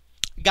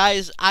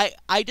 Guys,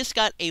 I just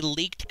got a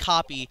leaked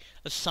copy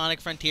of Sonic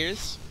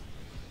Frontiers.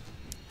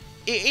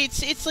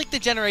 It's like the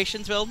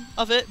Generations build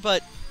of it,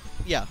 but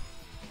yeah.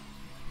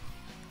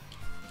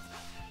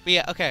 But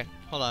yeah, okay,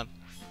 hold on.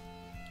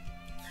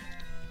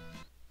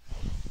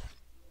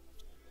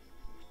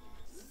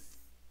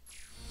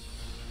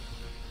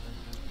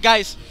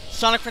 Guys,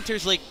 Sonic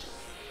Frontiers leaked.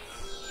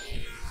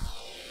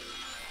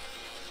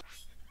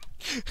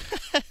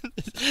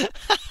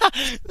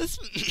 this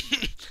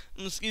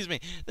excuse me.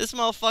 This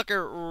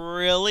motherfucker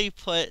really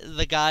put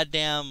the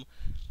goddamn.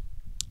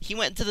 He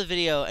went into the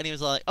video and he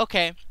was like,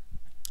 "Okay,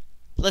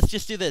 let's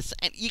just do this."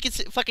 And you can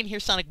fucking hear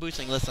Sonic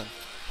boosting. Listen.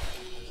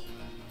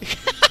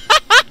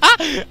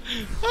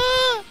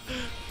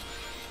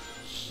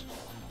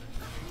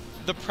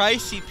 The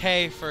price you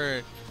pay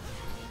for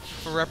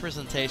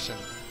representation.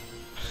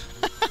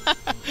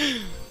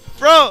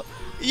 Bro,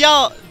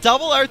 yo,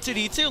 double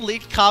R2D2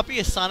 leaked copy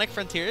of Sonic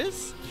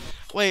Frontiers?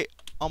 Wait,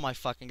 oh my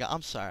fucking god,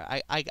 I'm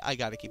sorry. I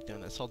gotta keep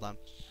doing this. Hold on.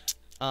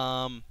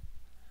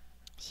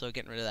 So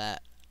getting rid of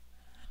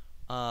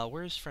that.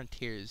 Where's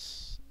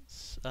Frontiers?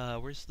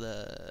 Where's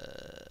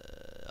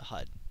the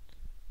HUD?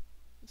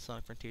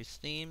 Sonic Frontiers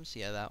themes,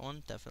 yeah, that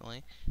one,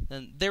 definitely.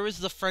 Then there was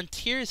the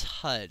Frontiers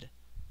HUD.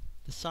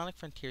 The Sonic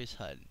Frontiers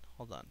HUD.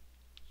 Hold on.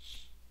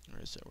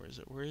 Where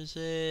is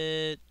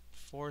it?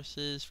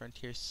 Forces,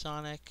 Frontiers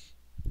Sonic.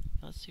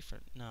 Let's see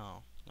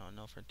no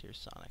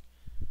Frontiers Sonic.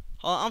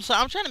 Hold on, I'm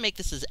sorry, I'm trying to make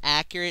this as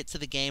accurate to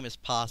the game as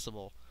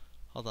possible.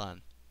 Hold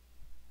on.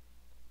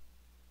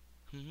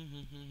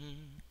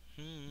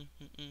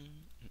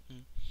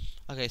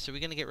 Okay, so we're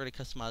gonna get rid of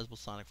customizable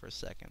Sonic for a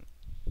second.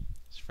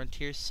 It's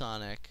Frontiers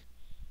Sonic.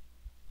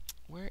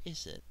 Where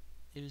is it?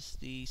 It was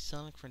the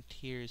Sonic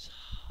Frontiers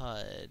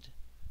HUD.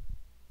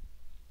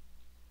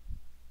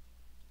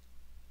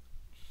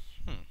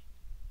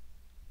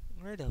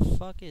 Where the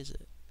fuck is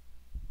it?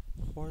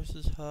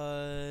 Forces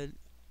HUD.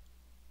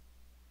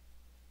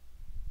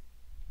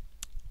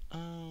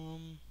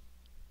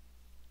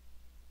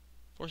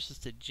 Forces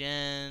to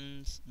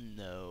Gens.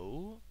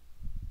 No.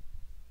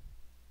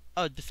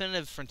 Oh,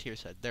 Definitive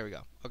Frontiers HUD. There we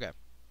go. Okay.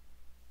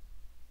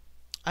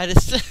 I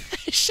just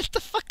shut the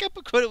fuck up,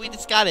 Aquota. We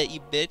just got it, you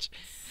bitch.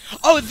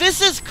 Oh,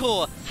 this is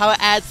cool. How it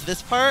adds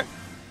this part.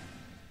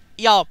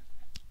 Yo,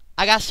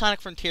 I got Sonic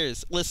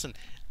Frontiers. Listen,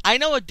 I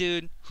know a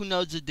dude who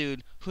knows a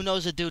dude who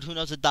knows a dude who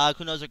knows a dog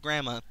who knows a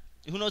grandma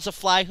who knows a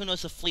fly who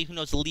knows a flea who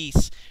knows a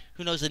lease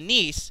who knows a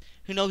niece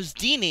who knows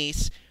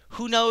D-niece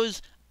who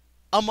knows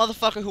a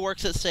motherfucker who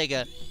works at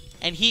Sega,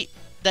 and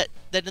that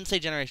didn't say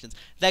Generations,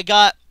 that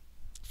got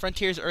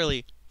Frontiers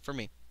early for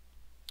me.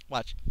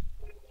 Watch.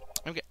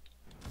 Okay.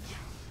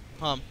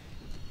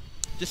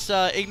 Just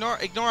ignore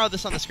all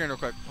this on the screen real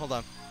quick. Hold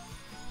on.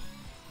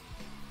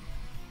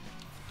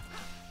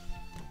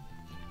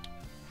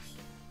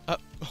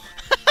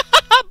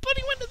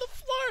 Buddy went to the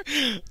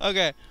floor.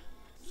 Okay.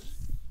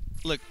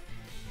 Look.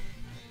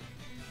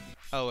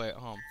 Oh wait,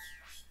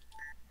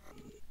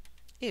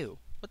 Ew.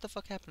 What the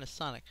fuck happened to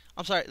Sonic?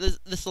 I'm sorry. This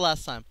is the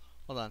last time.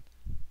 Hold on.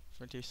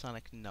 Frontier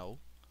Sonic. No.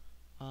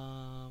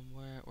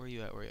 Where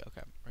you at? Where are you?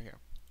 Okay, right here.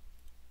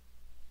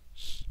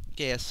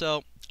 Okay, yeah,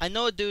 so I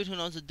know a dude who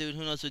knows a dude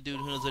who knows a dude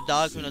who knows a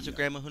dog who knows a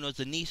grandma who knows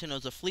a niece who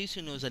knows a fleece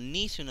who knows a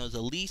niece who knows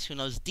a lease who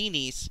knows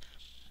Denise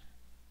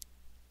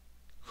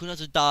who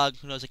knows a dog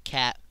who knows a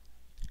cat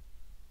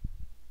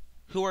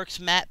who works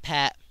Matt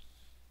Pat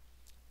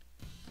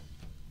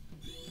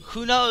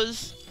who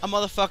knows a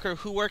motherfucker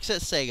who works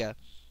at Sega.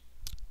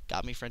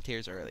 Got me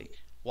Frontiers early.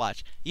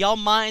 Watch. Y'all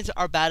minds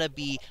are about to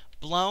be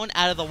blown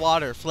out of the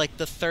water for like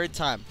the 3rd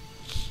time.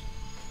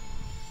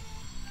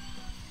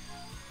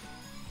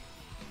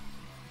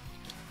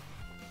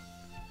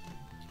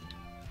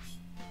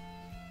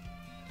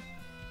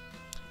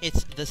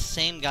 It's the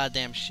same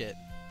goddamn shit.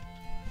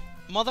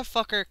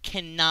 Motherfucker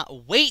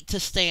cannot wait to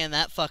stay in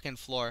that fucking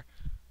floor.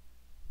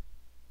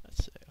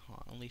 Let's see.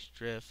 Hold on. Unleash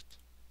Drift.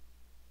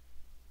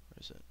 Where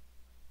is it?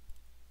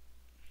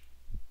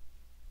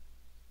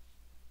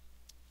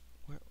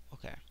 Where?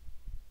 Okay.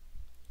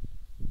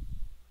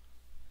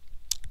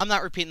 I'm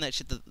not repeating that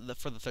shit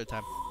for the 3rd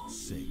time.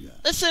 Sega.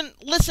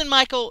 Listen,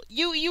 Michael.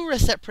 You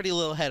risked that pretty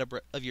little head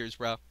of yours,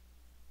 bro.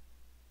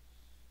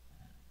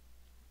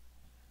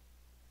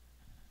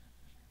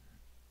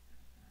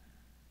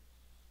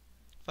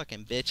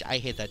 Fucking bitch. I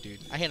hate that dude.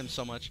 I hate him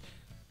so much.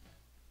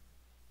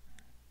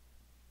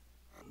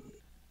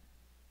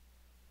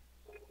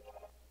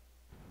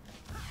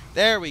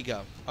 There we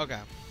go. Okay.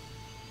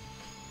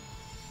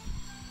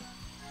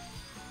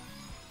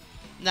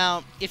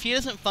 Now, if he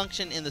doesn't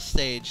function in the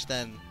stage,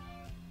 then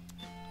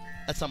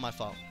that's not my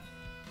fault.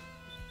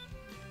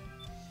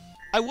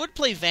 I would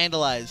play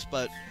Vandalize,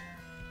 but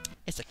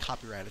it's a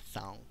copyrighted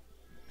song.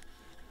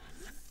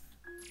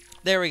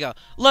 There we go.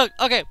 Look,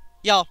 okay,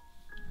 y'all.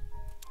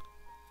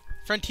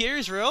 Frontier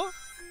is real?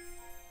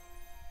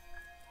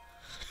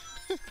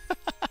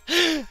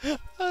 Oh,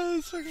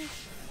 that's fucking...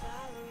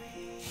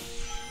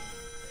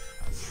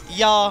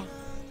 Y'all,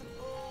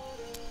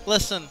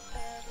 listen.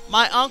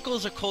 My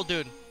uncle's a cool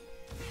dude.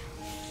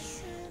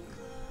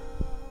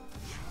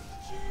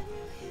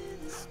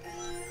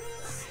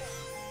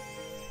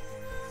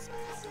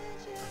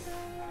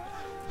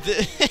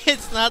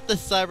 It's not the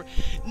cyber...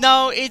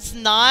 No, it's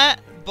not,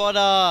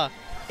 but,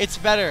 it's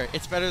better.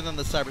 It's better than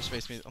the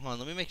cyberspace music. Hold on,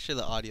 let me make sure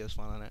the audio's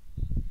fine on it.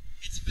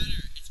 It's better than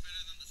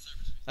the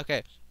cyberspace.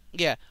 Okay,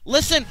 yeah.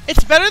 Listen,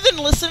 it's better than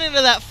listening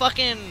to that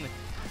fucking...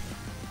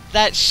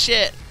 that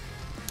shit.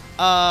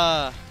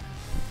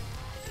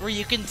 Where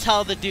you can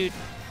tell the dude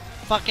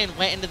fucking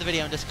went into the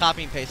video and just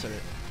copy and pasted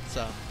it.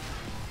 So...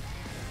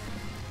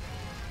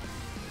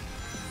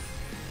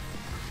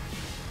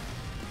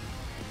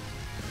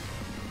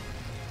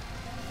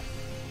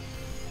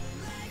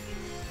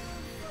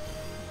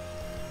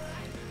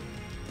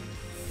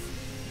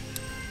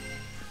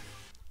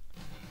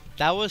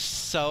 That was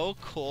so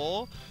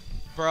cool.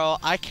 Bro,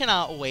 I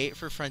cannot wait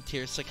for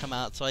Frontiers to come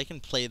out so I can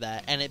play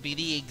that and it be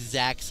the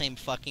exact same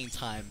fucking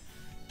time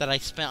that I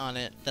spent on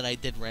it that I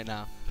did right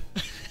now.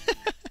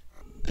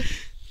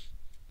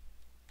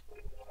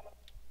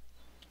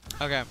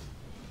 Okay.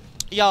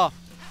 Y'all,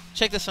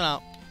 check this one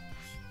out.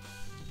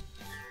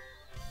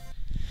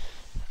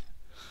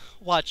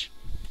 Watch.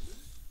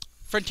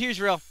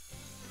 Frontier's real.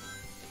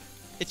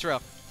 It's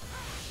real.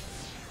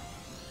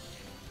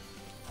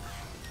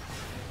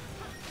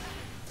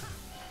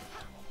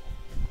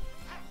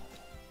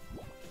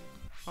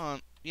 Hold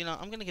on. You know,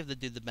 I'm gonna give the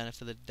dude the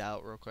benefit of the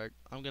doubt real quick.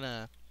 I'm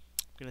gonna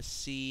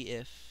see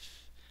if...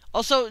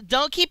 Also,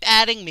 don't keep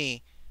adding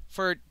me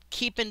for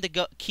keeping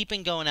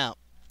going out.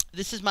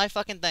 This is my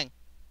fucking thing.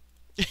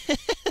 This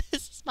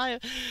is my...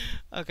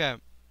 Okay.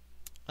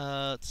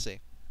 Let's see.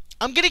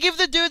 I'm gonna give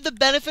the dude the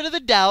benefit of the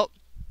doubt.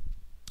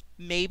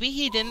 Maybe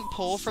he didn't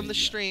pull from the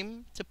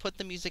stream to put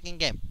the music in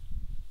game.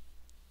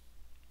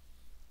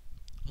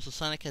 Also,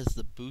 Sonic has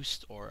the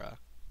boost aura.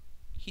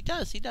 He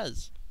does, he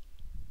does.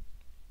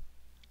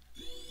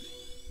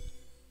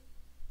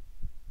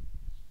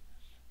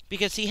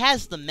 Because he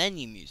has the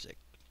menu music.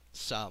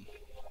 So,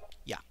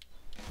 yeah.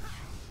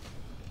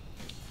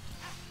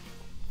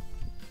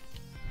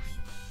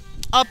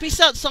 Peace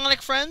out,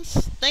 Sonic friends.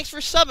 Thanks for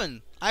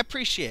subbing. I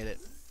appreciate it.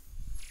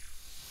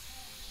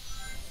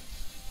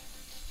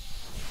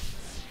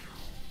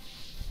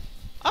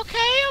 Okay,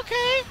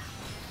 okay.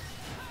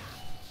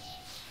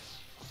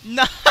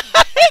 No,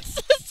 it's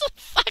just a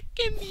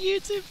fucking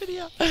YouTube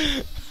video.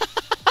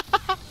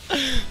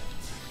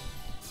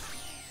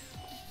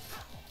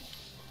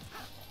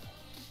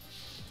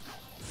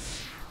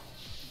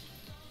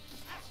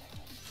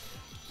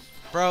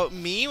 Bro,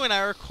 me when I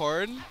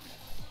record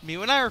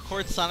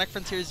Sonic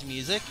Frontiers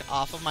music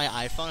off of my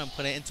iPhone and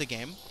put it into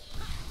game.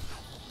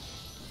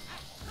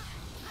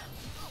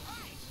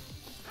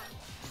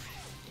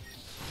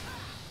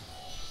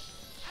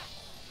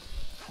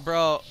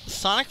 Bro,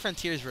 Sonic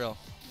Frontiers is real.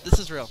 This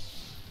is real.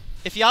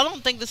 If y'all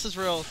don't think this is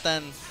real,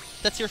 then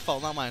that's your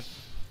fault, not mine.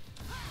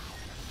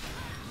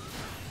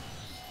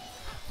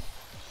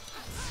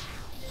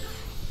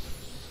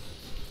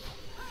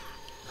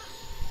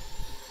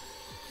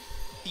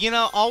 You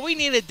know, all we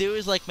need to do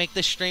is like make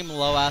the stream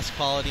low-ass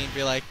quality and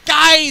be like,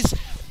 guys,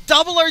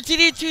 Double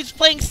RTD2's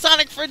playing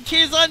Sonic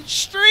Frontiers on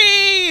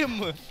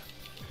stream!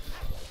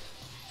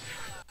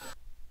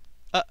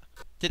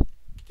 Did...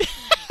 it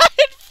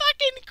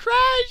fucking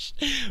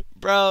crashed!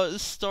 Bro,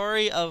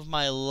 story of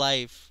my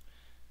life.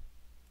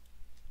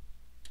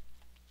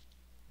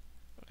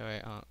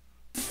 Wait,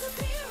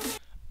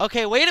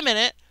 okay, wait a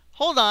minute.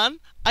 Hold on.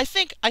 I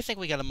think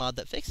we got a mod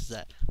that fixes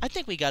that.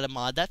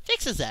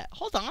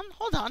 Hold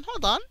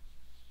on.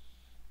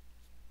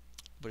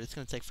 But it's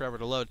gonna take forever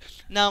to load.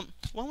 Now,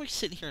 while we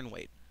sit here and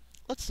wait,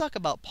 let's talk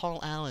about Paul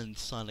Allen's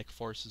Sonic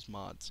Forces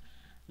mods.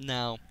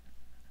 Now,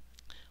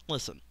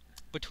 listen,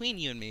 between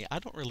you and me, I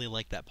don't really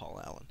like that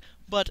Paul Allen,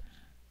 but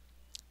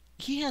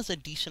he has a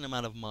decent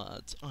amount of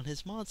mods on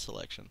his mod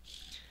selection.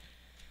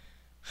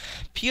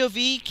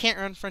 POV can't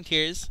run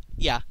Frontiers.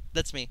 Yeah,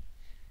 that's me.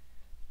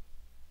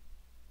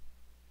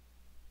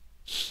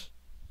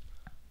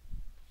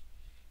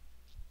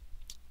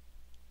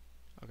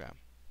 Okay.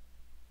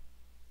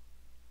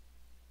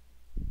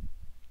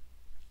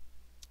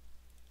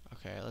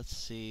 Okay, let's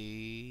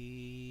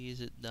see.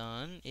 Is it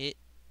done? It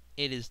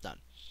is done.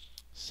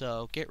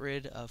 So get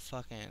rid of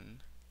fucking.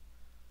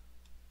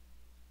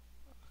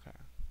 Okay,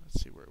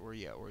 let's see where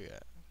you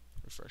at.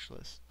 Refresh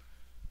list.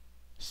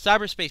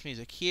 Cyberspace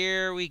music.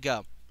 Here we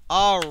go.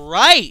 All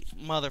right,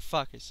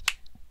 motherfuckers.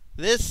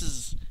 This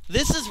is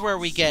where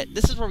we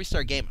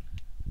start gaming.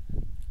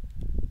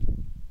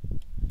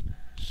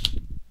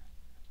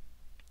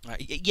 All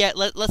right, yeah.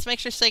 Let's make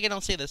sure Sega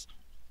don't see this.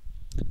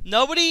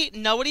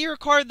 Nobody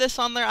record this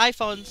on their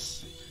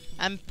iPhones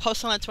and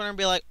post on Twitter and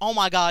be like, "Oh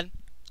my God,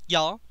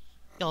 y'all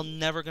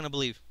never gonna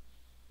believe."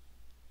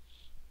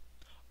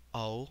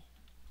 Oh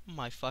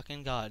my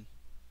fucking God,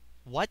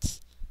 what?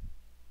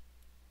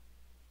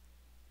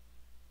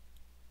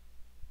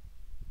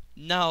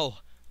 No,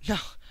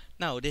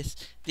 this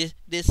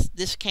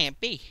can't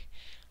be.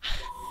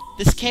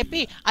 This can't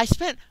be. I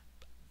spent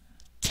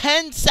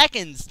 10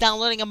 seconds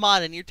downloading a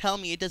mod and you're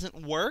telling me it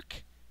doesn't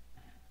work?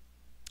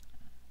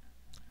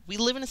 We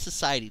live in a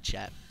society,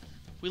 chat.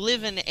 We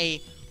live in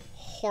a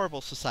horrible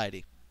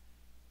society.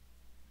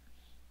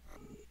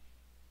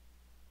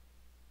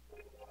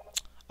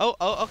 Oh,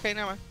 okay,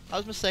 never mind. I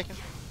was mistaken.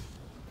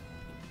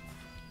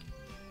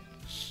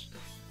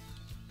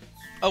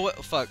 Oh,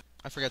 what? Fuck.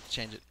 I forgot to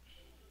change it.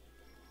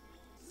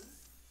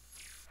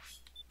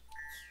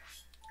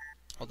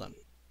 Hold on.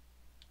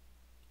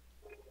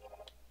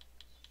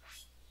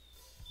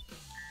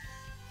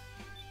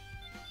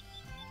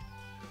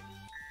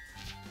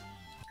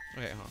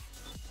 Okay, huh?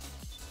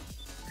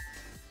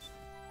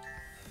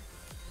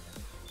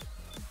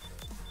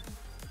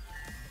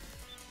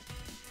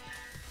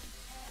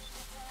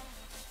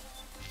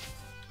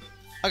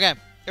 Okay,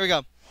 here we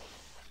go.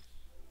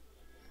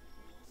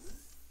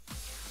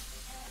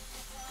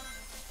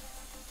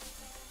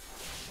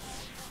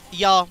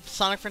 Y'all,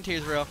 Sonic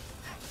Frontiers real.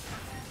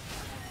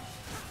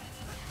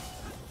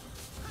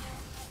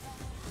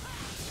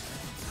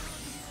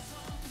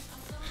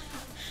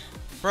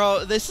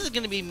 Bro, this is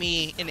gonna be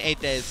me in 8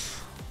 days.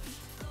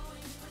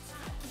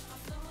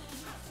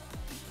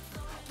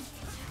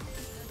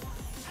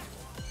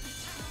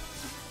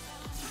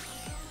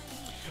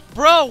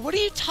 Bro, what are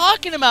you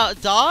talking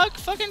about, dog?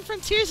 Fucking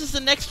Frontiers is the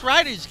next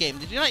Riders game.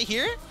 Did you not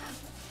hear it?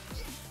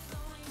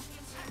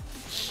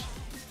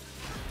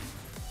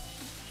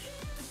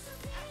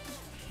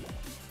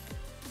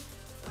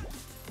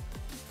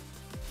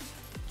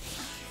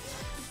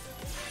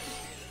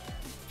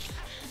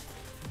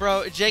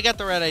 Bro, Jay got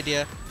the right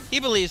idea. He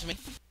believes me.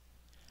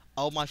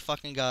 Oh my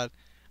fucking God.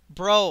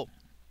 Bro,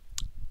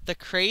 the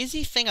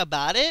crazy thing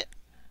about it,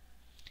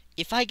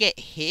 if I get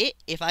hit,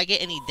 if I get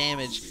any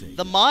damage,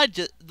 the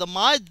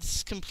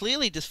mods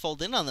completely just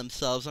fold in on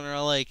themselves and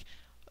are like,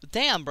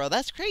 damn, bro,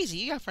 that's crazy.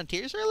 You got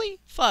Frontiers early?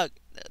 Fuck.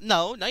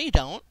 No, you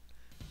don't.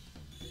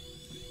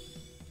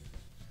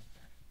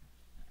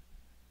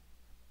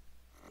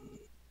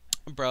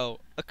 Bro,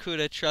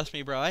 Akuda, trust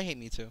me, bro. I hate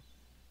me too.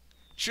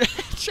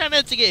 Try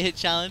not to get hit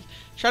challenge.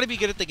 Try to be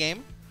good at the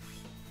game.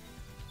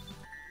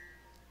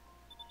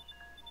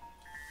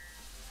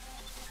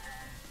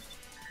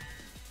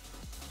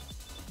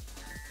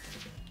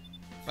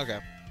 Okay.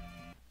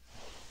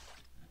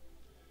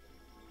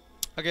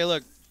 Okay,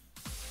 look.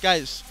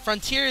 Guys,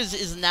 Frontiers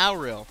is now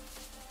real.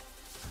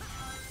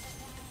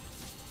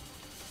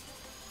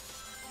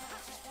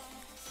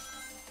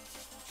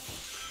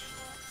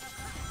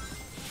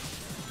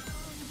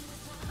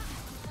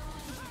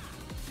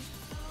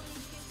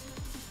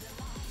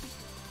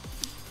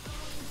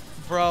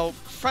 Bro,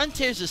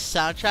 Frontiers'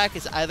 soundtrack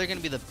is either going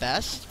to be the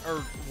best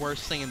or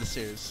worst thing in the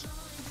series.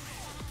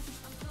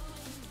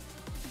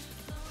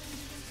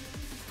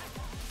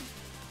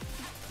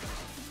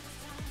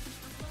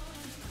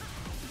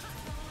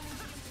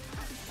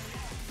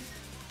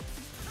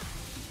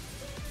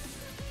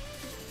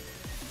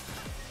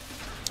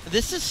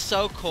 This is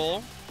so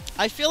cool.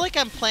 I feel like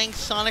I'm playing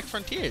Sonic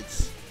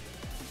Frontiers.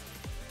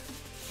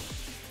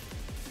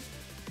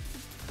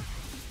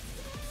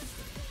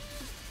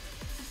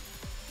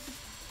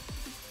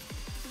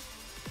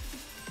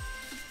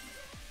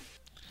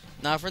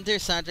 Now, Frontier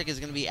soundtrack is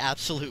gonna be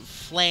absolute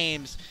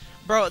flames.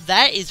 Bro,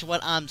 that is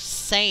what I'm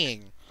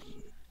saying.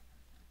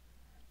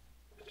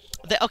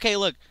 Okay,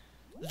 look.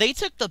 They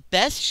took the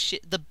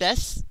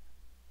best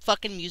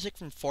fucking music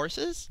from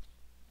Forces,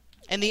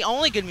 and the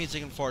only good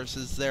music in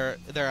Forces there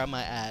I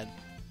might add.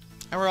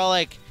 And we're all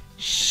like,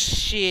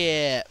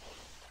 shit.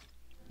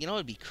 You know what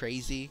would be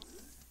crazy?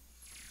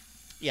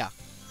 Yeah.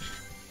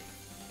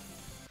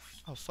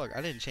 Oh, fuck.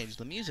 I didn't change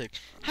the music.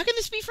 How can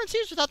this be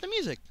Frontiers without the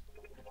music?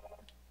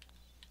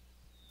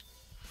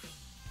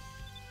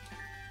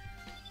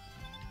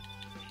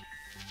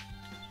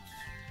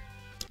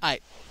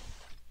 Alright.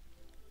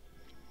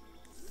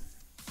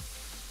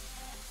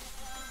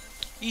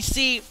 You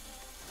see,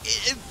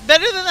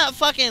 better than that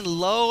fucking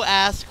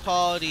low-ass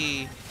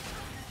quality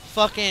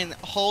fucking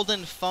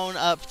holding phone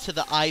up to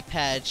the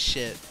iPad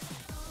shit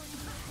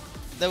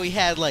that we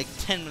had like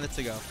 10 minutes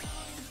ago.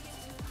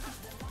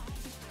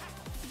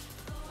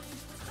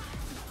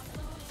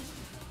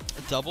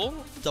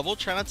 Double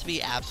try not to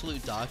be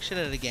absolute dog shit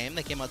at a game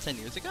that came out 10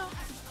 years ago?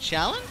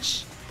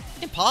 Challenge?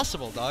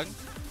 Impossible, dog.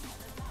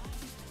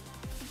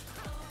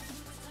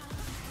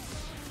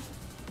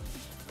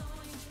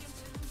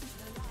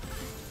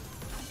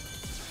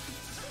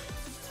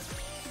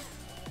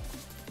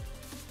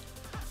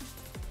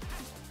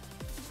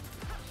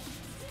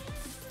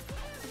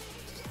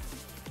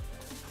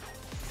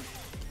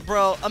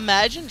 Bro,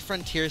 imagine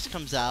Frontiers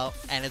comes out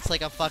and it's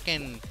like a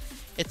fucking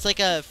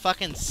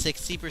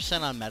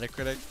 60% on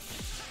Metacritic.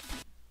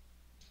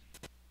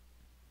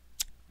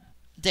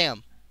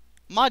 Damn.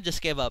 Mod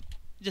just gave up.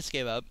 Just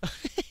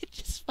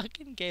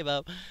fucking gave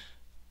up.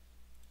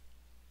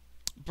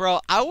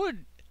 Bro, I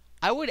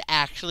would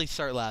actually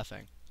start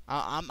laughing.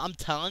 I'm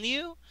telling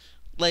you,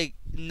 like,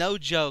 no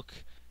joke.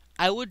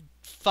 I would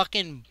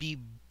fucking be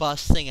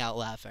busting out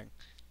laughing.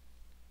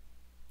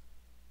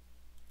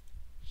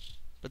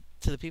 But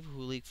to the people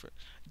who leak for...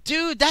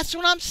 Dude, that's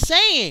what I'm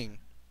saying!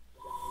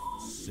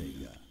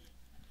 Sega.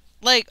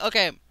 Like,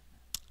 okay,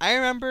 I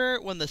remember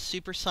when the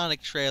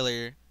Supersonic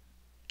trailer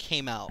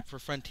came out for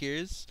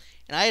Frontiers,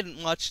 and I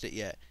hadn't watched it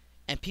yet.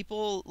 And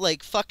people,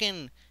 like,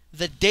 fucking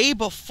the day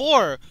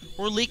before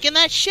were leaking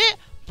that shit.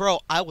 Bro,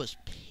 I was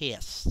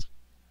pissed.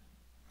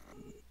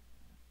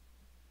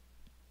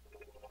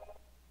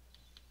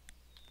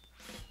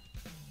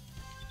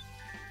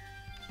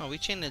 Oh, we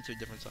changed it into a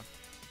different song.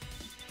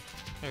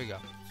 There we go.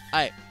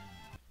 Alright.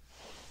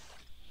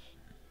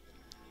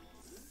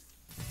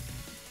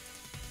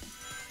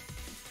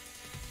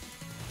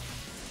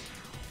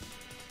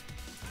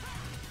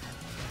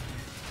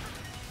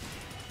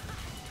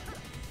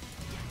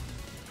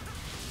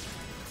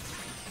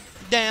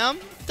 Damn.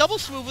 Double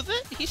smooth with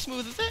it. He's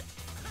smooth with it.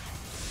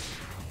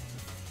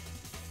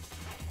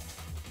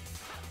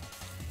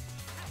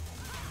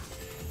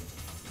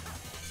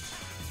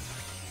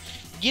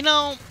 You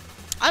know,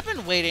 I've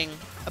been waiting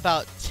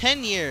about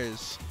 10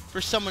 years for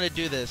someone to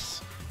do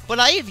this, but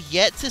I have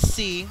yet to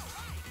see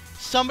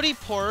somebody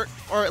port,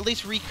 or at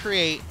least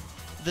recreate,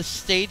 the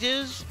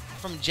stages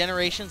from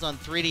Generations on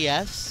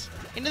 3DS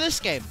into this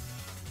game.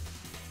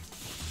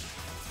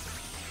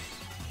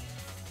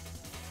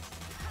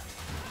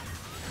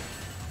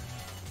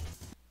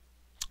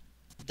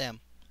 Damn.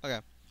 Okay.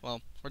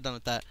 Well, we're done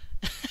with that.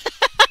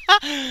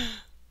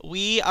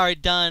 We are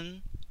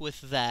done with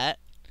that.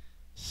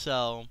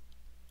 So,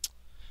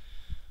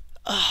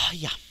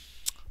 yeah.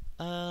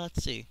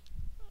 Let's see.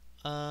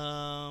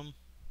 Oh,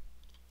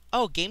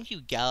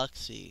 GameCube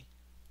Galaxy.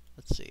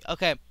 Let's see.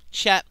 Okay,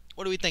 chat.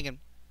 What are we thinking?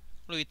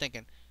 What are we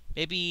thinking?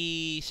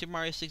 Maybe Super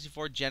Mario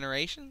 64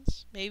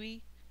 Generations?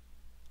 Maybe.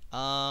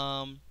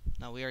 No,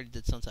 we already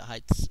did Sunset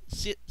Heights.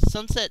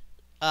 Sunset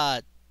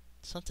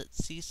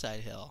Seaside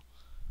Hill.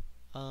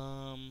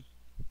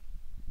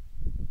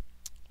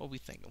 What we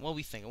thinking? What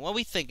we thinking? What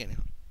we thinking?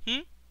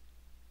 Hmm?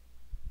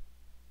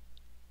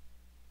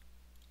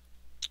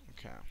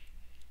 Okay.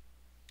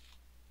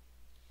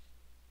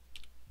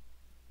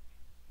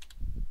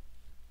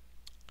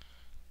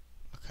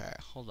 Okay,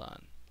 hold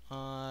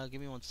on. Give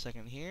me 1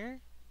 second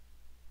here.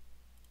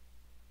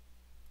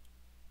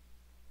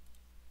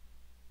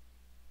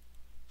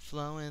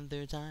 Flowing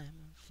through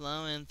time,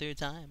 flowing through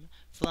time,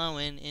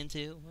 flowing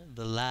into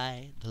the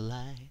light,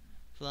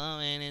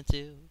 flowing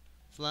into,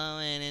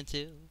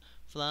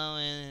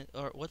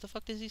 or what the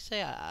fuck does he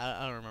say?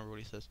 I don't remember what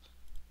he says.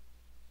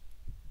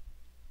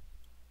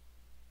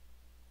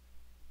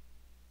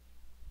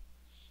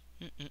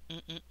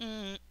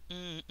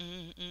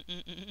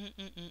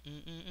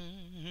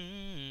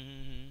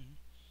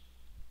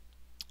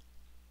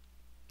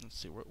 Let's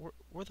see,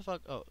 where the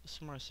fuck? Oh,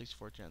 Super Mario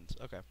 64 Gens.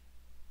 Okay.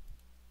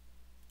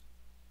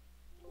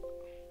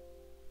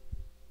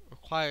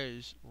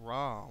 Requires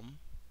ROM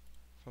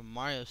from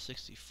Mario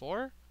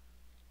 64.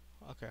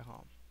 Okay,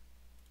 home.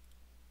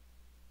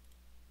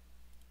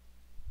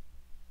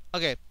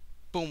 Okay,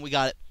 boom, we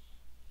got it.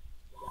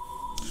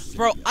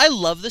 Bro, I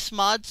love this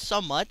mod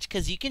so much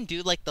because you can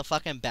do like the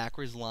fucking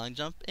backwards long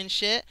jump and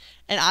shit.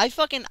 And I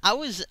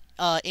was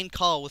in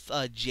call with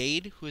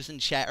Jade, who was in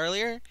chat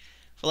earlier,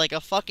 for like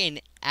a fucking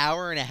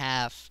hour and a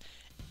half.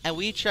 and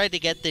we tried to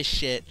get this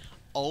shit.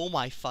 Oh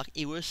my fuck,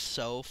 it was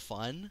so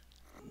fun.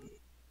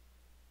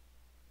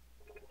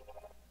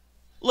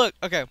 Look,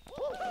 okay.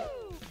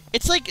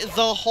 It's like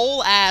the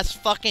whole ass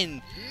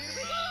fucking...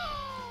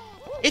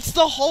 It's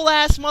the whole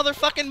ass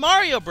motherfucking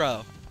Mario,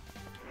 bro.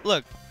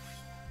 Look.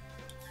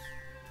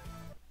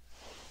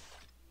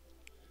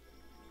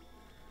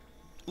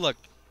 Look.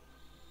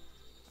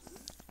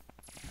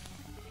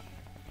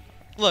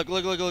 Look.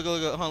 Hold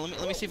on,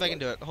 let me see if I can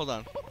do it. Hold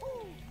on.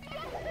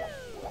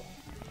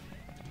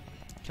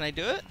 Can I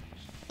do it?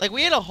 Like,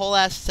 we had a whole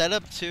ass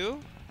setup, too.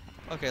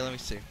 Okay, let me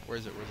see. Where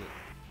is it?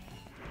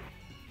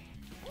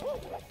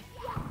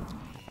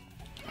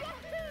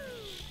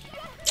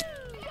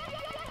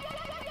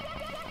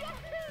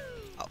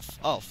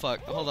 Oh, fuck.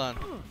 Hold on.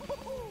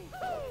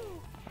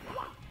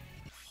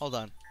 Hold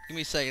on. Give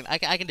me a second. I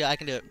can do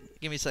it.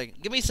 Give me a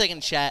second. Give me a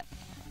second, chat.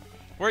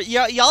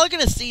 Y'all are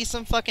gonna see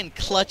some fucking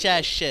clutch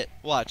ass shit.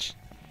 Watch.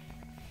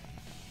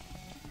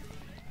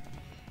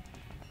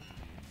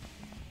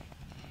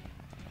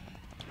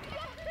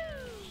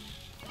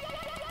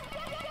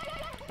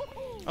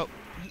 Oh,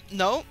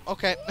 no?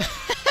 Okay.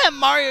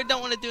 Mario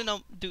don't want to do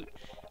no... Dude.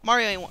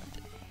 Mario ain't want...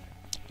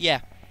 Yeah.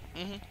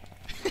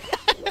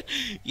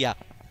 Yeah.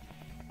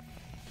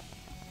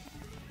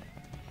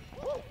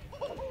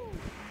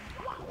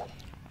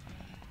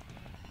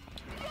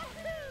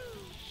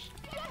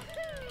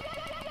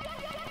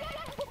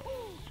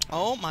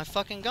 Oh my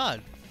fucking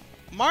god.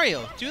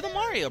 Mario, do the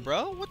Mario,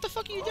 bro. What the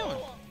fuck are you doing?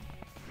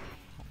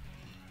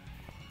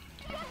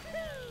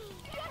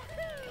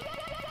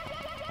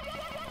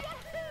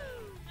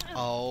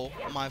 Oh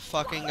my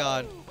fucking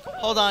god.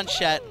 Hold on,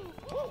 chat.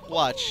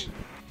 Watch.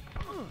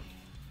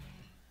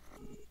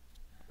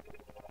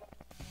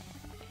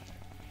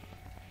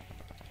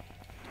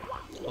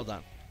 Hold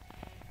on.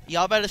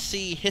 Y'all better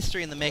see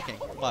history in the making.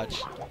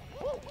 Watch.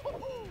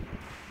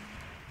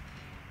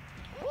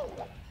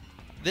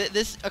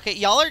 Okay,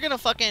 y'all are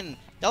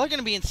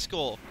gonna be in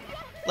school.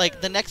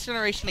 Like, the next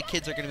generation of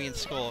kids are gonna be in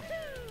school.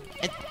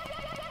 And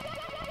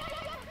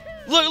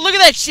look at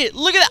that shit!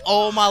 Look at that!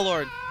 Oh my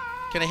lord.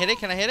 Can I hit it?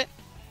 Can I hit it?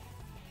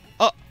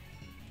 Oh.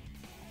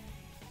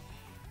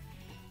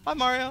 Bye,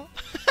 Mario.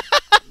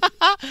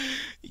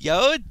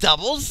 Yo,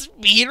 double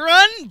speed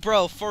run?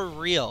 Bro, for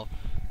real.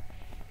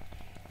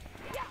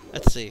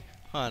 Let's see.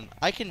 Hold on.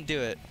 I can do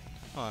it.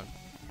 Hold on.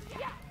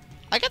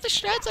 I got the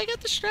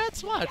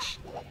strats. Watch.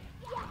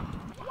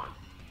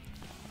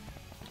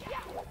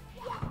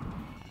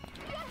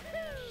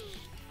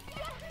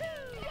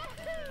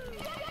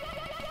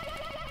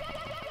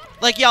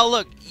 Like, y'all,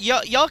 look.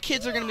 Y'all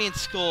kids are gonna be in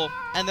school,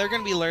 and they're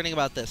gonna be learning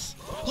about this.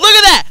 Look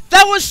at that!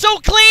 That was so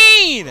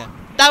clean!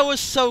 That was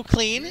so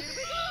clean.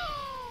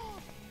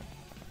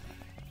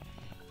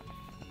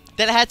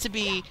 That had to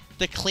be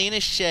the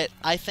cleanest shit,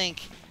 I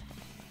think,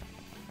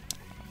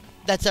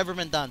 that's ever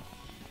been done.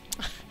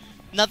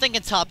 Nothing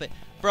can top it.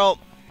 Bro,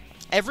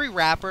 every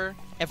rapper,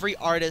 every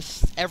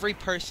artist, every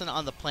person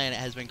on the planet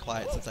has been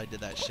quiet since I did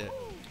that shit.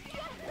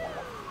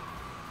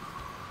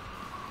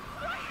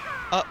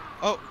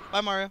 Oh,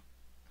 bye Mario.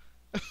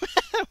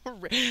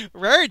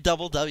 Rare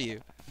double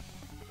W.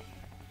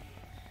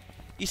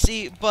 You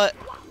see, but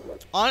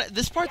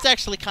this part's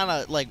actually kind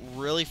of like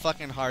really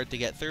fucking hard to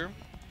get through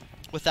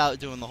without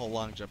doing the whole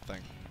long jump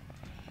thing.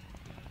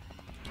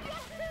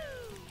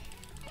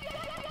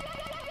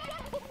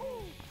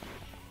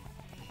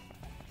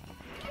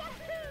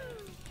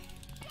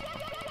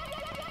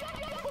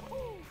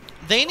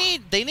 They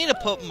need to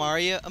put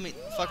Mario. I mean,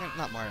 fucking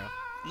not Mario.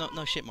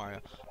 No shit, Mario.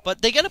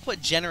 But they gotta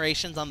put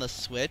Generations on the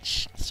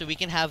Switch so we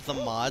can have the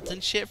mods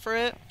and shit for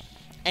it.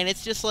 And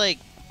it's just like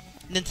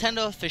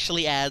Nintendo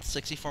officially adds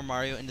 64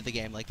 Mario into the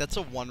game. Like, that's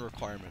a one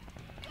requirement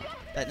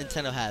that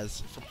Nintendo has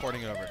for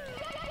porting it over.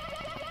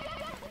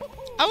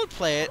 I would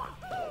play it.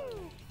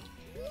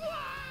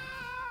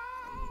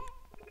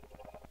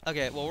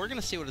 Okay, well, we're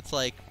gonna see what it's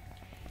like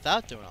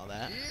without doing all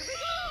that.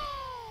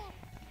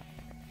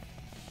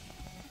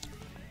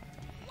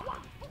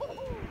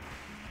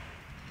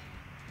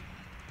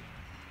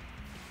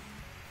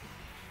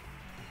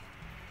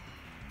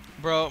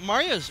 Bro,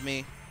 Mario's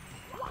me.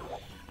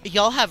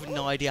 Y'all have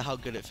no idea how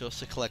good it feels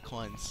to collect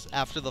coins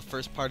after the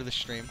first part of the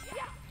stream.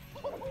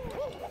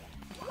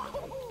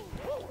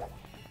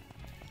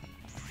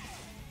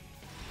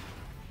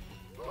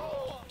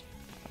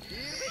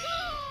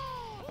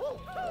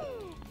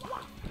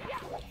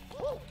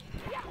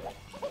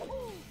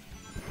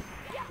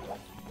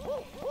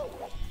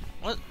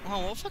 What?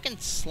 Oh, what fucking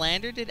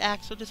slander did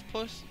Axel just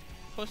post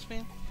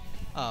me?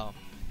 Oh.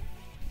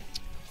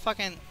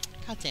 Fucking,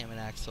 goddamn it,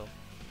 Axel.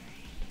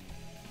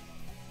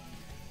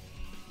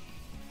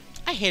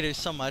 I hate her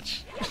so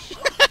much.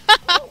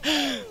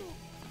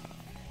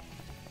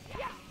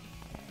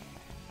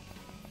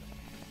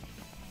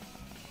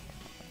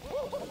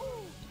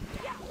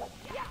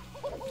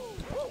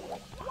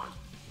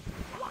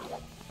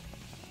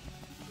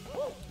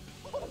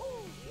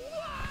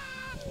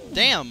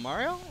 Damn,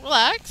 Mario,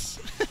 relax.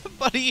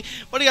 Buddy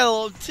got a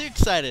little too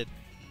excited.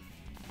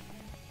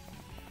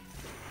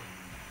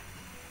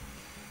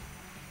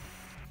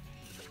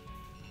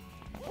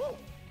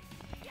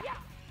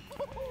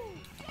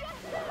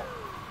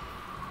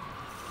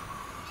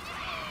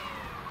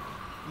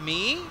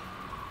 Me?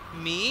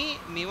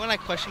 Me when I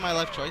question my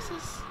life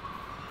choices?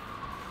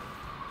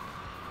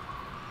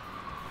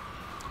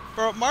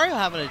 Bro, Mario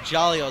having a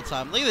jolly old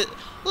time. Look at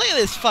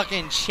this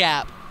fucking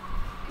chap.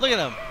 Look at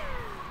him.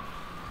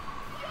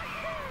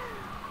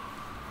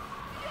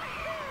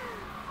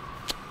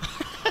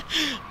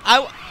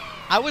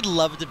 I would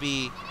love to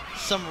be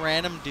some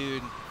random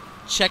dude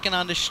checking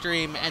on the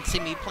stream and see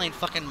me playing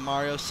fucking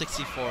Mario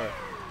 64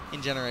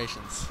 in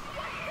Generations.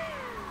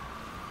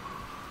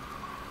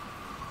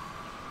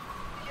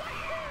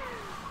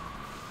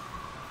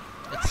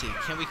 Let's see,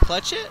 can we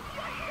clutch it?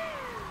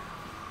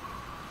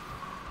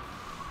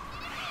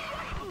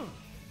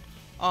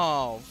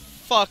 Oh,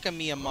 fuck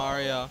me,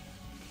 Mario.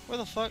 Where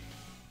the fuck?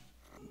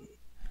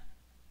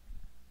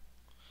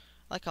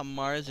 Like a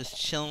Mario's just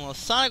chilling while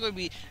Sonic would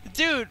be...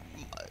 Dude,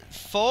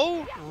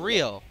 faux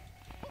real.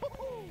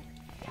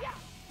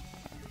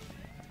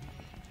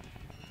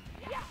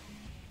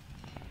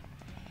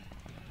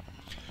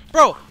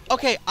 Bro,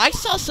 okay, I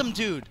saw some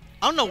dude.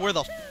 I don't know where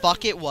the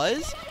fuck it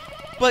was,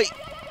 but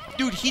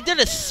dude, he did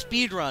a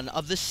speed run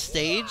of this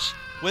stage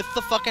with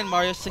the fucking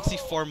Mario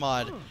 64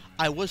 mod.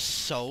 I was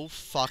so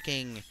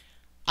fucking...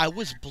 I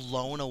was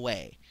blown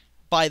away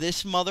by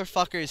this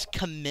motherfucker's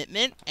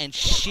commitment and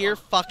sheer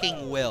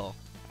fucking will.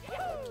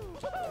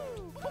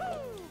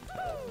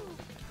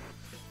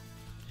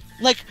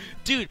 Like,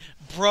 dude,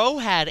 bro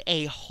had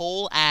a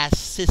whole ass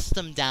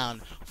system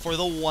down for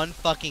the one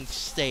fucking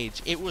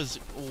stage. It was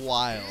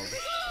wild.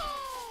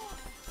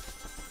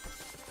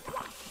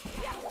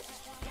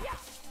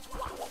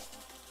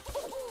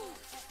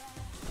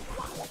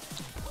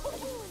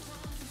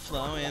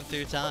 Flowing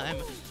through time,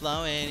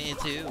 flowing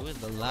into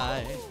the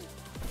light.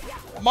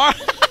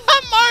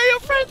 Mario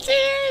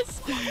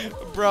Frontiers!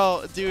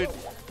 Bro, dude,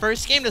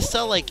 first game to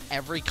sell like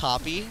every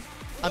copy.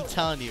 I'm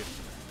telling you.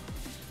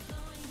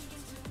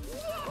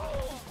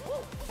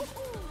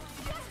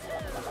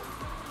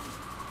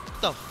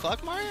 What the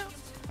fuck, Mario?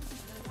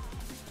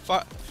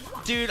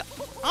 Dude,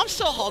 I'm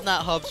still holding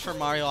out hopes for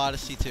Mario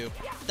Odyssey 2.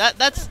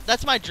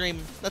 That's my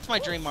dream. That's my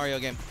dream Mario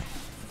game.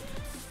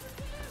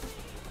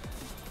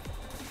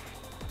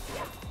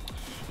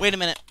 Wait a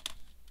minute.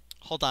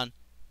 Hold on.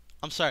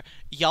 I'm sorry.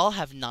 Y'all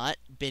have not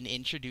been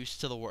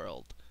introduced to the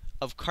world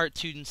of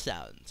cartoon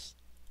sounds.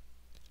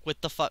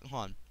 With the fuck...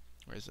 Hold on.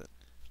 Where is it?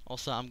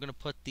 Also, I'm gonna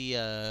put the,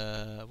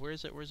 Where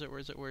is it?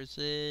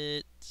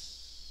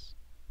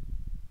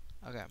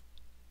 Okay.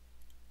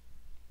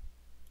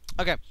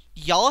 Okay.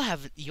 Y'all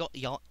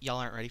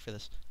aren't ready for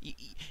this.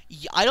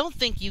 I don't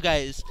think you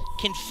guys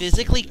can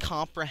physically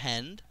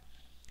comprehend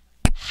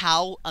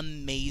how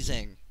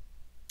amazing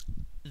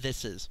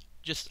this is.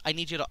 Just, I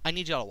need y'all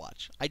to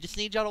watch. I just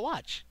need y'all to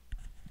watch.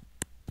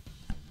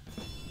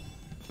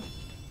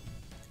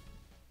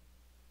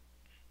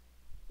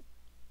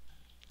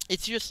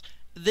 It's just,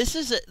 this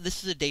is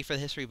a day for the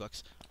history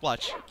books.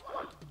 Watch.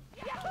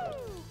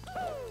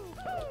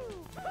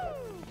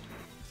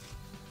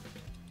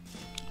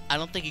 I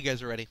don't think you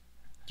guys are ready.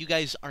 You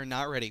guys are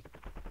not ready.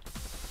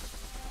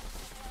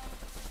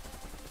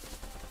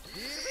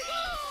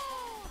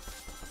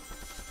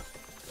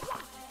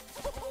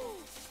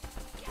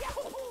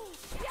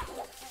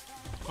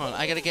 Hold on,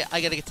 I gotta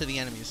get to the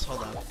enemies.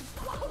 Hold on.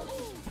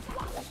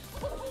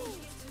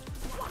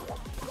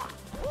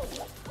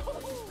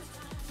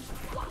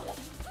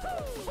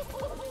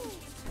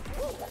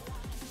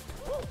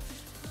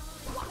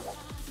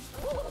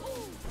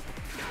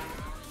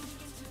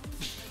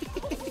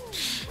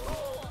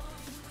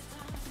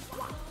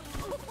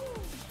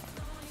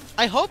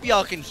 I hope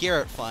y'all can hear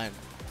it fine.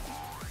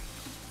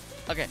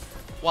 Okay,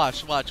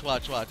 watch. Hold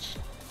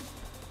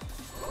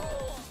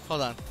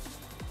on.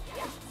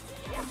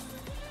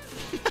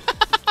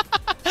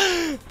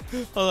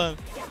 Hold on.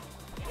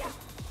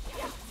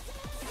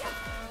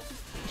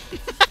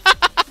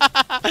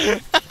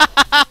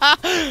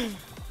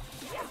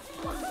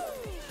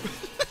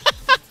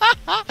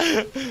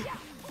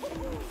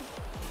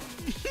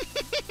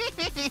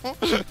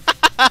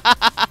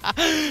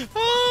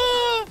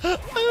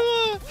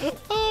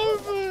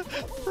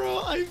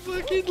 Bro, I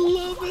fucking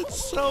love it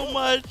so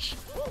much.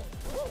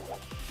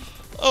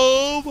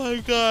 Oh my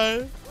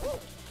god.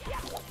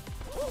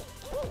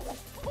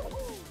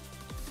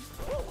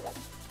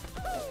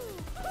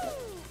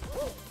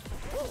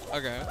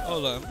 Okay,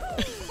 hold on.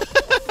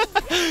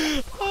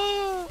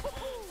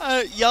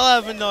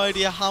 Y'all have no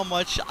idea how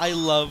much I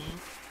love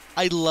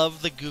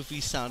the Goofy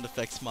sound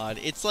effects mod.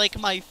 It's like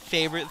my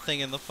favorite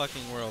thing in the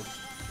fucking world.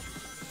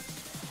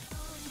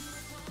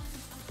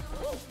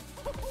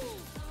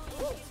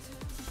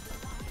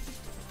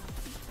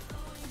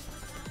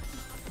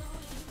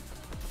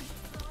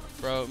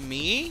 Bro,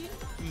 me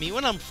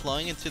when I'm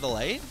flowing into the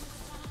light?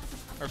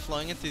 Or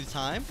flowing into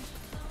time?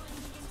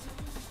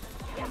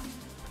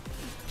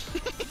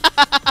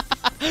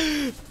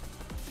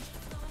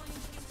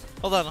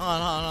 Hold on.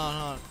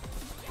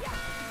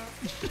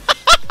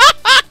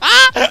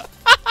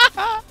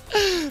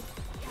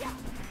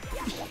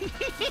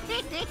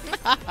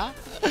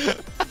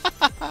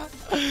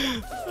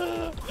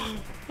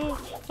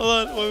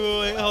 Hold on.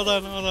 Wait. Hold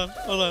on.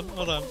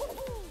 Hold on.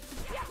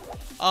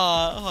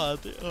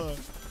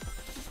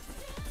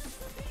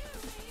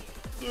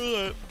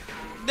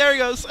 There he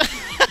goes.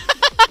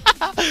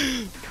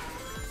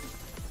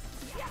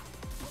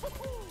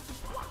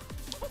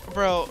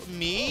 Bro,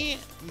 me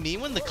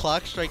when the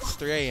clock strikes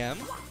 3 a.m.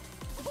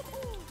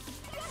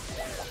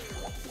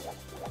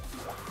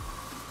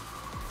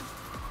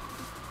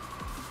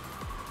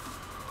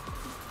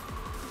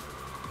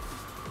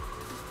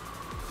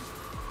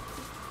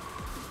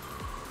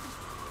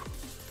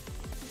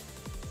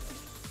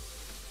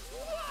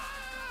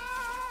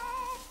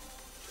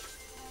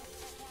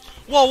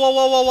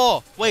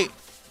 Whoa. Wait.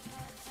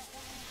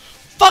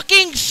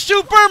 Fucking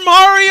Super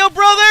Mario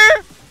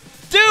brother?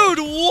 Dude,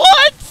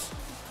 what?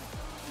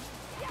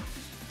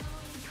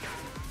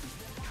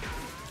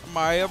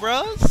 Mario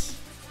Bros?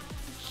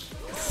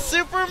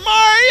 Super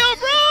Mario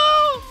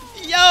bro?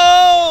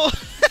 Yo!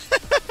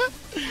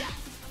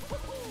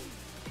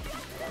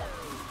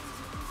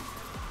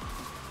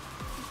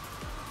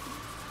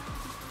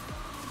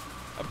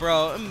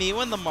 Bro, me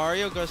when the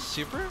Mario goes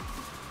super?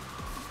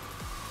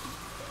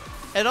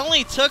 It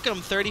only took him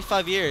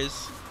 35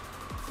 years.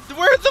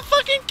 Where'd the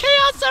fucking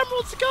Chaos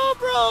Emeralds go,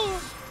 bro?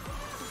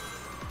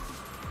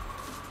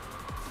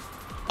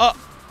 Oh.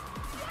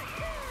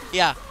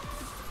 Yeah.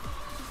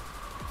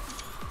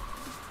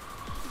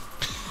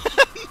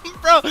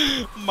 Bro,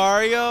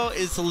 Mario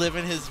is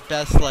living his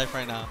best life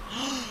right now.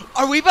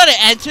 Are we about to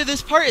enter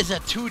this part? Is a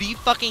 2D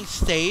fucking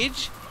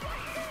stage?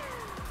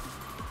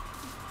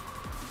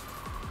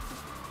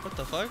 What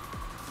the fuck?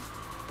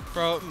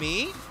 Bro,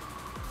 me?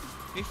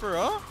 Me for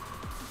real?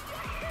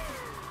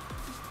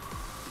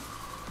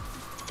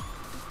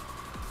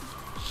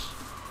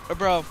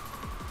 Bro,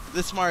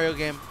 this Mario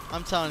game,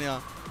 I'm telling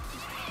y'all.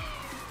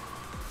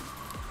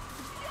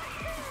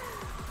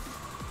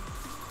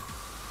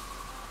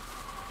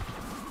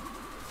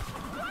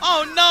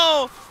 Oh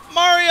no!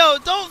 Mario,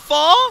 don't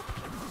fall!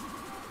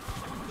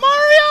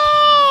 Mario!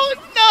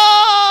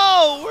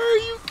 No! Where are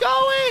you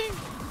going?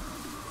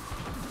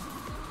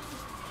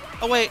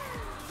 Oh wait,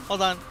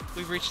 hold on.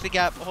 We've reached the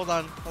gap. Hold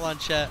on,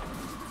 chat.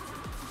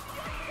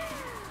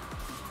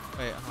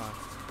 Wait, hold on.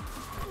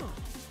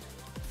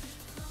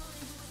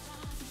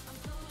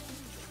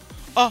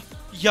 Oh,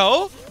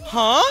 yo?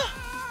 Huh?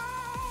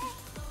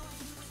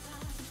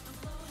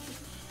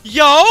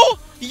 Yo?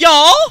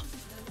 Y'all?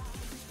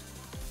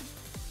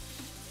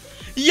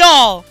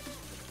 Y'all!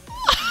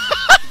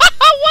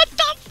 What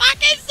the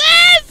fuck is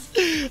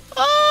this?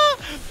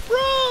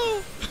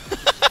 Bro!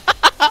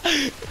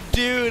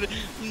 Dude,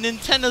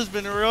 Nintendo's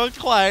been real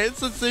quiet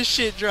since this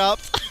shit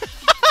dropped.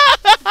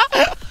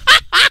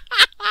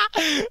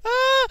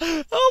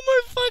 Oh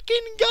my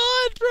fucking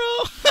god, bro!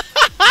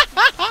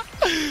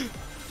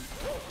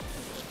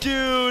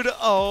 Dude,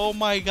 oh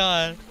my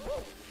god.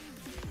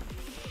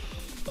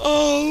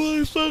 Oh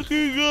my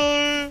fucking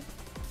god.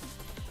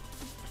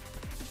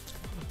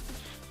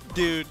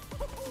 Dude.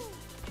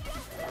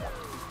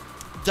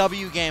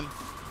 W game.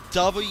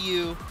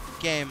 W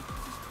game.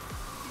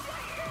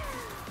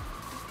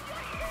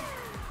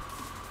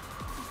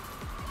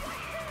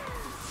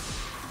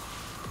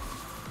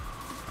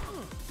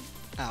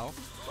 Ow.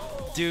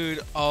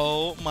 Dude,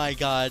 oh my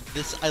god.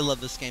 I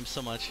love this game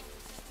so much.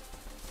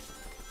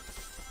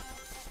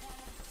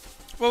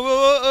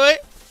 Wait.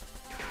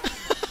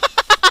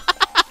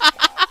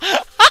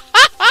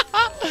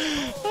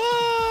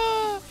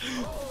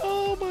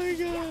 Oh my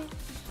god.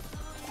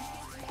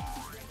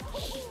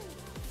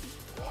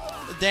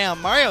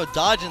 Damn, Mario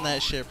dodging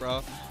that shit,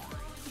 bro.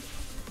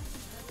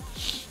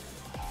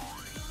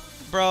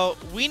 Bro,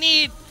 we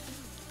need...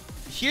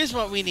 Here's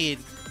what we need.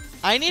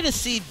 I need to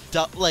see,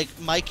 like,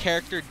 my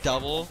character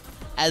double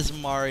as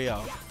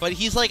Mario. But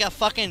he's like a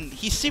fucking...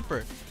 He's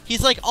super.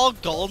 He's like all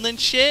golden and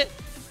shit.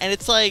 And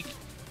it's like...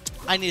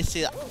 I need to see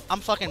that. I'm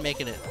fucking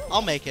making it.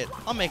 I'll make it.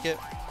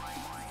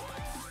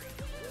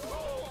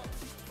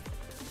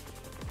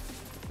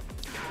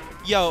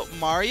 Yo,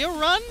 Mario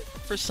Run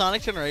for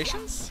Sonic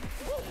Generations?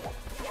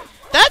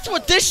 That's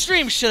what this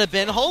stream should have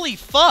been. Holy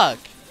fuck.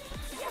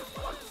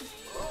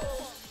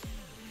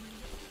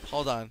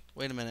 Hold on.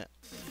 Wait a minute.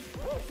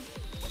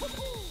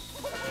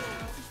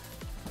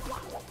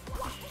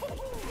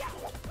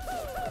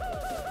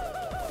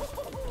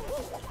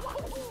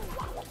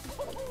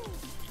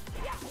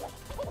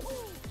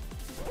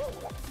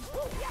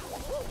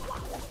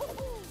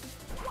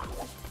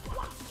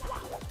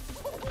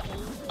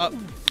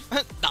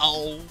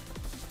 No.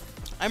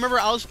 I remember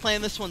I was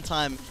playing this one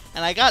time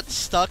and I got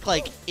stuck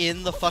like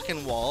in the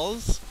fucking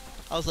walls.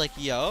 I was like,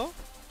 yo.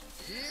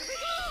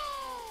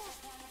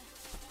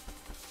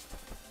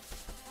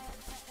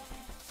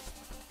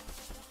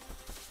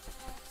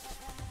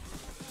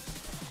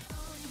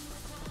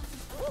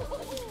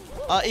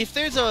 If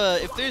there's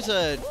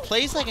a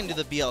place I can do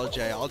the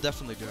BLJ, I'll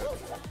definitely do it.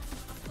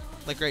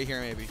 Like right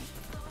here maybe.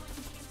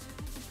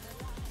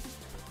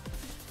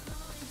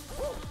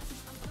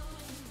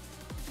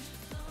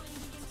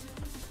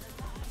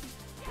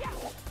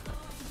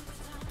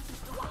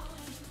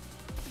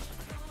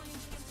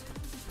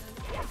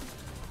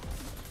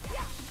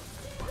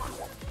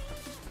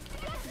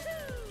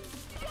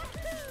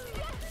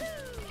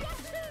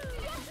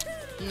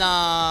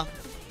 Nah.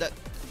 That.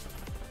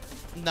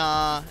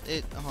 Nah.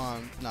 Hold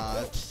on.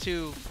 Nah. It's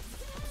too.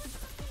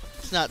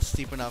 It's not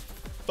steep enough.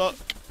 Fuck.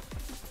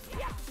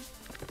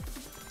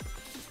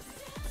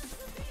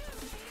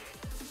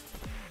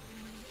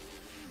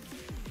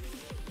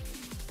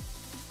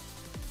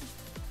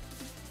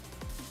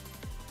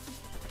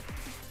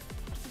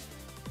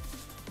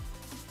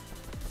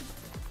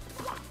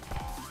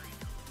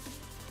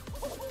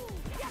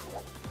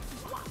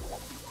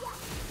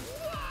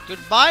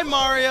 Goodbye,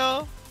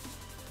 Mario!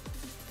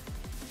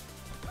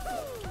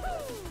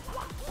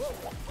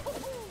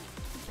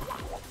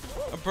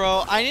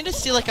 Bro, I need to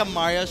see like a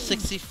Mario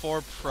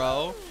 64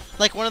 Pro.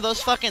 Like one of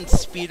those fucking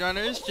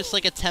speedrunners just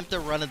like attempt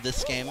to run of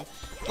this game.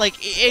 Like,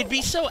 it'd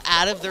be so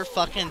out of their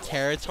fucking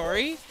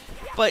territory,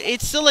 but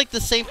it's still like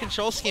the same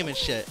control scheme and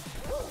shit.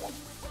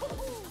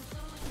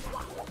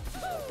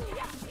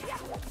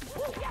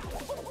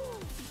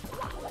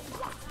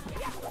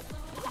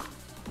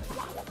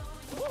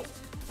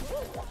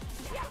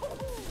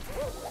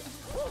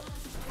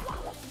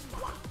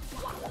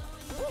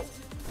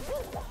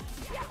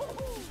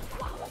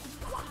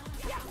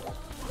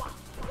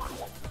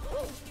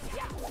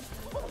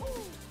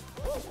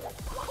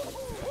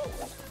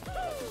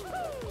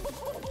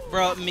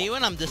 Bro, me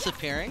when I'm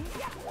disappearing?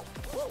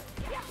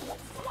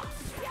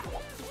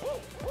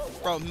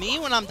 Bro, me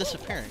when I'm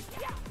disappearing.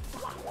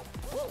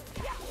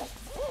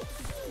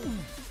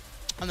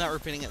 I'm not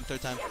repeating it the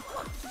third time.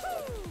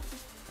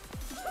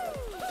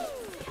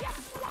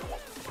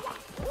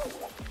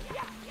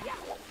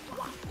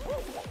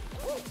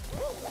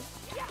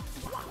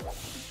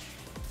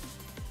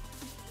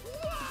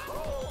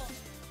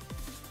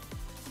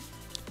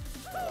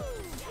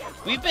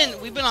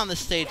 We've been on the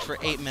stage for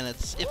 8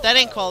 minutes. If that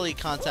ain't quality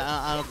content,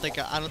 I don't think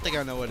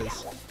I know what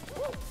is.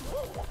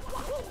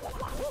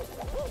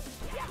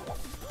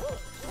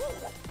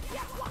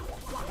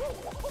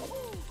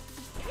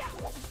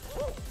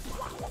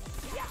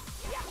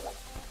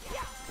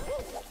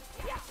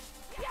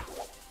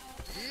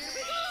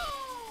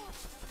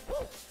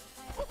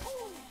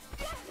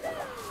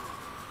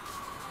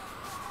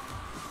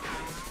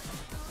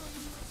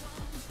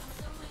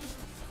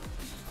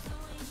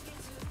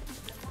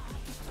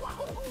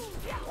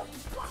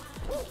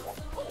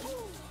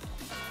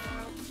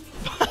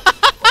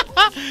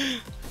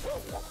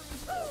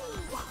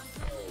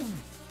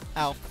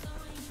 Ow.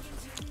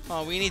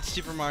 Oh, we need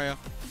Super Mario.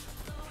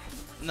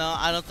 No,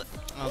 I don't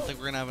think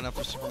we're gonna have enough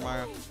for Super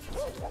Mario.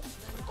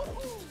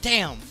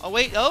 Damn. Oh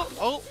wait.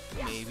 Oh,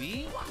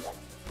 maybe.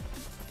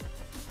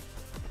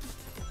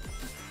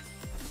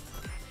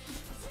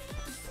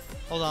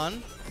 Hold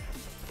on.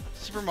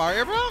 Super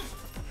Mario Bro?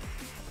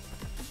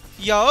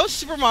 Yo,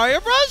 Super Mario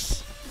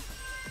Bros?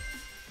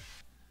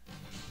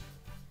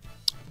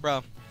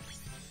 Bro.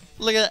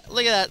 Look at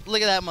that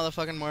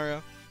motherfucking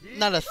Mario.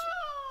 Not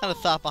a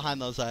thought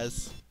behind those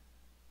eyes.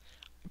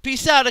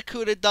 Peace out,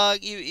 Akuda dog.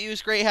 It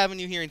was great having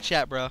you here in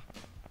chat, bro.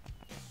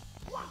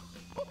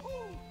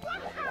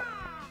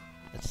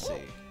 Let's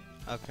see.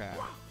 Okay.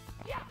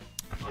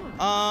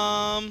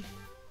 Damn,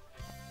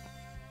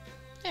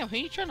 who are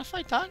you trying to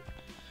fight, dog?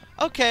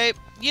 Okay,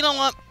 you know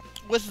what?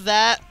 With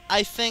that,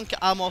 I think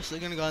I'm also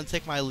gonna go and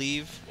take my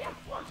leave.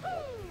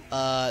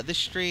 This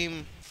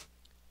stream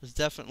was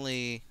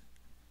definitely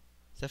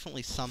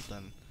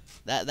something.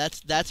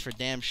 That's for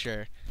damn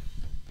sure.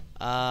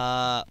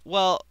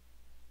 Well,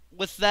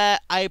 with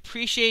that, I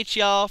appreciate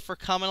y'all for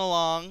coming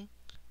along.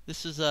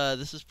 This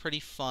is pretty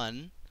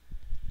fun.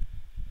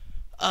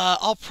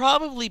 I'll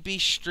probably be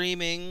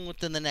streaming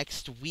within the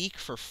next week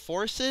for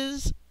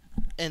Forces,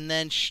 and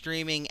then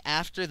streaming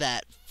after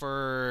that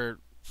for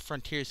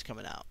Frontiers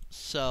coming out.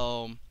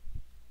 So,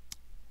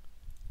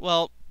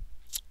 well,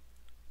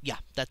 yeah,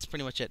 that's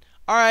pretty much it.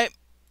 Alright,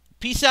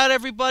 peace out,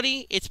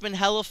 everybody. It's been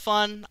hella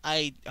fun.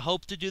 I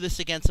hope to do this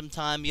again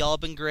sometime. Y'all have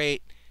been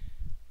great.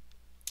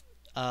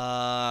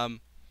 Hold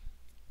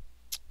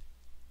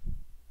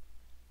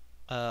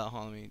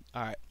on,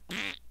 alright.